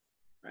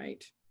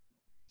 Right.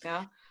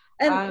 Yeah.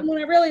 And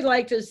what I really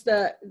liked is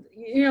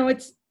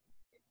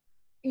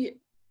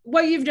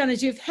what you've done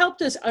is you've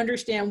helped us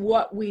understand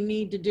what we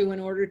need to do in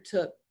order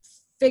to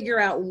figure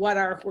out what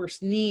our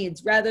horse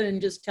needs, rather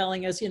than just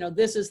telling us, you know,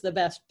 this is the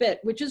best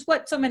bit, which is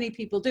what so many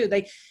people do.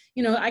 They,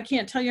 you know, I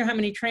can't tell you how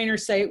many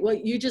trainers say, well,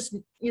 you just,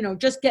 you know,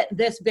 just get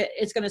this bit,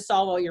 it's going to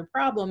solve all your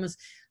problems.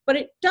 But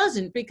it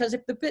doesn't, because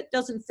if the bit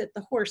doesn't fit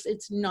the horse,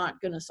 it's not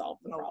going to solve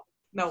the problem.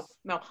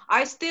 No.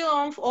 I still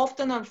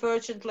often,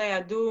 unfortunately,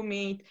 I do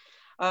meet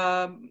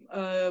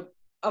a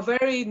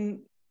very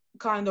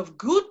kind of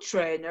good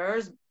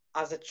trainers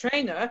as a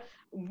trainer,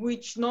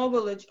 which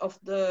knowledge of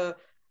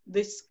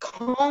this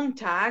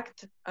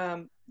contact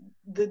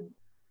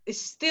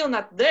is still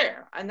not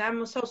there, and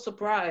I'm so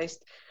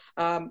surprised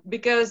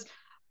because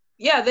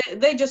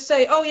they just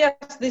say, oh yes,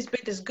 this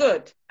bit is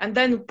good, and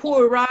then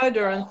poor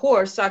rider and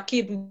horse are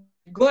keep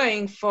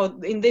going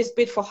in this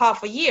bit for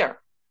half a year.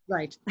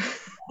 Right.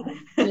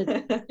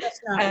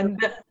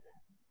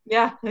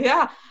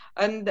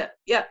 And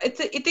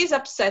it is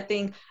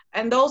upsetting.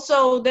 And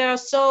also there are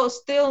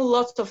still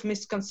lots of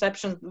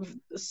misconceptions.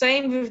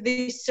 Same with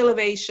this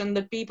salivation,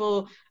 that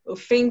people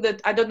think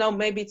that, I don't know,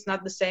 maybe it's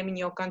not the same in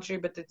your country,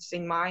 but it's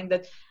in mine,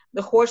 that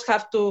the horse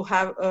have to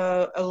have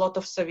a lot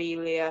of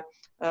savilia.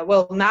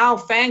 Well, now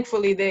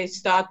thankfully they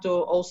start to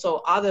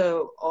also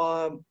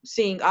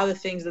seeing other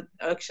things that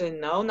actually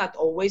no, not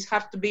always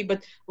have to be,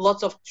 but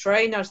lots of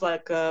trainers,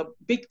 like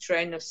big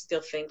trainers,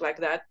 still think like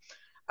that.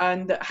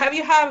 And have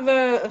you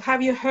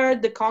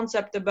heard the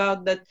concept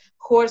about that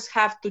horse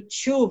have to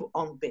chew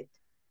on bit?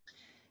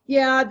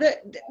 Yeah,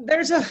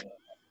 there's a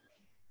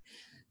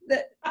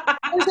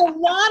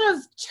lot of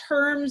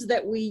terms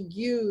that we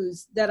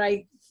use that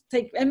I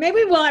think, and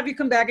maybe we'll have you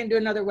come back and do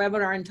another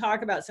webinar and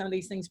talk about some of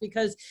these things,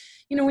 because,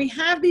 you know, we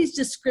have these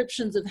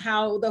descriptions of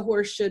how the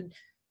horse should,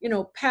 you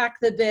know, pack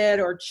the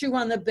bit or chew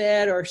on the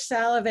bit or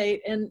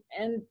salivate, and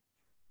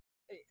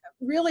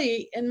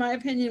really, in my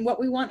opinion, what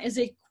we want is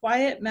a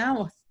quiet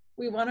mouth.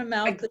 We want a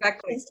mouth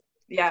exactly.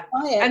 That's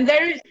quiet. And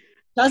there is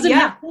doesn't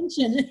have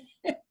tension.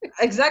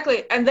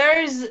 Exactly. And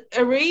there is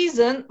a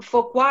reason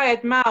for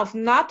quiet mouth,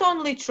 not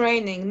only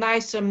training,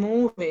 nicer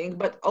moving,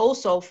 but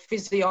also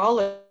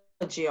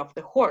physiology of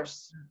the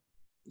horse.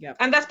 Yeah.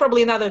 And that's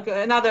probably another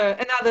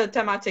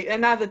thematic,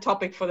 another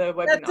topic for the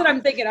webinar. That's what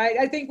I'm thinking.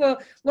 I think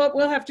what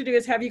we'll have to do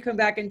is have you come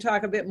back and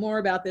talk a bit more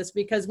about this,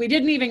 because we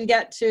didn't even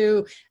get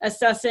to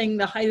assessing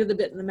the height of the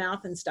bit in the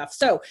mouth and stuff.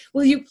 So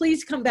will you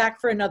please come back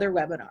for another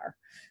webinar?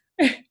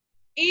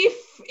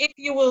 If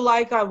you will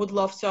like, I would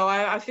love so.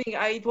 I think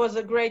it was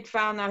a great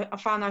fun.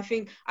 I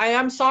think I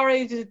am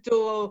sorry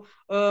to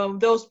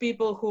those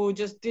people who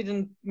just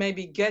didn't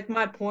maybe get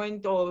my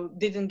point, or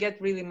didn't get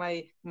really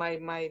my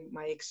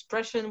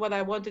expression, what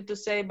I wanted to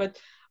say. But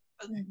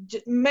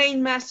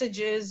main message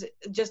is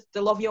just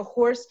love your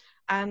horse,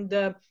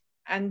 and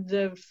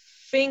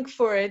think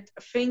for it.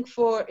 Think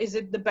for, is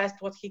it the best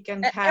what he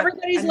can have?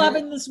 Everybody's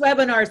loving this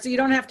webinar, so you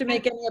don't have to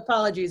make any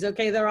apologies.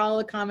 Okay, they're all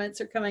the comments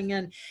are coming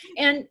in,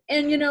 and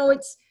you know,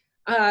 it's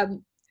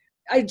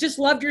I just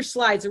loved your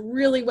slides.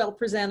 Really well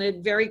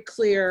presented, very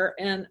clear,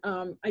 and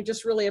I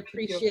just really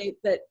appreciate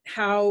that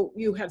how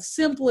you have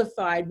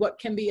simplified what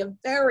can be a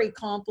very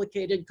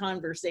complicated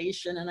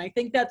conversation. And I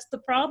think that's the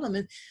problem.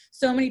 And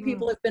so many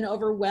people have been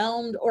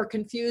overwhelmed or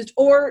confused,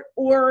 or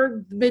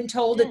been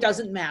told it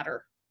doesn't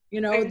matter. You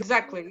know,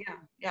 exactly.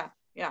 Yeah.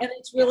 And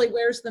it's really,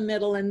 where's the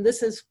middle? And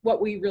this is what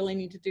we really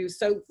need to do.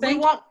 So we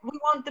want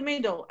the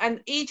middle,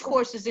 and each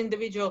horse is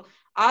individual,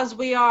 as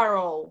we are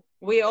all.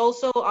 We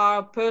also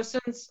are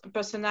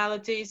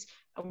personalities,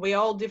 and we're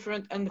all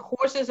different, and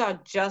horses are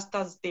just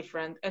as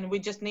different. And we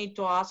just need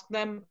to ask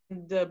them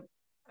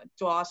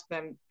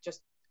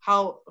just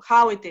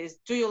how it is.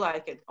 Do you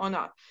like it or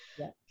not?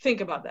 Yeah.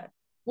 Think about that.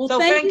 Well, so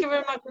thank you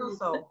very much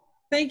also.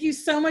 Thank you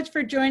so much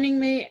for joining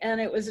me,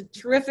 and it was a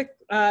terrific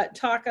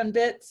talk on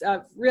bits.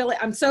 Really,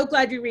 I'm so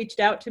glad you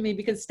reached out to me,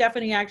 because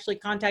Stephanie actually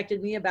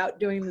contacted me about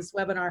doing this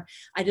webinar.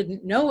 I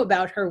didn't know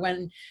about her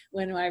when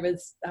I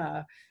was,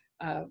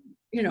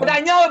 you know. But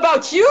I know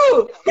about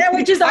you. Yeah,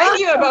 which is awesome. I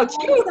knew about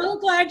you. I'm so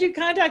glad you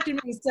contacted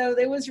me. So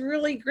it was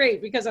really great,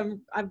 because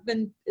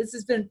this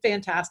has been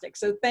fantastic.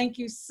 So thank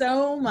you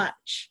so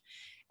much.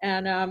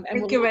 And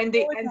thank you,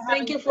 Wendy, and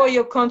thank you for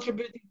your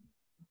contributing.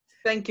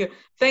 Thank you.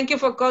 Thank you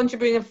for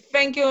contributing.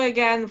 Thank you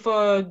again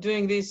for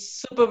doing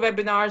these super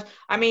webinars.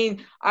 I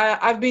mean,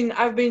 I've been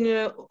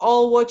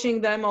all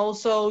watching them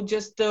also,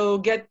 just to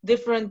get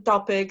different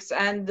topics,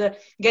 and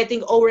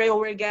getting over and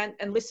over again,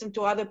 and listen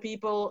to other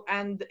people.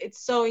 And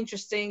it's so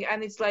interesting,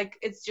 and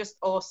it's just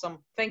awesome.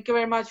 Thank you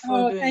very much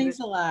for doing thanks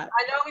this. a lot.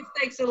 I know it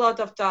takes a lot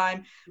of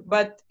time,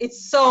 but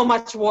it's so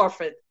much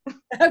worth it.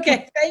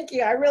 Okay. Thank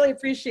you. I really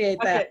appreciate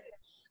that. Okay.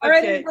 All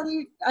right,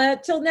 everybody.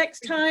 Till next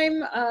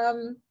time.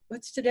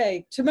 What's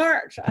today?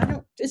 Tomorrow.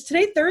 Is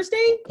today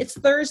Thursday? It's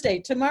Thursday.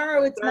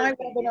 Tomorrow it's my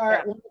webinar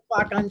at 1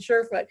 o'clock on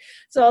Surefoot.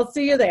 So I'll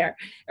see you there.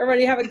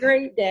 Everybody have a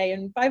great day,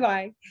 and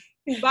bye-bye.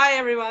 Bye,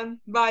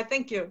 everyone. Bye.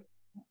 Thank you.